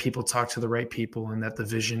the right people talk to the right people and that the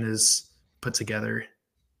vision is put together.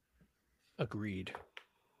 Agreed.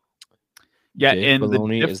 Yeah, Dave and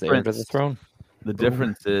Filoni is the heir to the throne. The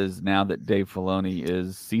difference is now that Dave Filoni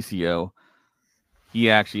is CCO, he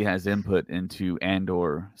actually has input into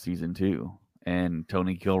Andor season 2, and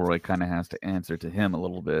Tony Gilroy kind of has to answer to him a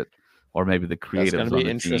little bit, or maybe the creatives. That's going to on be the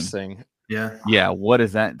interesting. Team. Yeah. What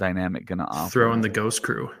is that dynamic going to offer? Throw in the Ghost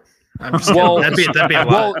Crew. I'm just Well, that'd be a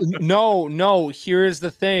lot. Well, no. Here's the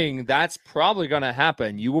thing. That's probably going to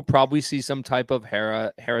happen. You will probably see some type of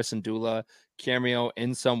Harrison Dula cameo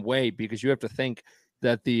in some way, because you have to think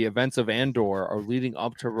that the events of Andor are leading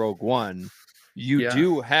up to Rogue One. You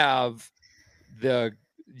do have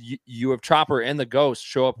you have Chopper and the Ghost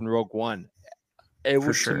show up in Rogue One. It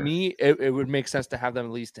would, to me, it would make sense to have them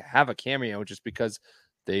at least to have a cameo, just because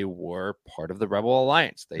they were part of the Rebel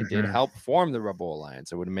Alliance. They did help form the Rebel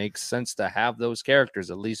Alliance. It would make sense to have those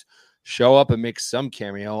characters at least show up and make some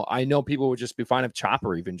cameo. I know people would just be fine if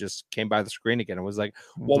Chopper even just came by the screen again and was like,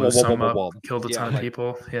 whoa. Killed a ton of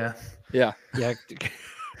people. Yeah.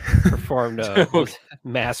 Performed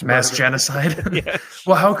mass genocide. Yeah.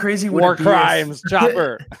 Well, how crazy would war it be crimes,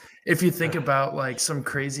 Chopper? If you think about like some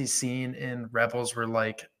crazy scene in Rebels where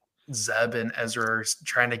like Zeb and Ezra are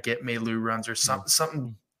trying to get Melu runs or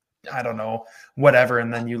something, I don't know, whatever,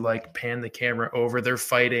 and then you like pan the camera over, they're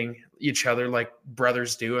fighting each other like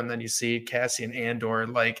brothers do, and then you see Cassian Andor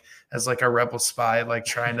like as like a rebel spy like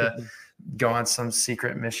trying to go on some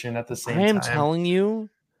secret mission at the same time. I am telling you,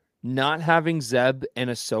 not having Zeb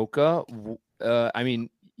and Ahsoka, not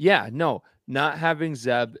having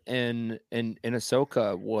Zeb and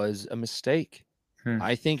Ahsoka was a mistake.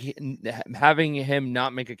 I think having him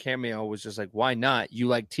not make a cameo was just like, why not? You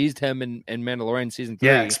like teased him in Mandalorian season 3.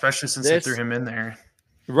 Yeah, especially since they threw him in there.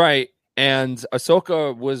 Right. And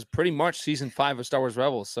Ahsoka was pretty much season 5 of Star Wars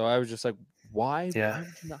Rebels. So I was just like, why would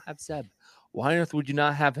you not have Zeb? Why on earth would you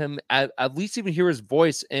not have him at least even hear his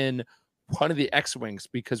voice in one of the X-Wings?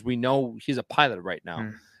 Because we know he's a pilot right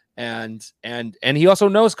now. And he also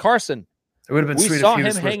knows Carson. It would have been we sweet saw if he him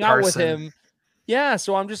was hang with out with Carson. him. Yeah,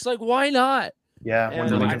 so I'm just like, why not? Yeah, when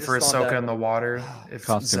they're looking for Ahsoka that in the water, if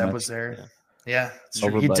Zeb was there. Yeah, it's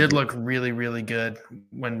true. He did look really, really good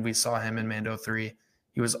when we saw him in Mando 3.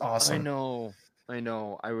 He was awesome. I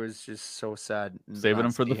know. I was just so sad. Saving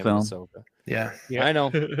him for the film. Yeah. I know.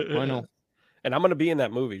 And I'm going to be in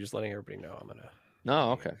that movie, just letting everybody know I'm going to.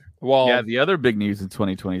 No, okay. Well, yeah, the other big news in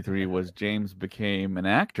 2023 was James became an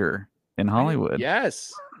actor in Hollywood.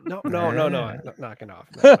 Yes. No. Knocking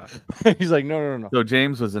off. He's like, no. So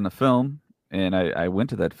James was in a film, and I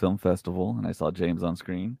went to that film festival, and I saw James on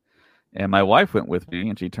screen. And my wife went with me,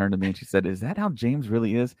 and she turned to me and she said, "Is that how James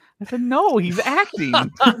really is?" I said, "No, he's acting."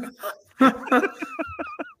 But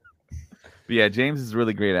yeah, James is a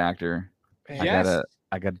really great actor. Yes.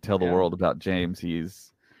 I got to tell the world about James.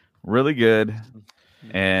 He's really good,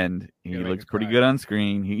 and he looks pretty good on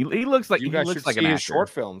screen. He looks like you guys looks should like see an actor. his short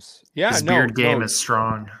films. Yeah, his beard game is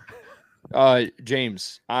strong.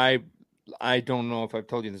 James, I don't know if I've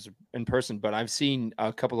told you this in person, but I've seen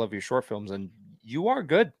a couple of your short films, and you are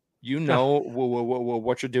good. You know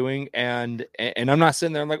what you're doing, and I'm not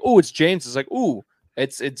sitting there. I'm like, oh, it's James. It's like, oh,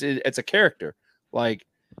 it's a character. Like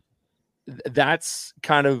that's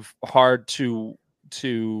kind of hard to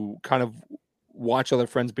kind of watch other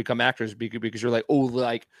friends become actors because you're like, oh,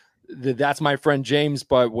 like that's my friend James.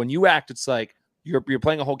 But when you act, it's like you're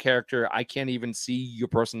playing a whole character. I can't even see your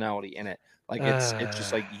personality in it. Like it's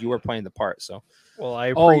just like you are playing the part. So, well, I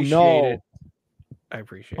appreciate it. I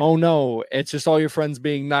appreciate it. Oh no, it's just all your friends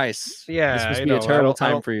being nice. Yeah, this must be a terrible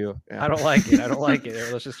time for you. Yeah. I don't like it. I don't like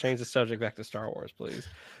it. Let's just change the subject back to Star Wars, please.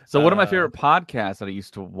 So one of my favorite podcasts that I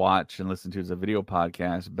used to watch and listen to is a video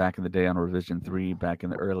podcast back in the day on Revision 3, back in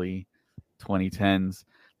the early 2010s.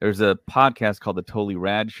 There's a podcast called The Totally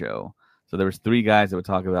Rad Show. So there was 3 guys that would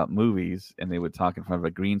talk about movies, and they would talk in front of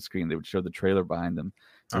a green screen. They would show the trailer behind them.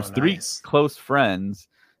 There's 3 close friends,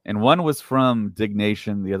 and one was from Dig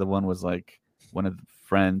Nation. The other one was like one of the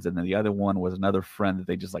friends, and then the other one was another friend that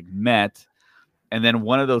they just like met. And then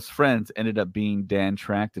one of those friends ended up being Dan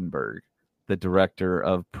Trachtenberg, the director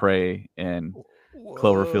of Prey and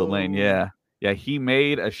Cloverfield Lane. Yeah, he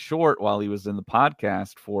made a short while he was in the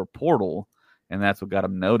podcast for Portal, and that's what got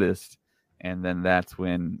him noticed. and then that's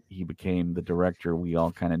when he became the director we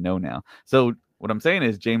all kind of know now. So what I'm saying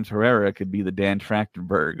is James Herrera could be the Dan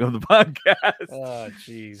Trachtenberg of the podcast. Oh,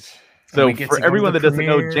 jeez. So for everyone that doesn't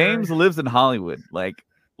know, James lives in Hollywood, like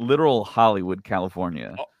literal Hollywood,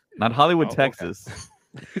 California, not Hollywood, Texas.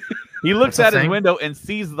 Okay. He looks at his window and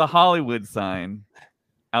sees the Hollywood sign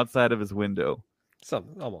outside of his window.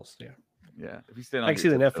 Something almost, yeah. Yeah. If you stand on I can see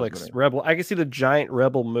the Netflix Rebel. I can see the giant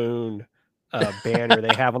Rebel Moon banner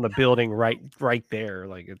they have on the building right there.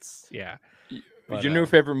 Like it's But, your new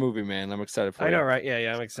favorite movie, man. I'm excited for I you. know, right?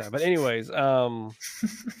 Yeah, I'm excited. But anyways,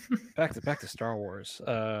 back to Star Wars.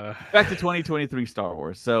 Back to 2023 Star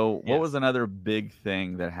Wars. So what was another big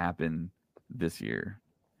thing that happened this year?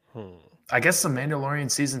 I guess the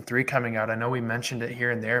Mandalorian season 3 coming out. I know we mentioned it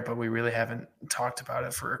here and there, but we really haven't talked about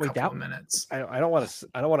it for a couple of minutes. I don't want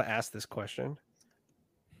to ask this question.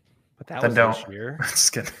 But that was this year.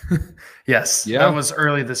 Just kidding. Yes. Yeah. That was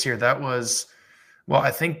early this year. That was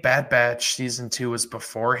I think Bad Batch season 2 was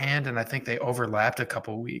beforehand, and I think they overlapped a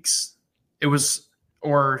couple weeks. It was,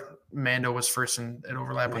 or Mando was first, and it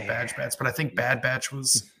overlapped with Bad Batch. But I think Bad Batch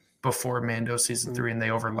was before Mando season 3, and they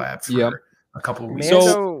overlapped for a couple of weeks.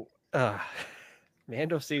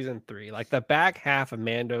 Mando season 3, like the back half of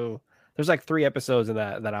Mando. There's like 3 episodes in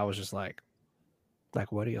that I was just like,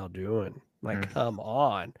 what are y'all doing? Like, come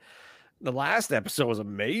on. The last episode was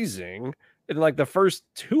amazing. And like the first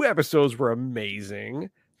 2 episodes were amazing.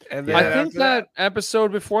 And then I think that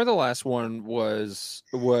episode before the last one was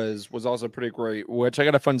also pretty great, which I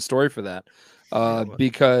got a fun story for that.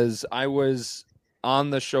 Because I was on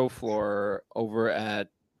the show floor over at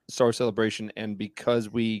Star Wars Celebration, and because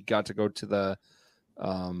we got to go to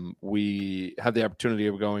we had the opportunity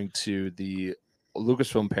of going to the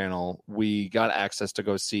Lucasfilm panel, we got access to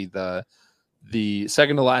go see the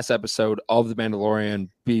second to last episode of The Mandalorian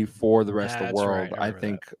before the rest of the world. Right, I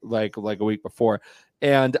think like a week before.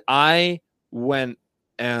 And I went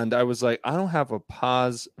and I was like, I don't have a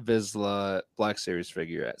Paz Vizsla Black Series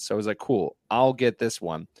figure yet. So I was like, cool, I'll get this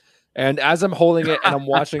one. And as I'm holding it and I'm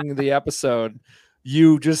watching the episode,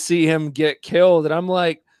 you just see him get killed. And I'm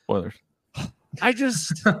like, spoilers. I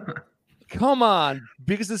just... Come on,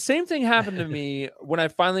 because the same thing happened to me when I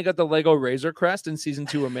finally got the Lego Razor Crest in season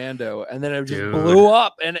 2 of Mando, and then it just blew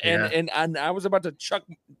up, and I was about to chuck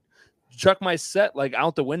my set like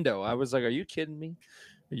out the window. I was like, "Are you kidding me?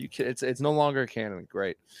 Are you kidding? It's no longer canon."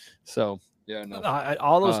 Great, so yeah, no.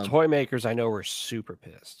 All those toy makers I know were super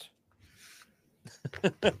pissed.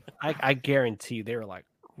 I guarantee they were like,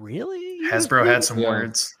 "Really?" Hasbro had some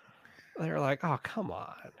words. They were like, "Oh, come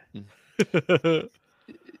on."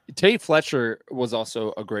 Tate Fletcher was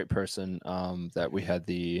also a great person that we had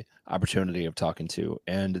the opportunity of talking to,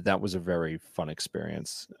 and that was a very fun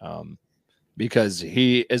experience because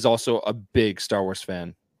he is also a big Star Wars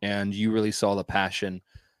fan, and you really saw the passion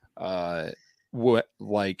in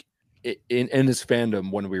his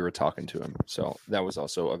fandom when we were talking to him. So that was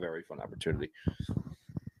also a very fun opportunity.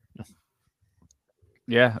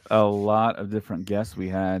 Yeah, a lot of different guests we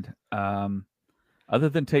had. Other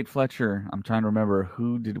than Tate Fletcher, I'm trying to remember,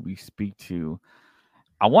 who did we speak to?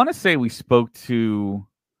 I want to say we spoke to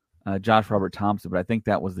Josh Robert Thompson, but I think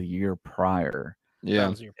that was the year prior.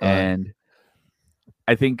 Yeah. And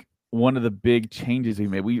I think one of the big changes we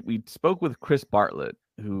made, we spoke with Chris Bartlett,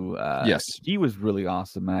 who he was really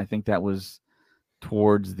awesome. And I think that was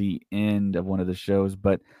towards the end of one of the shows.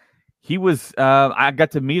 But he was, I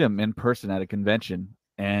got to meet him in person at a convention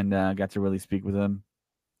and got to really speak with him.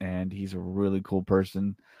 And he's a really cool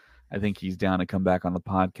person. I think he's down to come back on the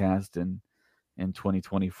podcast in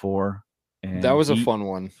 2024. And that was a fun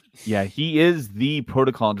one. Yeah, he is the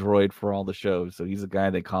protocol droid for all the shows. So he's a guy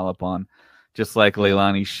they call upon, just like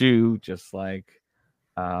Leilani Shu, just like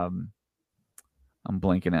I'm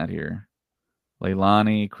blanking out here.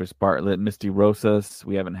 Leilani, Chris Bartlett, Misty Rosas.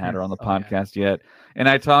 We haven't had her on the podcast yet. And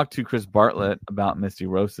I talked to Chris Bartlett about Misty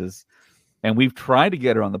Rosas, and we've tried to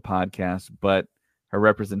get her on the podcast, but her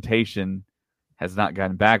representation has not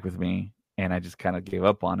gotten back with me, and I just kind of gave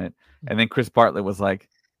up on it. And then Chris Bartlett was like,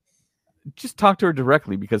 just talk to her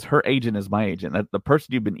directly because her agent is my agent. That the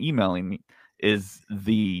person you've been emailing me is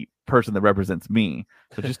the person that represents me.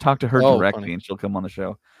 So just talk to her directly and she'll come on the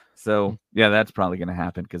show. So yeah, that's probably going to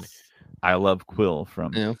happen because I love Quill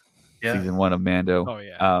from season 1 of Mando. Oh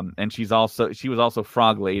yeah. And she was also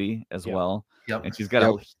Frog Lady as well. Yep. And she's got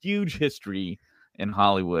a huge history in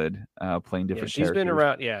Hollywood, playing different she's characters. Been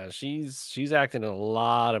around. Yeah, she's acted in a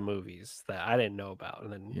lot of movies that I didn't know about.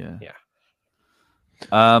 And then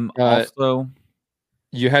also,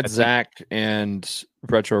 you had Zach and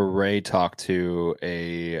Retro Ray talk to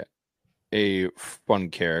a a fun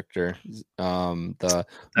character. The That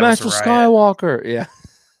Master was a riot. Skywalker. Yeah.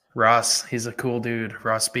 Ross, he's a cool dude.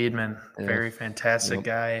 Ross Speedman, Yeah. very fantastic Yep.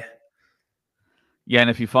 guy. Yeah, and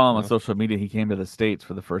if you follow him on Yeah. social media, he came to the States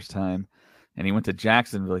for the first time, and he went to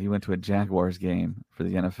Jacksonville. He went to a Jaguars game for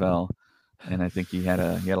the NFL, and I think he had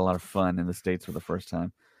a lot of fun in the States for the first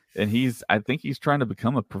time. And I think he's trying to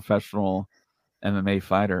become a professional MMA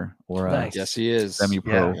fighter or a Nice. Yes, he is.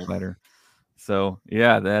 semi-pro Yeah. fighter. So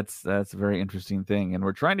yeah, that's a very interesting thing, and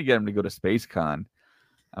we're trying to get him to go to SpaceCon.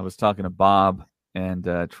 I was talking to Bob and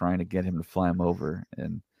trying to get him to fly him over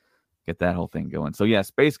and get that whole thing going. So yeah,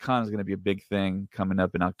 SpaceCon is going to be a big thing coming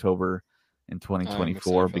up in October in 2024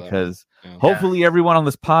 for that one. because Yeah. hopefully everyone on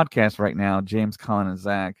this podcast right now, James, Colin, and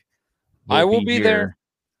Zach, I will be here. there.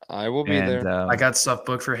 I will be And, there. I got stuff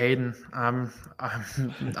booked for Hayden. I'm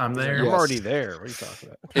there. I'm Yes. already there. What are you talking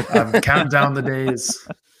about? I'm counting down the days.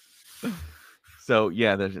 So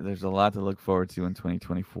yeah, there's a lot to look forward to in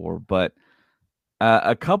 2024. But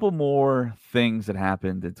a couple more things that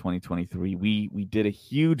happened in 2023. We did a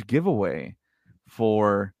huge giveaway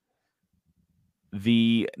for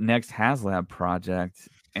the next HasLab project,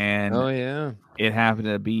 and Oh yeah. it happened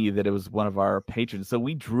to be that it was one of our patrons. So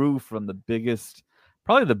we drew from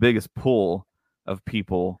probably the biggest pool of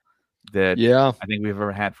people that Yeah. I think we've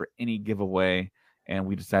ever had for any giveaway, and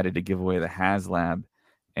we decided to give away the HasLab,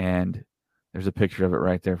 and there's a picture of it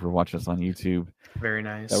right there for watching us on YouTube. Very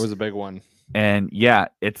nice. That was a big one. And yeah,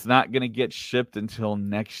 it's not going to get shipped until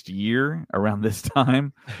next year around this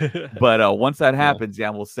time. But once that happens,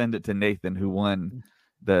 we'll send it to Nathan, who won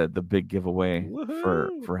the big giveaway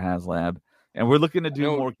for HasLab. And we're looking to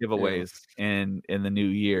do more giveaways in the new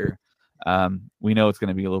year. We know it's going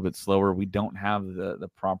to be a little bit slower. We don't have the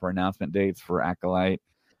proper announcement dates for Acolyte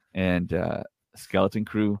and Skeleton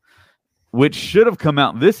Crew, which should have come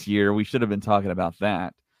out this year. We should have been talking about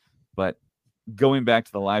that. But going back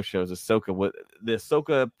to the live shows, the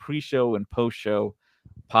Ahsoka pre-show and post-show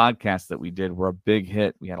podcasts that we did were a big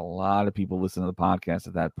hit. We had a lot of people listen to the podcast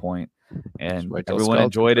at that point, and everyone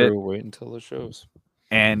enjoyed it. Wait until the shows.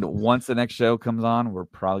 And once the next show comes on, we're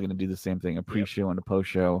probably going to do the same thing, a pre-show and a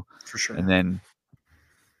post-show, for sure. and then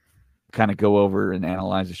kind of go over and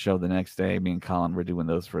analyze the show the next day. Me and Colin were doing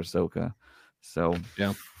those for Ahsoka. So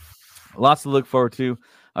yeah, lots to look forward to.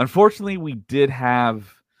 Unfortunately, we did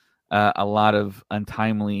have a lot of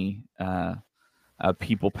untimely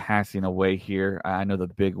people passing away here. I know the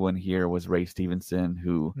big one here was Ray Stevenson,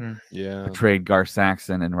 who portrayed Gar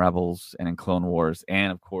Saxon in Rebels and in Clone Wars,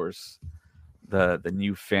 and of course the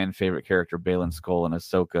new fan favorite character Baylan Skoll in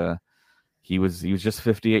Ahsoka. He was just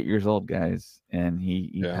 58 years old, guys, and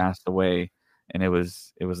he passed away, and it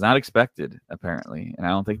was not expected apparently, and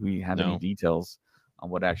I don't think we have any details on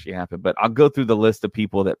what actually happened. But I'll go through the list of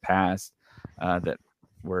people that passed that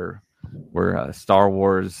were Star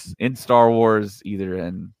Wars, either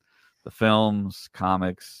in the films,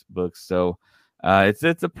 comics, books. So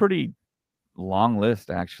it's a pretty long list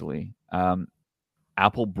actually.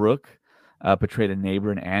 Applebrook portrayed a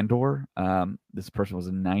neighbor in Andor. This person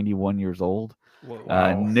was 91 years old.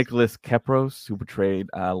 Wow. Nicholas Kepros, who portrayed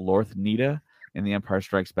Lorth Nita in the Empire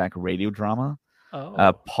Strikes Back radio drama.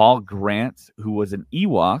 Paul Grant, who was an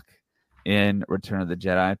Ewok in Return of the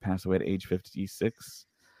Jedi, passed away at age 56.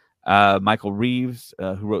 Michael Reeves,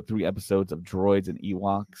 who wrote 3 episodes of Droids and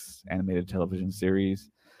Ewoks animated television series.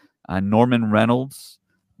 Norman Reynolds,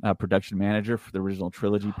 production manager for the original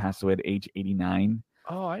trilogy, passed away at age 89.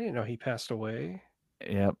 Oh, I didn't know he passed away.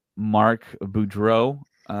 Yep. Mark Boudreau,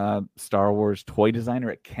 Star Wars toy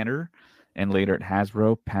designer at Kenner and later at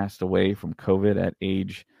Hasbro, passed away from COVID at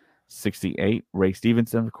age 68. Ray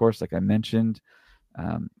Stevenson, of course, like I mentioned.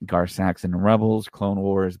 Gar Saxon in Rebels, Clone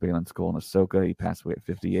Wars, Baylan Skoll in Ahsoka. He passed away at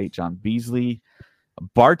 58. John Beasley, a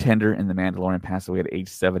bartender in The Mandalorian, passed away at age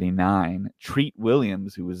 79. Treat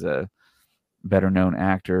Williams, who was a better known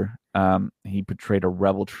actor, he portrayed a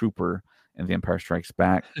rebel trooper in The Empire Strikes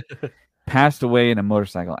Back, passed away in a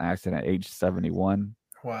motorcycle accident at age 71.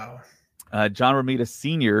 Wow. John Romita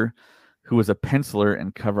Sr., who was a penciler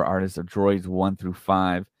and cover artist of Droids 1 through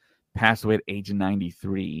 5, passed away at age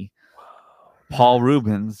 93. Paul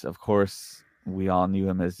Rubens, of course, we all knew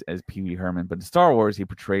him as Pee Wee Herman, but in Star Wars, he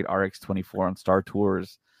portrayed RX-24 on Star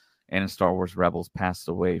Tours and in Star Wars Rebels, passed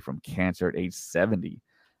away from cancer at age 70.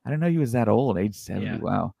 I didn't know he was that old, age 70. Yeah.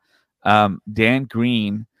 Wow. Dan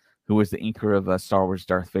Green, who was the inker of Star Wars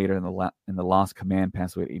Darth Vader in the Lost Command,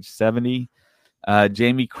 passed away at age 70.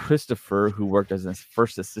 Jamie Christopher, who worked as his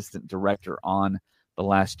first assistant director on The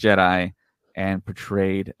Last Jedi and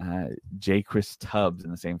portrayed J. Chris Tubbs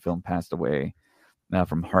in the same film, passed away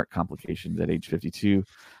from heart complications at age 52.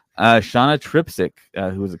 Shauna Tripsick,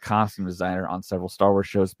 who was a costume designer on several Star Wars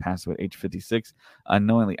shows, passed away at age 56.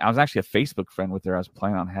 Unknowingly, I was actually a Facebook friend with her. I was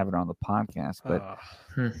planning on having her on the podcast, but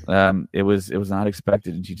it was not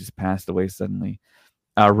expected, and she just passed away suddenly.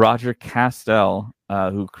 Roger Castell,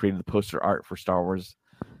 who created the poster art for Star Wars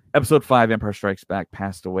Episode 5, Empire Strikes Back,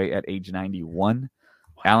 passed away at age 91.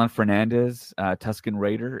 Alan Fernandez, Tusken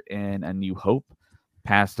Raider in A New Hope,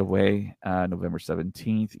 passed away November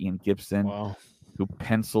 17th. Ian Gibson, who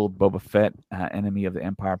penciled Boba Fett, Enemy of the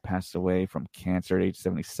Empire, passed away from cancer at age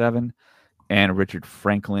 77. And Richard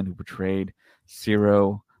Franklin, who portrayed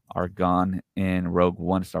Ciro Argon in Rogue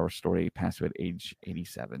One Star Wars Story, passed away at age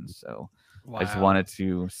 87. So I just wanted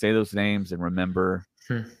to say those names and remember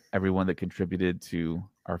everyone that contributed to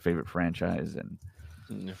our favorite franchise.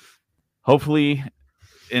 And hopefully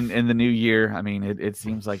in the new year, I mean, it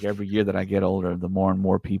seems like every year that I get older, the more and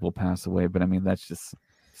more people pass away. But I mean, that's just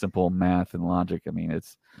simple math and logic. I mean,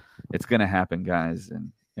 it's going to happen, guys.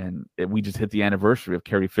 And we just hit the anniversary of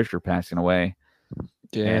Carrie Fisher passing away.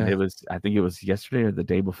 Yeah. And I think it was yesterday or the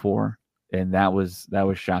day before. And that was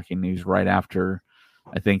shocking news right after,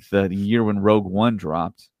 I think, the year when Rogue One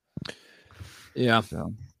dropped. Yeah.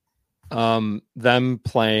 So. Them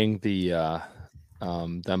playing the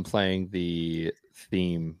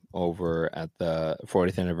theme over at the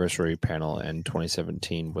 40th anniversary panel in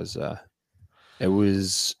 2017 was it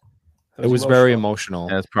was very emotional.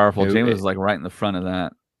 Yeah, it's powerful. James was like right in the front of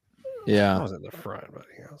that. Yeah, I was at the front, but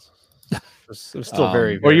it was still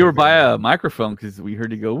very. Or you were by a microphone because we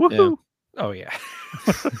heard you go woohoo. Yeah. Oh yeah.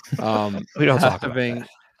 We don't talk about that.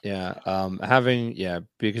 Yeah,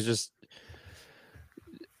 because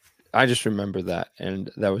I just remember that, and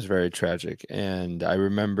that was very tragic. And I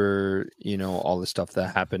remember, all the stuff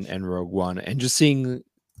that happened in Rogue One, and just seeing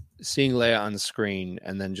Leia on the screen,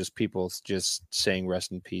 and then just people just saying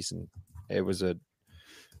 "rest in peace," and it was a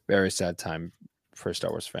very sad time for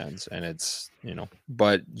Star Wars fans. And it's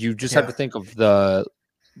but you just have to think of the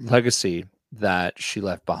legacy that she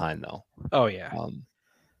left behind, though. Oh yeah,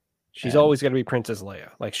 she's always going to be Princess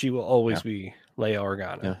Leia. Like she will always be Leia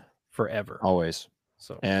Organa forever, always.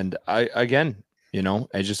 So, and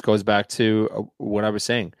it just goes back to what I was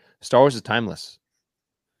saying. Star Wars is timeless.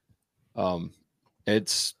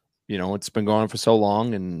 It's it's been going on for so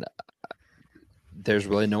long, and there's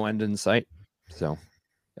really no end in sight. So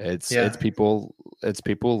it's people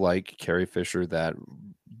like Carrie Fisher that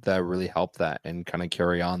really helped that and kind of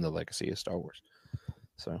carry on the legacy of Star Wars.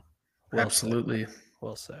 So absolutely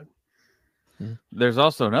well said. There's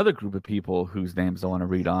also another group of people whose names I want to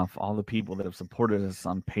read off. All the people that have supported us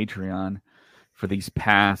on Patreon for these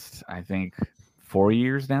past, I think, 4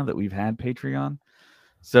 years now that we've had Patreon.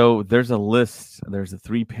 So there's a list. There's a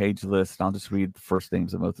 3-page list. I'll just read the first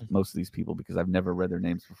names of most of these people because I've never read their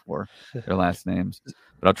names before, their last names.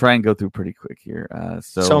 But I'll try and go through pretty quick here.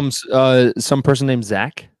 So some person named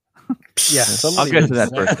Zach. Yeah, I'll get to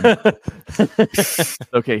that person.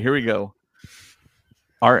 Okay, here we go.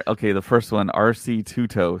 The first one, RC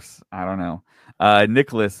Tutos. I don't know.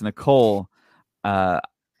 Nicholas, Nicole,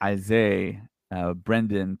 Isaiah,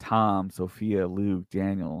 Brendan, Tom, Sophia, Luke,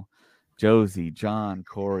 Daniel, Josie, John,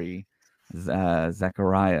 Corey,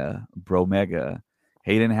 Zachariah, Bromega,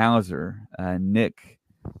 Hayden Hauser, Nick,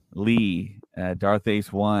 Lee, Darth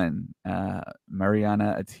Ace 1,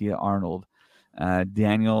 Mariana Atia Arnold,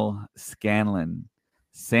 Daniel Scanlon,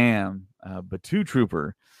 Sam, Batu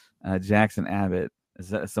Trooper, Jackson Abbott,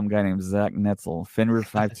 some guy named Zach Netzel, Fenrir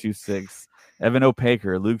 526, Evan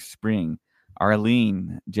O'Paker, Luke Spring,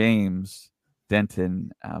 Arlene, James,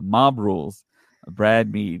 Denton, Mob Rules,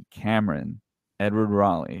 Brad Mead, Cameron, Edward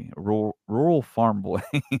Raleigh, Rural Farm Boy,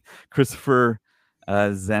 Christopher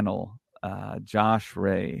Zenel, Josh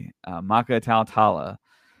Ray, Maka Tautala,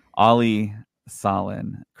 Ollie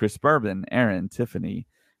Solin, Chris Bourbon, Aaron, Tiffany,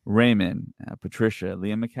 Raymond, Patricia,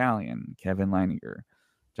 Liam McCallion, Kevin Leininger,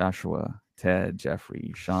 Joshua, Ted,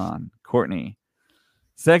 Jeffrey, Sean, Courtney.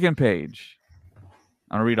 Second page.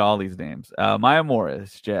 I'm going to read all these names. Maya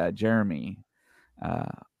Morris, Jad, Jeremy,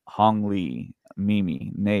 Hong Lee,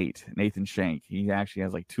 Mimi, Nate, Nathan Shank. He actually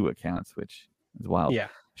has like 2 accounts, which is wild. Yeah.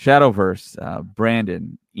 Shadowverse,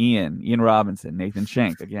 Brandon, Ian Robinson, Nathan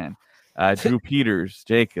Shank again. Drew Peters,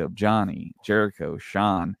 Jacob, Johnny, Jericho,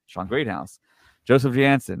 Sean Greathouse, Joseph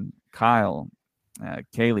Jansen, Kyle,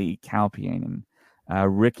 Kaylee Calpianen,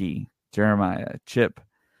 Ricky, Jeremiah, Chip,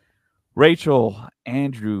 Rachel,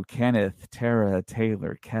 Andrew, Kenneth, Tara,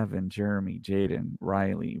 Taylor, Kevin, Jeremy, Jaden,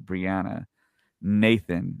 Riley, Brianna,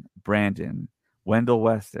 Nathan, Brandon, Wendell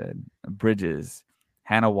Wested, Bridges,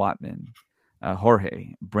 Hannah Watman,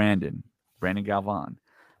 Jorge, Brandon Galvan,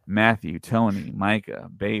 Matthew, Tony, Micah,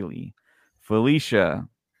 Bailey, Felicia,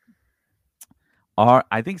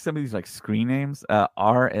 I think some of these like screen names.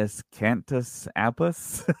 R.S. Cantus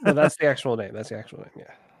Apis. No, that's the actual name. That's the actual name.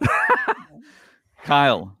 Yeah.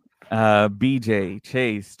 Kyle, BJ,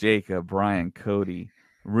 Chase, Jacob, Brian, Cody,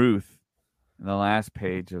 Ruth. And the last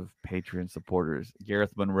page of Patreon supporters: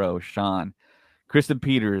 Gareth Monroe, Sean, Kristen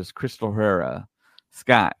Peters, Crystal Herrera,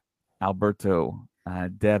 Scott, Alberto,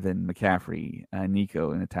 Devin McCaffrey,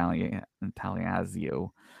 Nico, and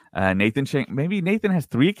Italiazio. Nathan Shank. Maybe Nathan has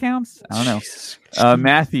 3 accounts. I don't know.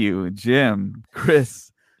 Matthew, Jim,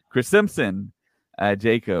 Chris Simpson,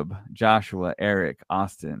 Jacob, Joshua, Eric,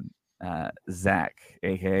 Austin, Zach,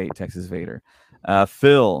 aka Texas Vader,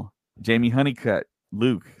 Phil, Jamie Honeycutt,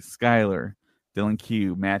 Luke, Skylar, Dylan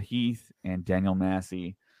Q, Matt Heath, and Daniel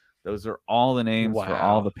Massey. Those are all the names for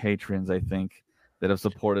all the patrons, I think, that have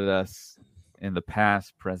supported us in the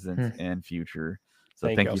past, present, and future.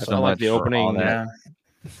 So thank you so much. Like the opening,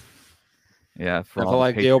 yeah. I feel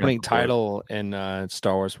like the opening title in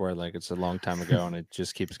Star Wars, where like it's a long time ago and it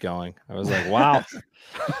just keeps going. I was like, wow.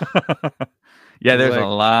 Yeah, there's a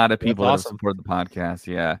lot of people that have supported the podcast.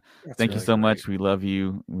 Yeah. Thank you so much. We love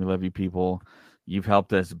you. We love you, people. You've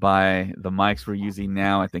helped us buy the mics we're using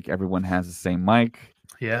now. I think everyone has the same mic.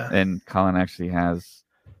 Yeah. And Colin actually has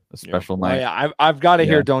a special mic. Oh, yeah, I've got it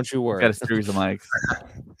here. Don't you worry. Got a series of mics.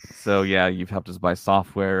 So yeah, you've helped us buy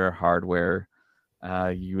software, hardware.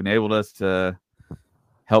 You enabled us to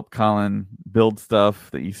help Colin build stuff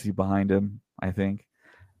that you see behind him, I think.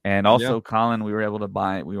 And also, Colin, we were able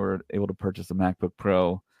to purchase a MacBook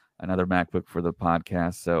Pro, another MacBook for the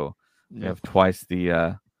podcast. So we have twice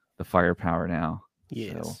the firepower now.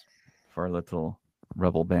 Yes. So, for our little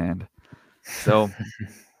rebel band. So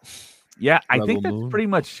yeah, I think that's pretty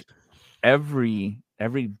much every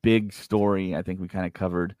big story. I think we kind of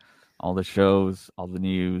covered all the shows, all the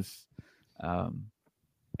news.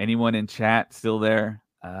 Anyone in chat still there?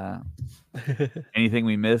 Anything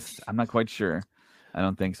we missed? I'm not quite sure. I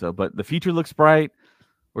don't think so, but the future looks bright.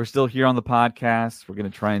 We're still here on the podcast. We're going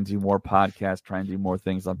to try and do more podcasts, try and do more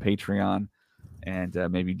things on Patreon, and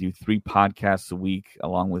maybe do 3 podcasts a week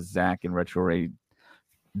along with Zach and Retro Ray,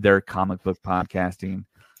 their comic book podcasting.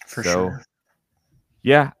 For sure.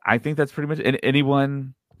 Yeah, I think that's pretty much it.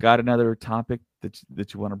 Anyone got another topic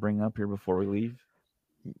that you want to bring up here before we leave?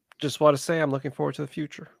 Just want to say I'm looking forward to the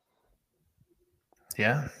future.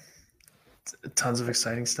 Yeah. Tons of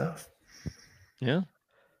exciting stuff. Yeah.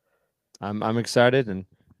 I'm excited, and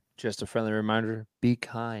just a friendly reminder, be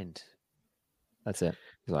kind. That's it.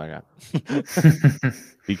 That's all I got.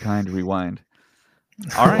 Be kind, rewind.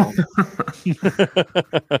 All right.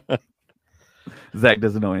 Zach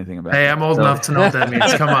doesn't know anything about it. Hey, I'm old enough to know what that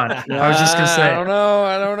means. Come on. I was just gonna say. I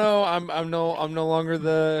don't know. I'm no longer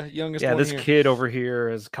the youngest. Yeah, one this here. kid over here,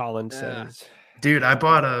 as Colin says. Dude, I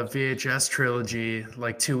bought a VHS trilogy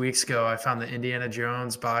like 2 weeks ago. I found the Indiana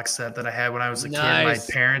Jones box set that I had when I was a kid. My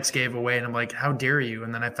parents gave away, and I'm like, how dare you?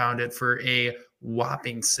 And then I found it for a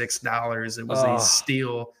whopping $6. It was a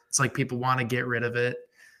steal. It's like people want to get rid of it.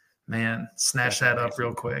 Man, snatch that up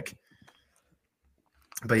real quick.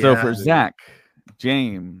 But so for Zach,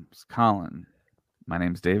 James, Colin, my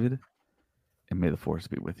name's David, and may the force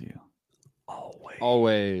be with you.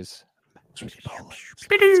 Always.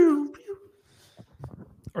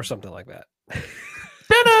 Or something like that.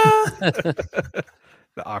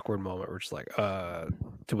 The awkward moment. We're just like,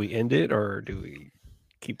 do we end it or do we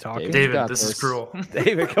keep talking? David, this is cruel.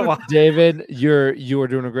 David, come on. David, you are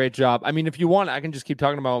doing a great job. I mean, if you want, I can just keep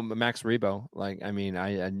talking about Max Rebo. Like, I mean,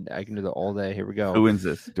 I can do that all day. Here we go. Who wins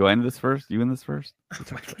this? Do I end this first? You end this first? You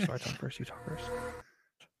talk first. I talk first. You talk first.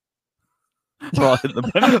 Well,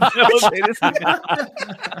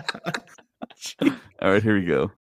 all right, here we go.